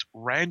best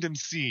random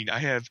scene I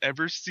have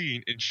ever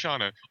seen in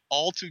Shauna.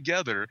 All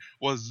together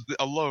was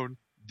alone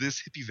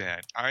this hippie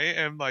van. I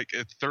am like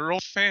a thorough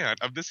fan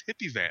of this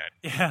hippie van.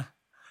 Yeah.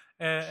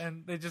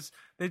 And they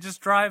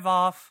just drive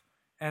off,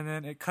 and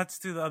then it cuts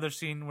to the other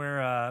scene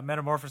where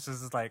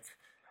Metamorphosis is like,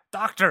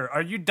 "Doctor,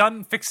 are you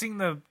done fixing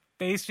the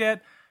base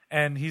yet?"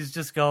 And he's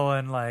just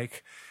going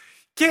like,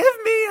 "Give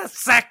me a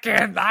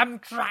second, I'm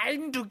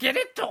trying to get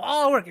it to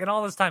all work." And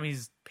all this time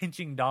he's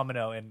pinching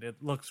Domino, and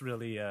it looks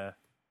really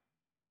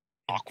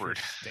awkward.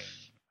 interesting.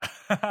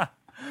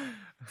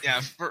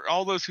 Yeah, for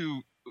all those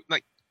who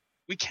like,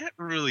 we can't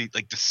really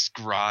like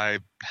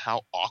describe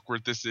how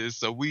awkward this is,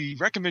 so we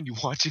recommend you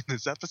watching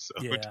this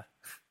episode. Yeah.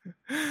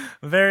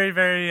 Very,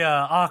 very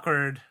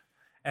awkward.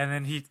 And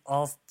then he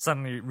all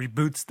suddenly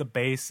reboots the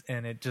base,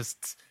 and it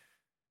just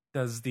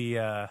does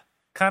the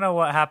kind of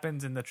what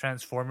happens in the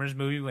Transformers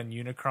movie when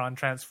Unicron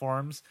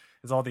transforms,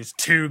 is all these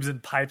tubes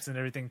and pipes and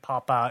everything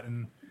pop out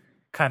and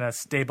kind of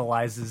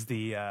stabilizes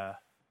the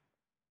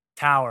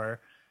tower.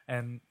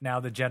 And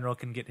now the general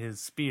can get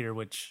his spear,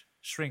 which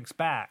shrinks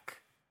back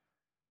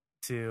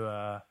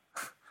to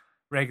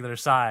regular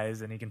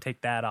size, and he can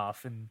take that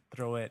off and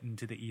throw it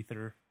into the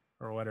ether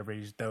or whatever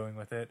he's doing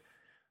with it.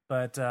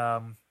 But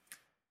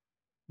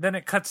then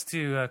it cuts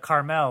to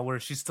Carmel, where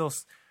she's still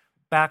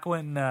back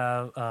when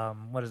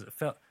what is it,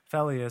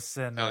 Phileas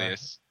and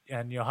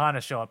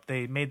Johanna show up.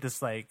 They made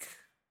this like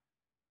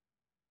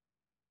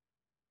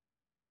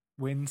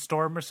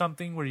windstorm or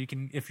something where you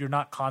can, if you're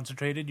not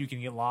concentrated, you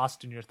can get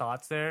lost in your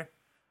thoughts there.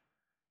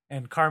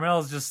 And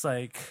Carmel's just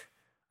like,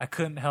 I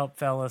couldn't help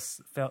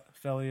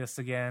Phileas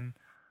again.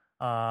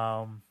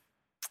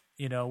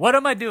 You know, what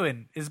am I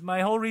doing? Is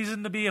my whole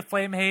reason to be a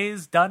flame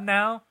haze done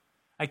now?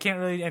 I can't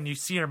really. And you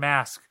see her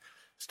mask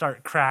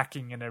start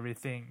cracking and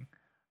everything.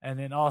 And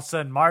then all of a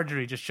sudden,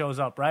 Marjorie just shows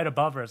up right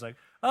above her. It's like,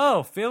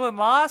 oh, feeling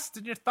lost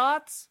in your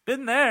thoughts?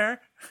 Been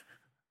there.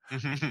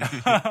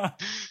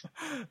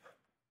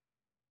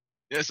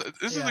 Yes,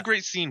 this is a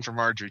great scene for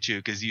Marjorie too,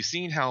 because you've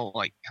seen how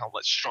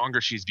much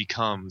stronger she's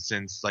become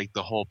since like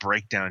the whole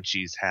breakdown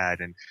she's had,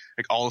 and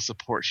like all the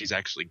support she's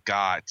actually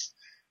got.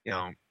 You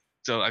know,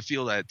 so I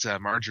feel that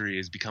Marjorie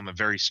has become a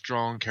very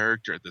strong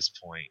character at this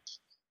point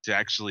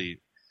to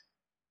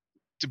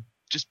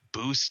just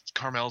boost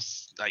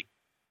Carmel's like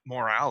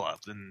morale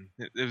up, and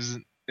it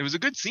was a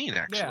good scene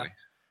actually.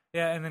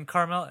 Yeah, and then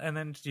Carmel, and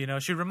then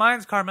she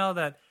reminds Carmel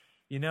that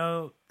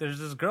there's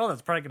this girl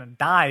that's probably gonna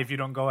die if you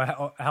don't go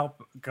out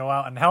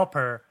and help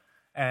her,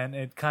 and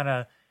it kind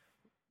of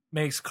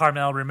makes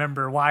Carmel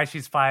remember why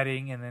she's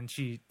fighting, and then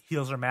she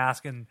heals her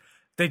mask, and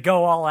they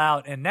go all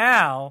out, and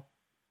now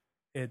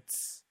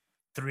it's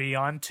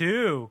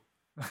 3-on-2.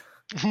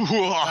 And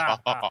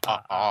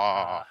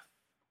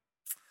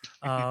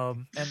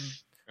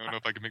I don't know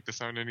if I can make this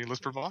sound any less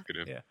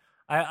provocative. Yeah,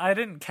 I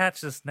didn't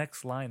catch this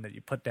next line that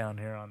you put down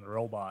here on the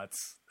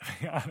robots, to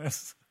be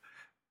honest.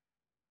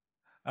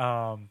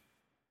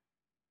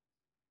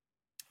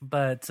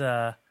 But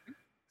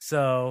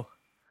so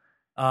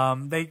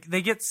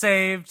They get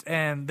saved,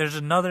 and there's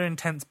another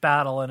intense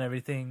battle and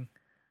everything.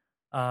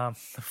 The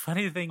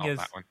funny thing is,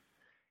 that one.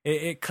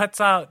 It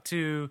cuts out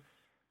to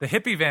the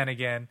hippie van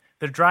again.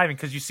 They're driving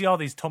because you see all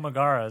these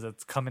Tomagaras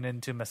that's coming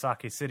into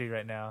Masaki City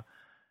right now.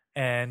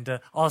 And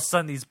all of a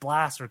sudden, these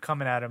blasts are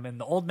coming at him. And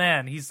the old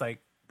man, he's like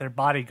their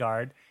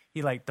bodyguard.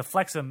 He like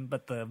deflects him,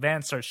 but the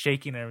van starts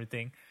shaking and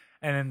everything.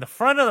 And then the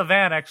front of the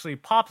van actually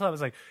pops up.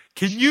 It's like,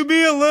 can you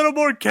be a little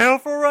more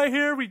careful right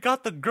here? We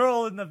got the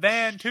girl in the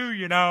van too,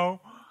 you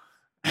know.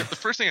 Yeah, the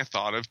first thing I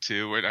thought of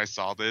too when I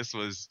saw this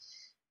was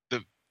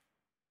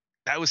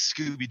that was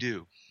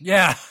Scooby-Doo.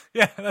 Yeah,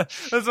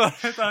 that's what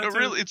I thought too.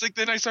 Really, it's like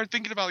then I started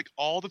thinking about like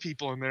all the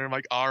people in there. I'm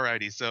like,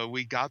 alrighty, so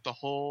we got the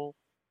whole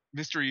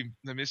mystery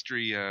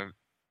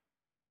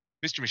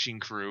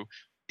machine crew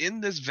in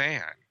this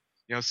van.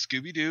 You know,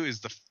 Scooby-Doo is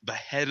the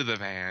head of the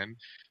van.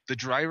 The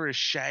driver is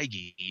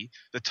Shaggy.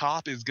 The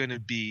top is gonna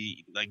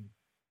be like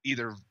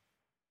either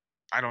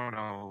I don't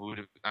know.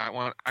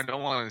 I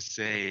don't want to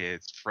say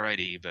it's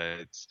Freddy,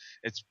 but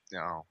it's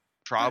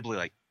probably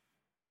like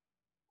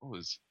what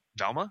was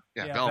Velma?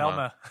 Yeah,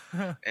 Velma.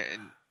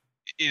 And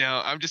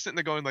I'm just sitting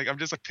there going like I'm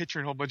just like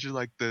picturing a whole bunch of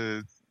like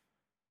the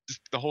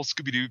whole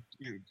Scooby-Doo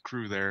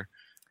crew there.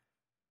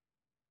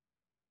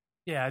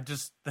 Yeah,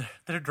 just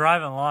they're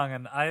driving along,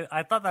 and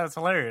I thought that was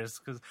hilarious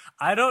because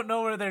I don't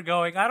know where they're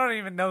going. I don't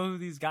even know who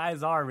these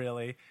guys are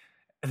really.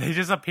 They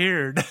just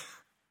appeared,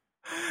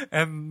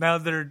 and now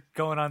they're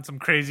going on some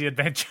crazy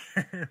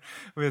adventure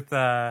with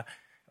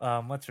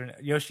what's her name?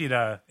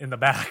 Yoshida in the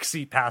back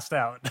seat, passed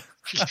out.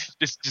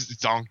 just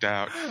zonked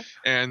out.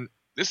 And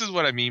this is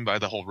what I mean by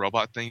the whole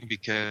robot thing,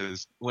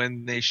 because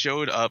when they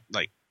showed up,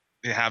 like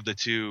they have the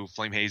two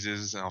Flame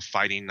Hazes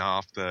fighting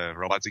off the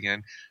robots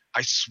again.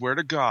 I swear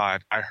to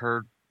God, I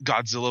heard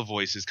Godzilla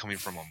voices coming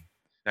from them.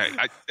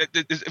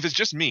 If it's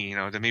just me,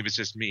 then maybe it's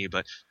just me.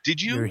 But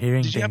did you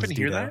happen to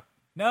hear that?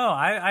 No,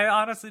 I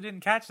honestly didn't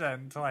catch that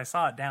until I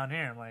saw it down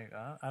here. I'm like,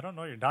 I don't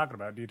know what you're talking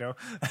about, Dito.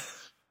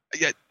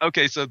 Yeah.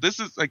 Okay. So this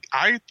is like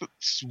I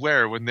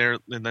swear when they're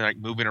like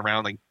moving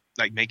around,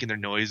 like making their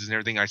noises and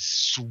everything, I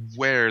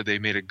swear they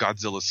made a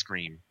Godzilla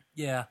scream.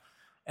 Yeah,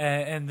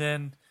 and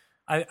then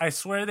I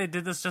swear they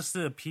did this just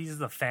to appease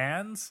the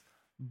fans,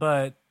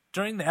 but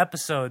during the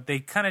episode, they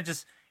kind of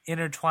just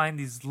intertwine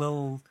these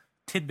little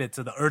tidbits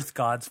of the Earth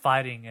gods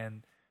fighting,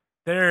 and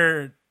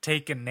they're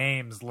taking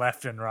names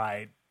left and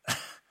right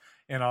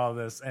in all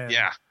this. And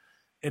yeah,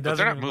 it doesn't. But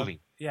they're not moving.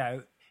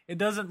 It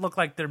doesn't look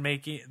like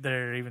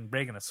they're even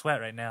breaking a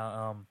sweat right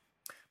now.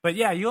 But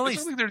yeah, you only. It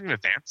doesn't look like they're even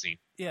advancing.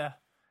 Yeah,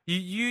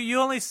 you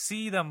only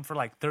see them for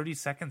like 30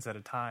 seconds at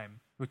a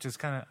time, which is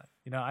kind of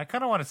I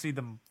kind of want to see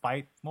them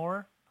fight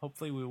more.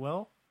 Hopefully, we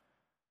will.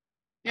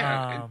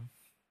 Yeah.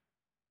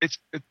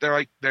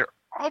 They're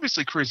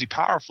obviously crazy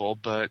powerful,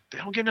 but they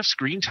don't get enough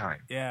screen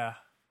time. Yeah.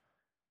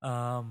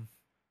 And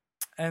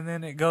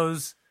then it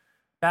goes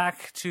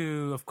back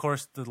to, of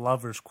course, the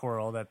lovers'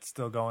 quarrel that's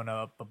still going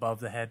up above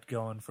the head,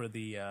 going for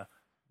the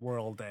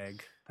world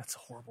egg. That's a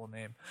horrible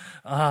name.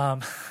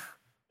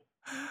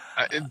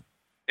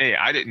 Hey,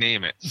 I didn't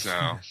name it,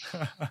 so.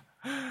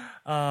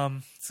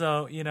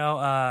 So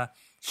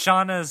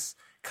Shauna's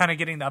kind of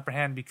getting the upper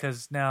hand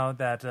because now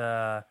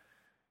that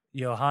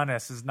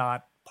Johannes is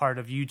not part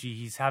of Yuji,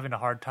 he's having a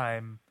hard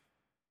time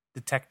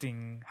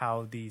detecting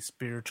how the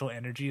spiritual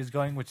energy is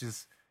going, which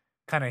is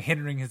kind of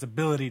hindering his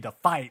ability to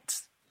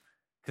fight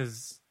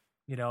because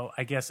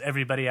I guess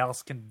everybody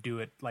else can do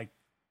it like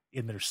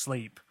in their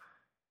sleep.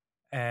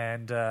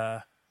 And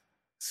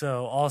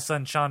so all of a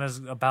sudden Shauna's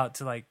about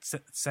to like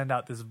send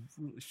out this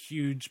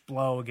huge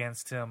blow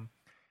against him,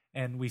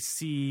 and we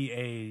see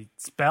a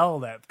spell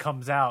that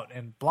comes out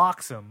and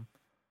blocks him,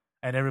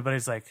 and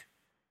everybody's like,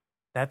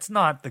 that's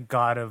not the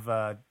god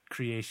of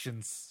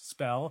creation's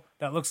spell.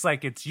 That looks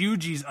like it's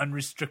Yuji's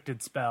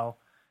unrestricted spell.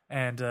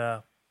 And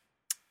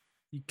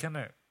you kind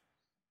of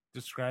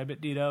describe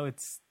it, Dito.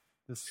 It's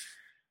this.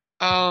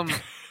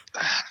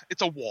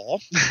 It's a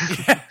wall.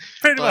 Yeah,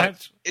 pretty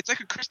much. It's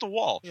like a crystal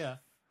wall. Yeah. I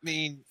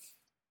mean,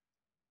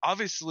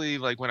 obviously,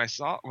 like when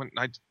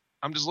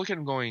I'm just looking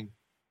and going,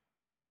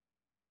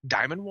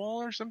 Diamond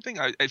Wall or something.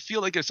 I feel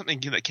like it's something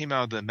that came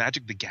out of the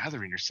Magic the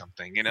Gathering or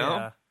something,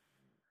 Yeah.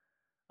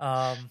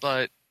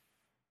 But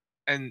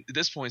and at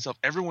this point itself,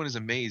 everyone is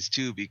amazed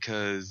too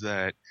because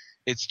it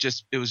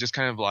was just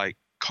kind of like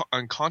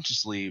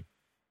unconsciously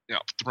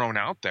thrown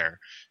out there,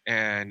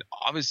 and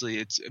obviously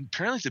it's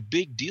a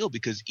big deal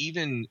because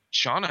even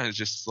Shauna is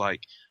just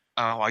like,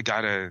 oh, I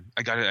gotta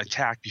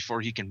attack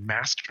before he can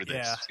master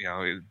this.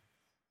 Yeah.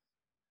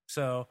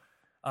 So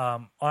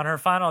on her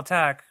final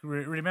attack,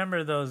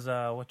 remember those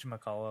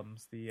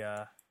whatchamacallums,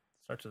 the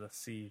starts with a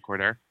C.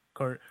 Cordair.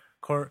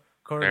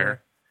 Cordair.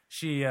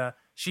 She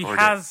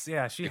has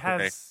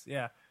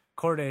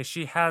Corday.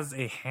 She has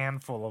a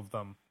handful of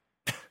them.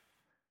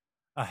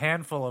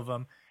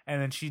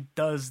 And then she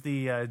does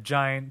the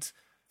giant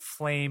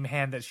flame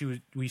hand that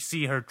we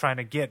see her trying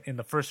to get in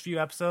the first few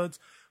episodes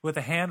with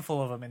a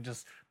handful of them, and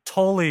just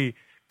totally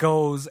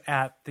goes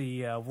at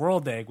the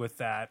world egg with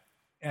that.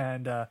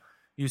 And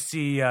you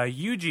see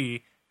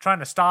Yuji trying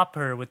to stop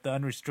her with the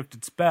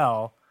unrestricted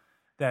spell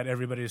that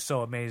everybody is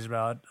so amazed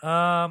about.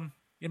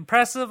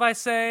 Impressive, I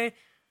say,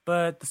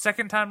 but the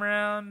second time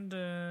around,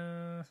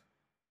 kind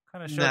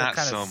of showed Not it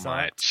kind so of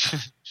much.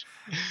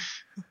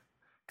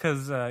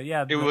 Because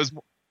It was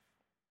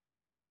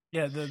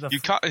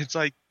the it's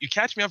like you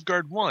catch me off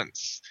guard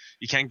once,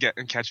 you can't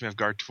catch me off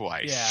guard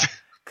twice. yeah,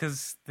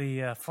 because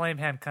the flame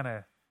hand kind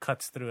of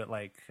cuts through it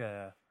like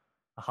a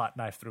hot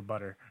knife through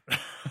butter.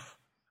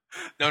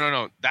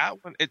 No. That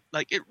one, it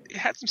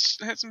had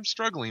some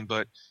struggling,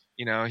 but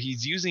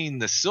he's using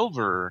the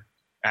silver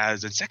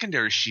as a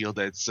secondary shield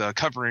that's trying to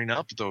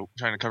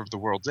cover the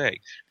world's egg.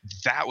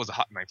 That was a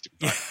hot knife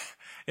through butter.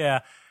 Yeah,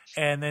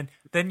 and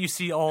then you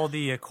see all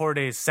the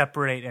cordes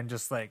separate and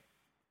just like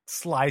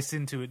slice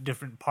into it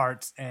different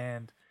parts,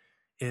 and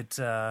it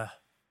the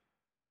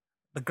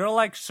girl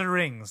likes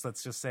rings,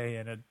 let's just say,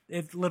 and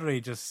it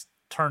literally just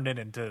turned it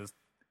into,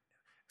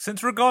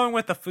 since we're going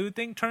with the food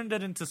thing, turned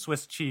it into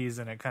Swiss cheese,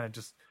 and it kind of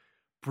just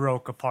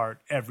broke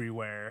apart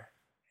everywhere.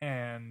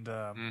 And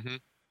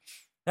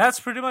that's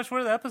pretty much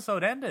where the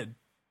episode ended.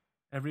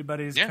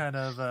 Everybody's kind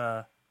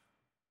of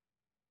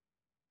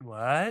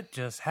what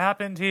just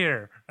happened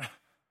here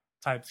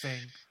type thing.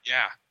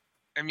 Yeah.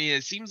 I mean,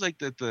 it seems like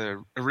that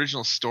the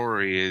original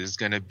story is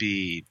going to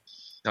be,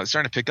 it's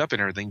starting to pick up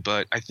and everything,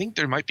 but I think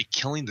they might be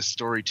killing the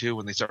story too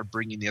when they start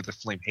bringing the other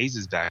Flame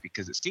Hazes back,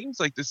 because it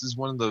seems like this is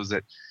one of those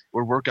that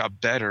would work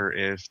out better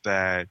if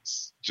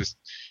that's just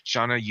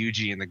Shauna,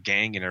 Yuji, and the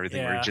gang and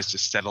everything were just to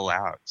settle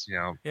out,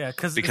 Yeah,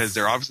 because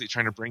they're obviously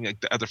trying to bring the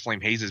other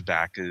Flame Hazes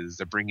back, because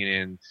they're bringing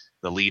in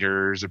the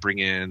leaders, they're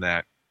bringing in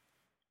that,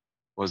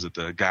 was it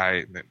the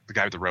guy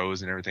with the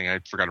rose and everything? I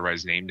forgot to write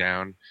his name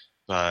down,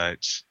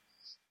 but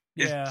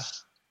it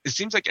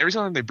seems like every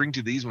time they bring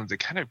to these ones, they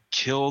kind of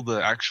kill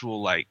the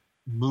actual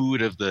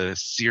mood of the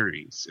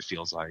series. It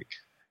feels like.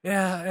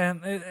 Yeah,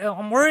 and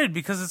I'm worried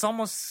because it's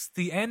almost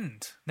the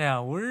end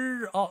now.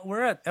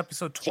 We're at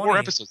episode 20. 4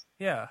 episodes.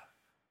 Yeah.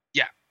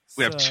 Yeah,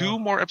 we have 2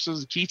 more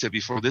episodes of Kita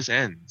before this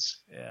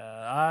ends.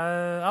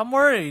 Yeah, I'm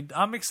worried.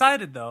 I'm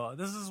excited though.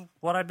 This is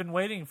what I've been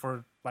waiting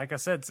for, like I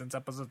said, since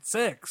episode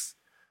 6.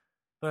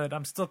 But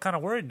I'm still kind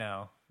of worried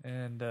now,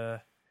 and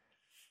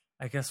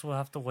I guess we'll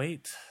have to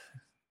wait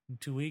in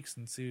 2 weeks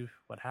and see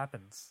what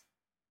happens.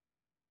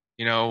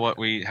 You know what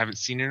we haven't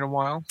seen in a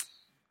while?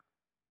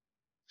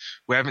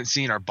 We haven't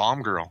seen our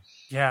bomb girl.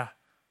 Yeah.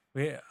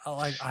 We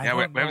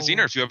haven't seen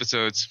her a few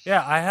episodes.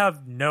 Yeah, I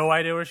have no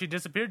idea where she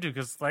disappeared to,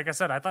 because like I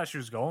said, I thought she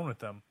was going with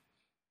them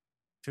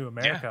to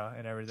America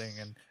and everything,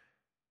 and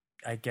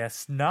I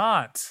guess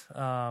not.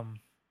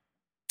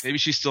 Maybe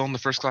she's still in the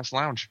first class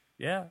lounge.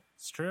 Yeah,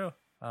 it's true.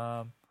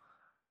 But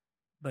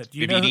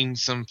maybe eating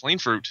some plain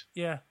fruit.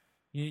 Yeah.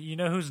 You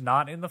know who's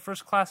not in the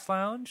first class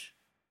lounge?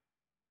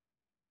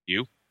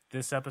 You?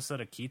 This episode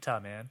of Kita,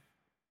 man.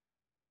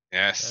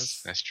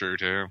 Yes, that's true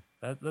too.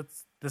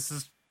 That's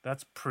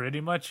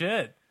pretty much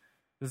it.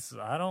 That's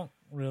all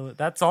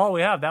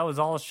we have. That was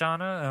all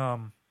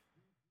Shauna.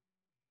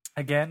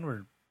 Again,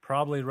 we're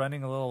probably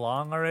running a little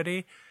long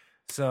already,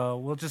 so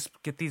we'll just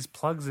get these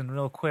plugs in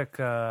real quick.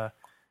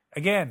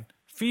 Again,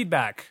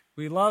 feedback.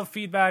 We love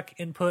feedback,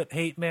 input,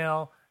 hate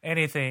mail,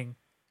 anything.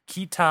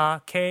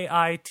 Kita,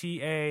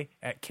 Kita,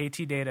 at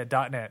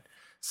ktdata.net.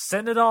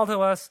 Send it all to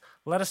us.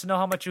 Let us know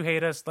how much you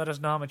hate us. Let us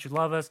know how much you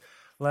love us.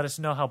 Let us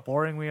know how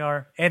boring we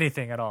are.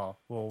 Anything at all.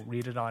 We'll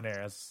read it on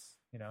air.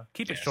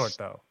 Keep it short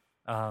though,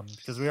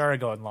 because we are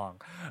going long.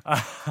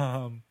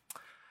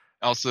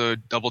 Also,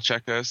 double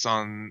check us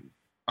on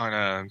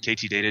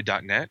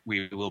ktdata.net.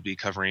 We will be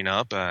covering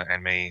up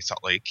Anime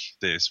Salt Lake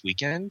this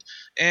weekend.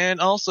 And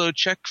also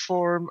check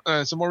for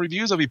some more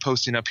reviews I'll be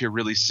posting up here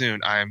really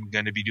soon. I'm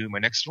going to be doing my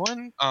next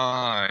one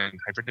on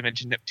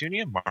Hyperdimension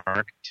Neptunia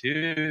Mark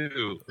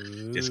II.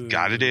 Just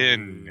got it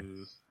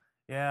in.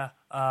 Yeah.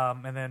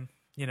 And then,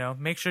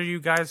 make sure you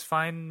guys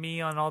find me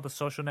on all the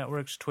social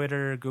networks,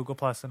 Twitter, Google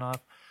Plus and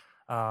off.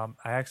 I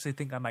actually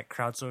think I might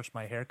crowdsource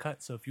my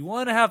haircut. So if you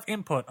want to have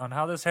input on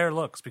how this hair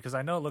looks, because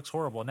I know it looks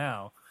horrible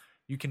now,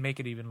 you can make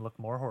it even look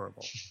more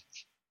horrible.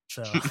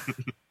 So,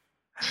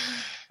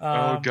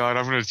 oh God,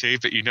 I'm going to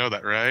tape it. You know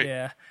that, right?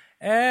 Yeah.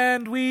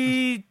 And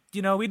we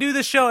do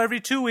this show every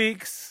 2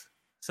 weeks.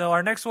 So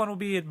our next one will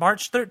be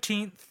March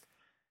 13th.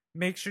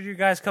 Make sure you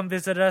guys come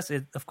visit us.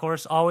 Of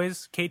course,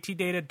 always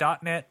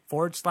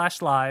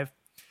ktdata.net/live.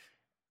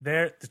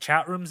 There, the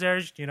chat room's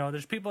there.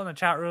 There's people in the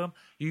chat room.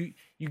 You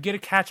get to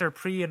catch our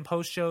pre and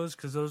post shows,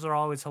 because those are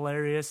always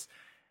hilarious.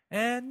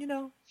 And,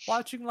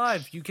 watching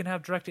live, you can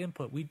have direct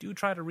input. We do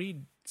try to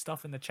read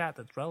stuff in the chat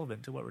that's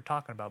relevant to what we're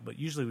talking about, but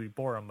usually we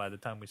bore them by the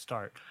time we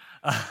start.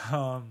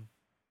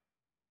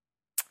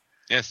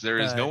 Yes, there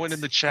is no one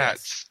in the chat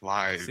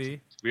live.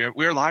 See?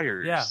 We're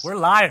liars. Yeah, we're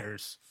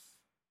liars.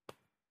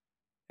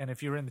 And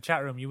if you were in the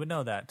chat room, you would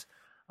know that.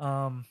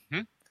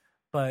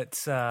 But,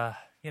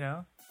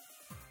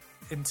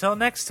 until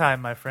next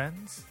time, my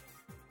friends,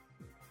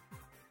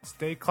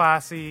 stay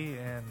classy,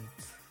 and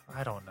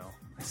I don't know.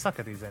 I suck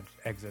at these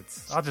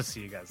exits. I'll just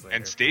see you guys later.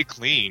 And stay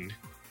clean.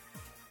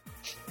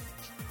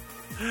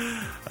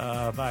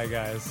 Bye,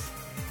 guys.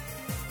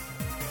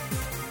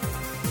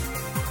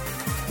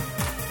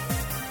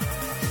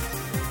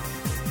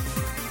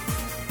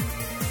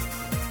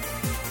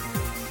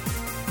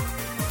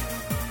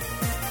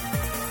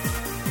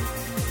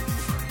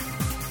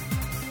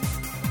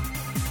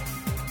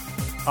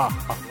 There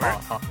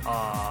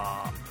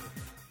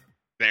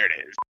it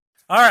is.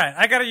 All right,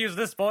 I gotta use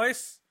this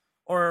voice,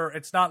 or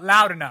it's not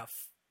loud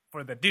enough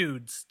for the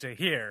dudes to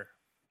hear.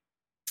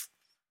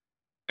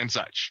 And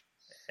such.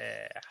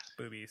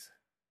 Boobies.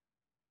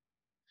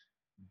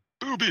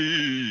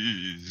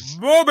 Boobies.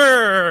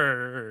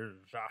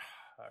 Boobies! All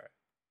right.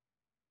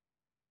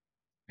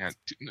 Yeah,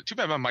 too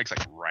bad my mic's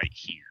like right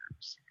here.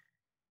 So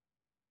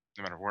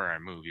no matter where I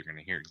move, you're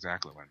gonna hear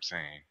exactly what I'm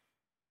saying.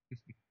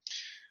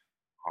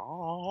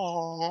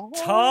 Oh.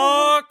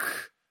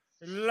 Talk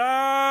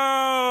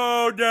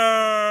louder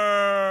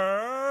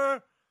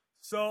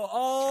so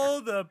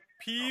all the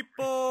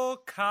people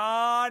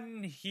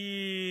can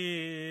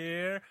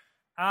hear,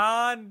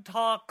 and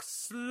talk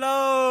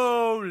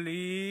slowly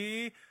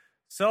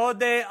so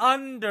they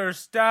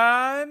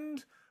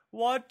understand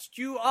what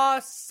you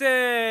are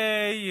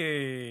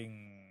saying.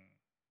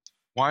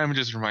 Why am I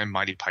just remind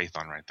Mighty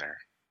Python right there?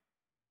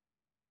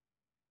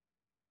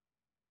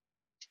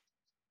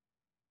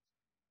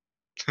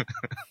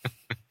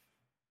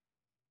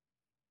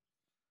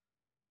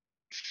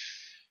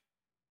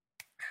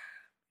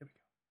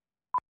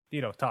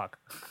 Dito, talk.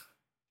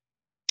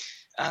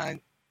 I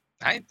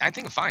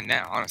think I'm fine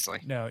now, honestly.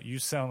 No, you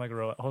sound like a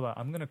robot. Hold on,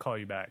 I'm gonna call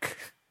you back.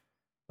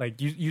 Like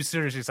you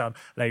seriously sound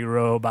like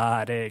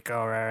robotic.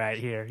 All right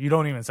here. You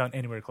don't even sound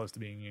anywhere close to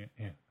being you.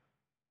 Yeah.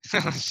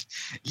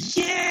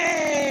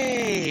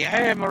 Yay!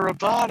 I am a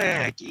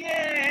robotic.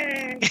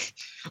 Yay!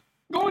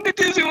 Going to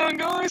Disneyland,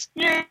 guys.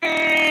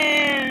 Yay!